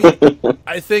time.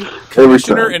 I think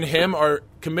Commissioner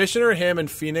him and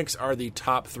Phoenix are the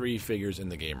top 3 figures in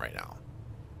the game right now.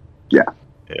 Yeah.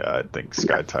 Yeah, I think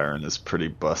Sky Tyrant is pretty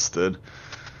busted.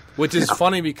 Which is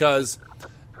funny because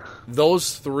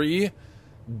those 3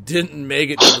 didn't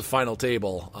make it to the final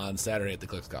table on Saturday at the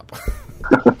Clicks Cup.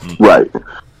 Right.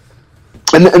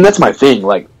 And that's my thing.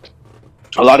 Like,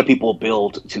 a lot of people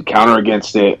build to counter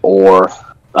against it, or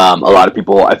a lot of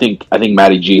people. I think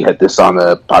Matty G had this on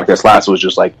the podcast last. Was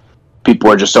just like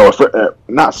people are just so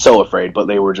not so afraid, but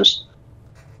they were just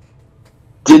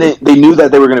didn't. They knew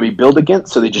that they were going to be built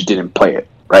against, so they just didn't play it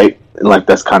right. And like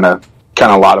that's kind of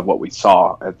a lot of what we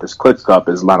saw at this Clicks Cup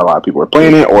is not a lot of people were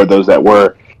playing it, or those that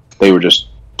were, they were just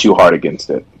too hard against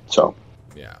it. So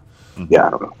yeah, I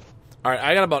don't know. All right,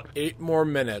 I got about 8 more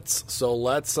minutes, so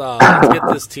let's get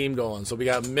this team going. So we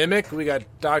got Mimic, we got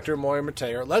Dr. Moira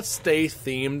Mateer. Let's stay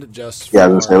themed just for... Yeah, I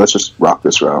was going to say, let's just rock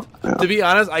this route. Yeah. To be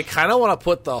honest, I kind of want to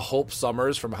put the Hope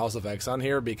Summers from House of X on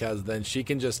here, because then she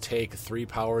can just take 3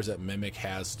 powers that Mimic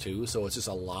has too, so it's just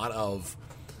a lot of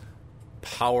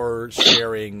power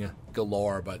sharing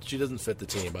galore, but she doesn't fit the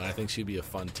team, but I think she'd be a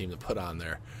fun team to put on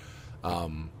there.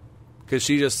 Because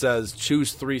she just says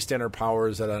choose 3 standard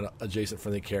powers that an adjacent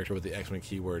friendly character with the X-Men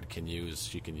keyword can use.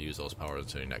 She can use those powers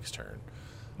until your next turn.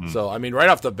 So, I mean, right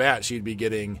off the bat, she'd be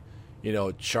getting,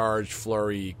 charge,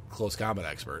 flurry, close combat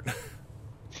expert.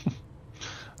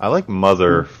 I like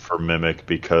Mother for Mimic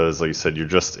because, like you said, you're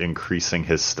just increasing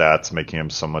his stats, making him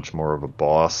so much more of a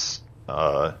boss,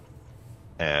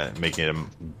 and making him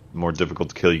more difficult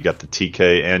to kill. You got the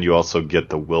TK, and you also get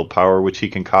the willpower, which he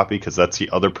can copy, because that's the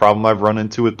other problem I've run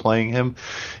into with playing him,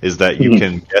 is that you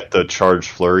can get the charge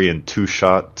flurry and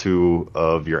 2-shot 2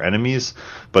 of your enemies,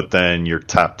 but then you're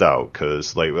tapped out,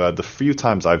 because the few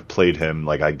times I've played him,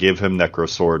 I give him Necro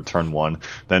Sword turn 1,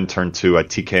 then turn 2, I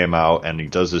TK him out, and he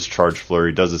does his charge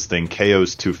flurry, does his thing,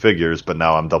 KOs 2 figures, but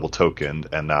now I'm double tokened,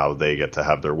 and now they get to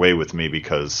have their way with me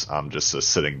because I'm just a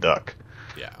sitting duck.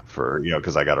 Yeah.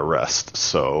 Because I got to rest.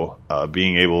 So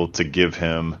being able to give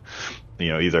him,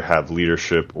 either have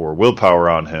leadership or willpower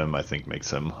on him, I think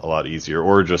makes him a lot easier.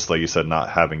 Or just like you said, not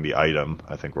having the item.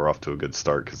 I think we're off to a good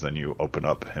start, because then you open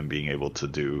up him being able to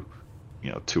do,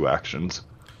 2 actions.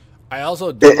 I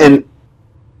also did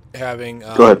having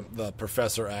the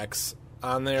Professor X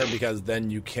on there, because then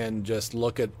you can just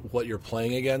look at what you're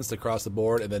playing against across the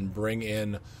board and then bring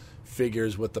in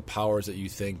figures with the powers that you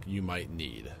think you might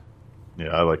need. Yeah,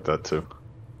 I like that too.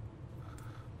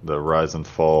 the Rise and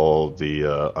Fall,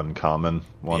 the uncommon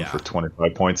one for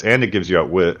 25 points, and it gives you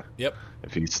Outwit. Yep.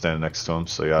 If you stand next to him,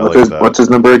 so yeah, What's his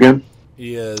number again?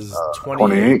 He is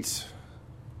 28.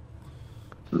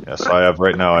 Yeah, so I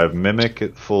have Mimic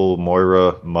at full,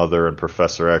 Moira, Mother, and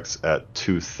Professor X at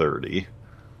 230.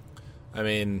 I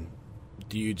mean,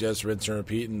 do you just rinse and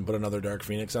repeat and put another Dark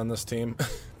Phoenix on this team?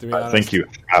 To be honest? I think you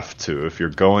have to. If you're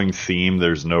going theme,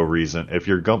 there's no reason. If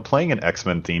you're playing an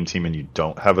X-Men theme team and you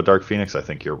don't have a Dark Phoenix, I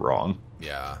think you're wrong.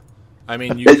 Yeah. I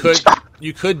mean,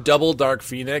 you could double Dark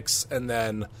Phoenix and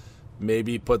then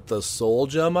maybe put the Soul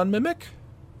Gem on Mimic.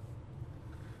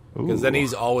 Because then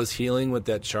he's always healing with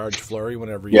that charge flurry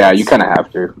whenever he you kind of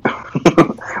have to.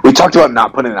 We talked about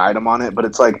not putting an item on it, but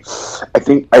it's like I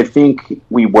think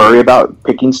we worry about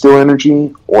picking Steel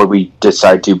Energy, or we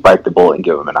decide to bite the bullet and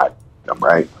give him an item,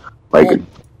 right? Like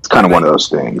it's kind of one of those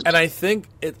things. And I think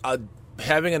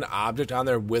having an object on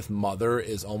there with Mother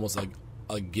is almost like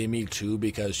a gimme too,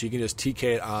 because she can just TK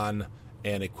it on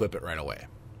and equip it right away.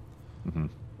 Mm-hmm.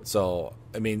 So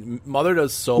I mean, Mother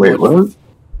does so much. What?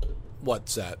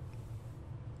 What's that?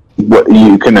 What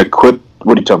you can equip?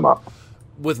 What are you talking about?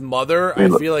 With Mother, I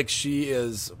feel like she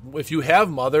is... If you have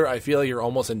Mother, I feel like you're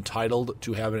almost entitled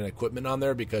to having an equipment on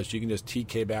there because she can just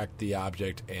TK back the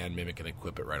object and Mimic can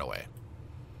equip it right away.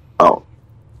 Oh.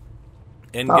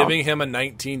 And giving him a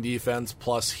 19 defense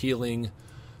plus healing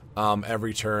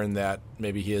every turn that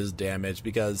maybe he is damaged,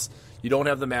 because you don't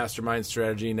have the Mastermind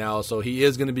strategy now, so he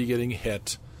is going to be getting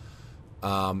hit.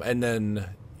 And then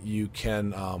you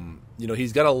can...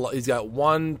 he's got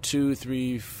 1, 2,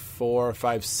 3, 4,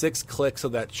 5, 6 clicks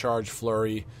of that charge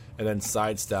flurry and then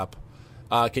sidestep.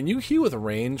 Can you heal with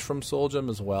range from Soul Gem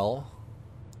as well?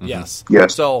 Mm-hmm.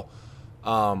 Yes. So,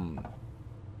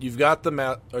 you've got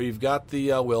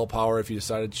the willpower if you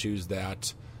decide to choose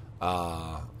that.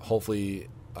 Hopefully,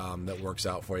 that works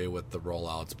out for you with the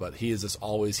rollouts. But he is just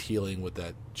always healing with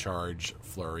that charge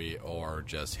flurry or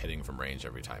just hitting from range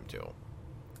every time too.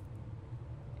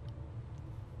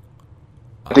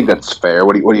 I think that's fair.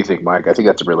 What do you think, Mike? I think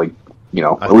that's a really,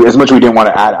 as much as we didn't want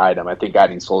to add item, I think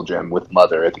adding Soul Gem with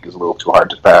Mother, I think is a little too hard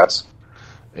to pass.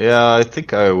 Yeah, I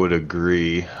think I would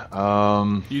agree. You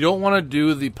don't want to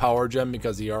do the Power Gem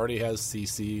because he already has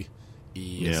CCE,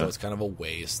 so it's kind of a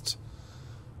waste.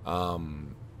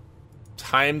 Time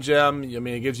Gem, I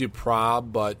mean, it gives you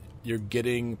prob, but you're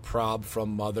getting prob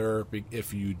from Mother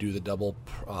if you do the double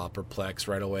perplex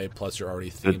right away, plus you're already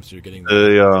themed, so you're getting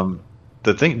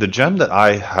the gem that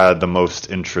I had the most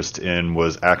interest in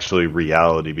was actually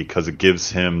Reality, because it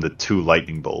gives him the 2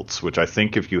 lightning bolts, which I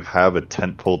think if you have a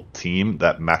tentpole team,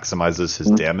 that maximizes his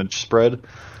damage spread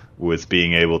with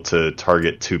being able to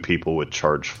target 2 people with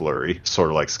charge flurry,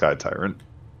 sort of like Sky Tyrant.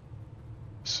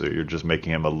 So you're just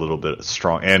making him a little bit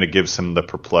strong, and it gives him the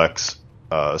perplex.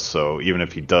 So even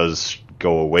if he does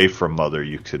go away from Mother,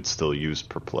 you could still use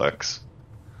perplex.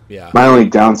 Yeah. My only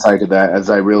downside to that, as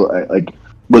I realize,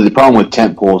 well, the problem with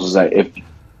tent poles is that if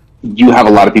you have a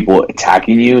lot of people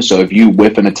attacking you, so if you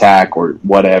whiff an attack or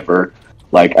whatever,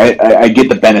 I get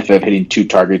the benefit of hitting 2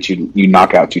 targets, you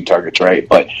knock out 2 targets, right?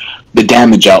 But the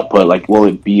damage output, will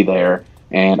it be there?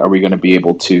 And are we going to be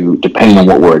able to, depending on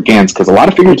what we're against, because a lot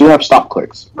of figures do have stop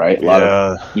clicks, right? A lot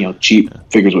of cheap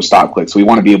figures with stop clicks. So we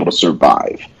want to be able to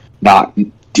survive, not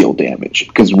deal damage,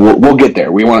 because we'll get there.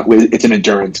 It's an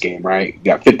endurance game, right? You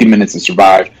got 50 minutes to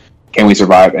survive. Can we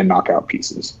survive and knock out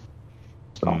pieces?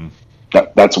 So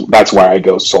that's why I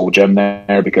go Soul Gem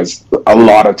there, because a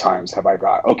lot of times have I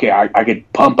got, I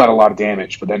could pump out a lot of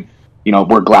damage, but then,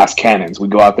 we're glass cannons. We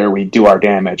go out there, we do our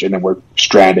damage, and then we're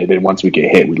stranded, and once we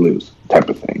get hit, we lose, type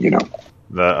of thing,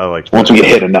 That I like. Once we get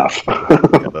hit enough. Yeah,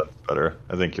 that's better.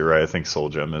 I think you're right. I think Soul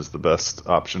Gem is the best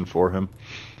option for him.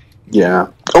 Yeah.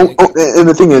 And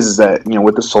the thing is that,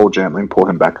 with the Soul Gem, let me pull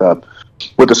him back up.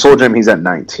 With the Soul Gem, he's at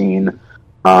 19.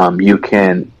 You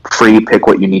can free pick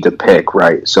what you need to pick,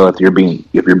 right? So if you're being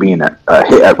hit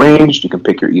at range, you can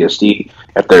pick your ESD.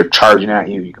 If they're charging at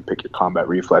you, you can pick your combat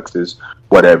reflexes,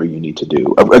 whatever you need to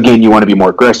do. Again, you want to be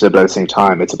more aggressive, but at the same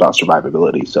time, it's about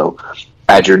survivability. So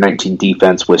add your 19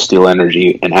 defense with Steel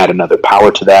Energy and add another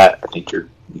power to that. I think you're,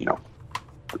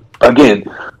 again,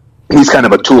 he's kind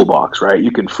of a toolbox, right?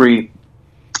 You can free,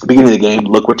 beginning of the game,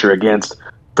 look what you're against,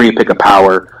 free pick a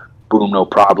power. Boom, no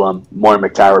problem. More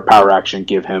McTower power action,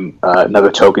 give him another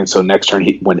token. So next turn,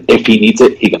 if he needs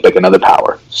it, he can pick another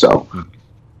power. So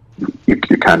you're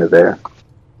kind of there.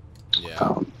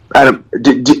 Yeah. Adam,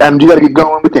 do you got to get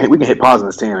going? We can hit pause on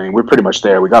this team. I mean, we're pretty much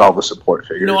there. We got all the support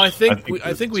figures. No, I think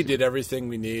we did everything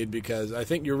we need, because I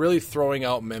think you're really throwing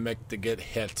out Mimic to get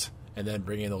hit and then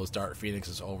bringing those Dark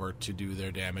Phoenixes over to do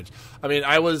their damage. I mean,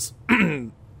 I was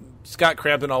Scott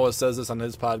Crampton always says this on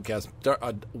his podcast.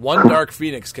 One Dark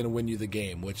Phoenix can win you the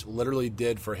game, which literally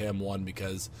did for him one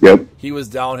because he was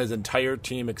down his entire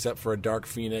team except for a Dark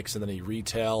Phoenix, and then he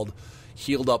retailed,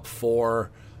 healed up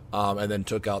 4, and then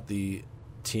took out the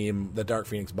Dark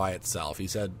Phoenix by itself. He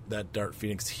said that Dark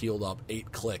Phoenix healed up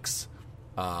 8 clicks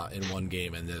in one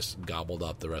game and just gobbled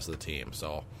up the rest of the team.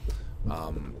 So,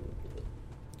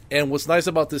 and what's nice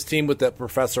about this team with that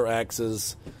Professor X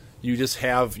is you just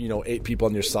have 8 people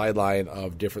on your sideline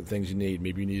of different things you need.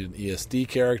 Maybe you need an ESD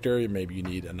character. Maybe you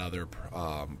need another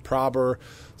probber,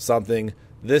 something.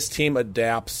 This team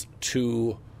adapts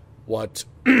to what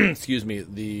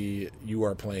you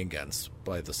are playing against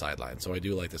by the sideline. So I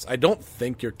do like this. I don't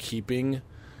think you're keeping.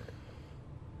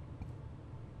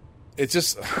 It's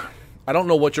just I don't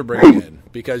know what you're bringing in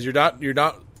because you're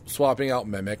not swapping out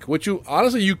Mimic, which you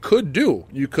could do.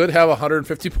 You could have a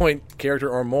 150-point character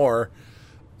or more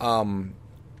on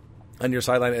your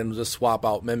sideline and just swap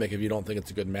out Mimic if you don't think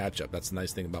it's a good matchup. That's the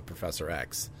nice thing about Professor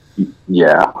X.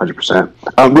 Yeah,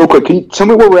 100%. Real quick, can you tell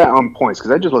me where we're at on points?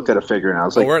 Because I just looked at a figure and I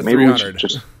was like, we're at maybe 300. we should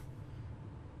just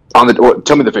tell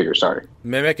me the figure. Sorry.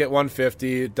 Mimic at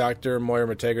 150, Dr. Moira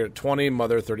McTaggart at 20,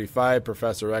 Mother 35,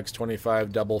 Professor X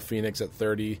 25, Double Phoenix at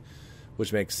 30,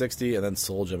 which makes 60, and then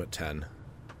Soul Gem at 10.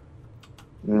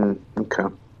 Okay.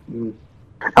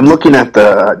 I'm looking at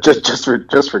the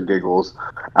just for giggles.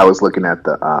 I was looking at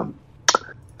the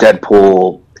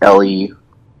Deadpool Ellie,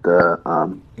 the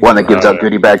one that gives out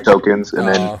goodie bag tokens, and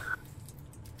then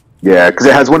because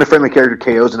it has when a friendly character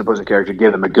KOs an opposing character,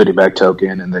 give them a goodie bag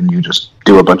token, and then you just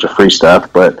do a bunch of free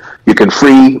stuff. But you can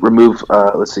free remove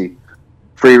a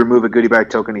goodie bag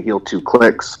token to heal 2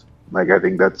 clicks. Like I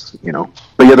think that's but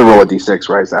you have to roll a d6,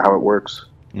 right? Is that how it works?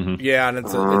 Mm-hmm. Yeah, and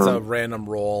it's a random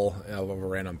roll of a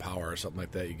random power or something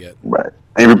like that you get. Right.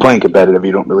 And if you're playing competitive,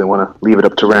 you don't really want to leave it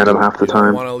up to random half the time.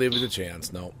 You don't want to leave it a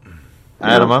chance, no.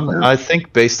 Adam, I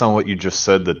think based on what you just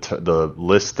said, the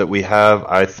list that we have,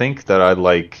 I think that I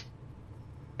like.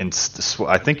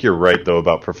 I think you're right though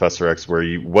about Professor X.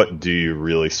 What do you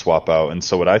really swap out? And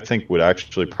so what I think would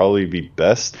actually probably be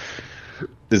best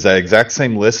is that exact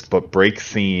same list, but break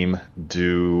theme,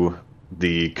 do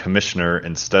the Commissioner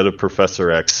instead of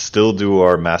Professor X, still do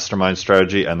our Mastermind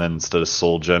strategy, and then instead of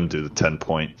Soul Gem, do the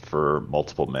 10-point for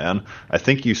multiple man. I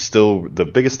think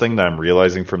the biggest thing that I'm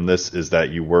realizing from this is that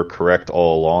you were correct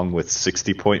all along with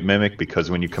 60-point Mimic, because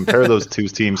when you compare those two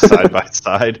teams side by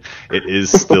side, it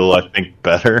is still, I think,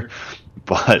 better.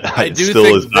 But it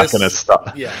still is not going to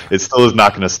stop. Yeah. It still is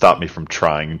not going to stop me from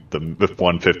trying the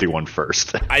 151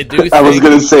 first. I was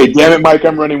going to say, damn it, Mike,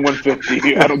 I'm running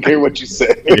 150. I don't care what you say.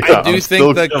 Yeah, I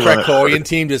think the Krakowian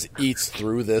team just eats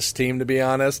through this team, to be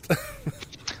honest.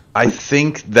 I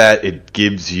think that it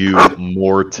gives you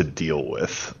more to deal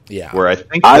with. Yeah. Where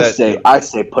I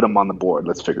say put them on the board.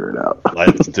 Let's figure it out.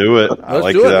 Let's do it.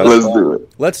 Let's do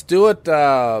it. Let's do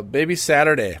it maybe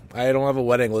Saturday. I don't have a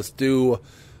wedding. Let's do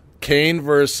Kane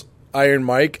versus Iron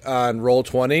Mike on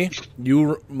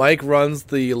Roll20. Mike runs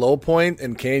the low point,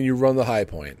 and Kane, you run the high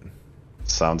point.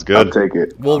 Sounds good. I'll take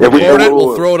it. We'll record it.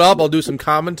 We'll throw it up. I'll do some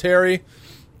commentary.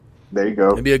 There you go.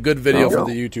 It'll be a good video for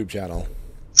the YouTube channel.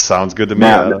 Sounds good to me.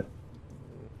 Now,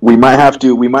 we might have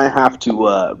to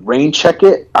rain check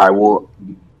it. I will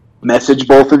message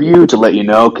both of you to let you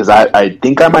know, because I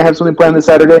think I might have something planned this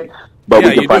Saturday. But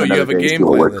we can find another you have a game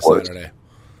plan this Saturday.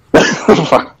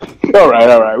 All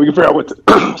right. We can figure out what.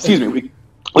 Excuse me.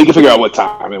 We can figure out what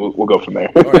time, and we'll go from there.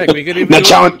 All right, we could even now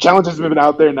challenge has been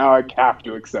out there. Now I have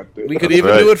to accept it. We could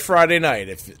even do it Friday night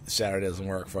if Saturday doesn't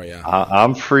work for you.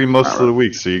 I'm free most of the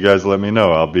week, so you guys let me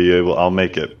know. I'll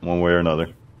make it one way or another.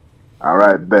 All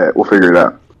right, bet we'll figure it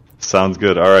out. Sounds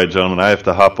good. All right, gentlemen, I have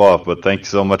to hop off, but thank you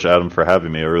so much, Adam, for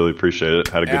having me. I really appreciate it.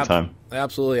 Had a good time.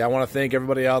 Absolutely. I want to thank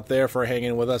everybody out there for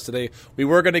hanging with us today. We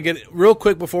were going to get, real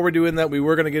quick before we're doing that, we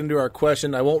were going to get into our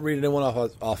question. I won't read anyone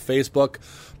off Facebook,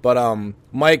 but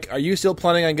Mike, are you still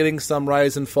planning on getting some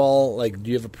Rise and Fall? Like, do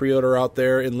you have a pre-order out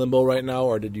there in Limbo right now,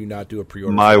 or did you not do a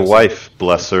pre-order? My wife,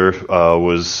 bless her,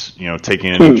 was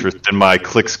taking an interest in my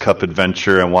Clicks Cup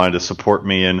adventure and wanted to support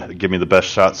me and give me the best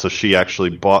shot, so she actually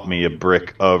bought me a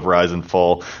brick of Rise and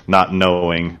Fall, not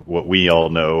knowing what we all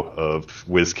know of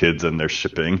WizKids and their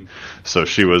shipping. So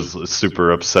she was super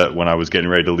upset when I was getting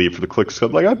ready to leave for the Clicks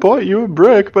Cup. Like, I bought you a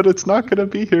brick, but it's not going to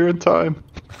be here in time.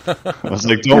 I was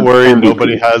like, don't worry,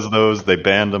 nobody has those. They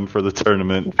banned them for the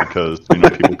tournament because people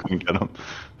couldn't get them.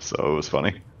 So it was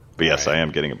funny. But yes, I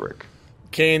am getting a brick.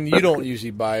 Kane, you don't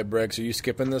usually buy bricks. Are you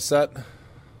skipping this set?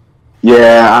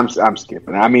 Yeah, I'm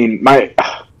skipping. I mean,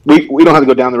 we don't have to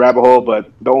go down the rabbit hole,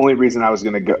 but the only reason I was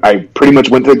going to go, I pretty much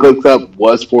went to the Clicks Cup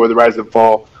was for the Rise and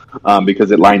Fall.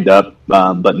 because it lined up.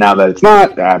 But now that it's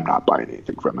not, I'm not buying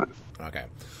anything from it. Okay.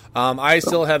 I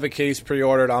still have a case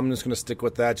pre-ordered. I'm just going to stick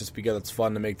with that just because it's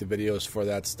fun to make the videos for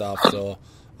that stuff. So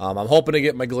I'm hoping to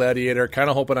get my Gladiator. Kind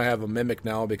of hoping I have a Mimic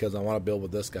now because I want to build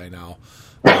with this guy now.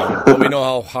 But we know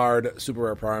how hard Super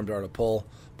Rare Primes are to pull.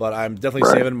 But I'm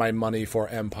definitely saving my money for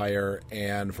Empire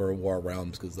and for War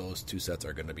Realms because those two sets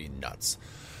are going to be nuts.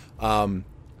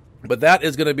 But that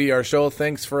is going to be our show.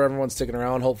 Thanks for everyone sticking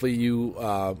around. Hopefully you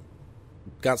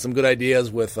got some good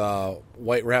ideas with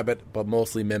White Rabbit, but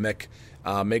mostly Mimic.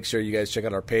 Make sure you guys check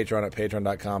out our Patreon at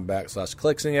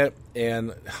patreon.com/clicksingit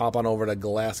and hop on over to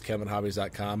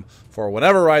glasskevinhobbies.com for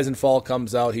whenever Rise and Fall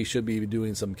comes out. He should be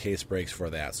doing some case breaks for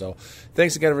that. So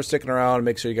thanks again for sticking around.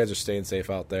 Make sure you guys are staying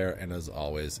safe out there. And as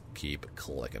always, keep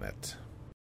clicking it.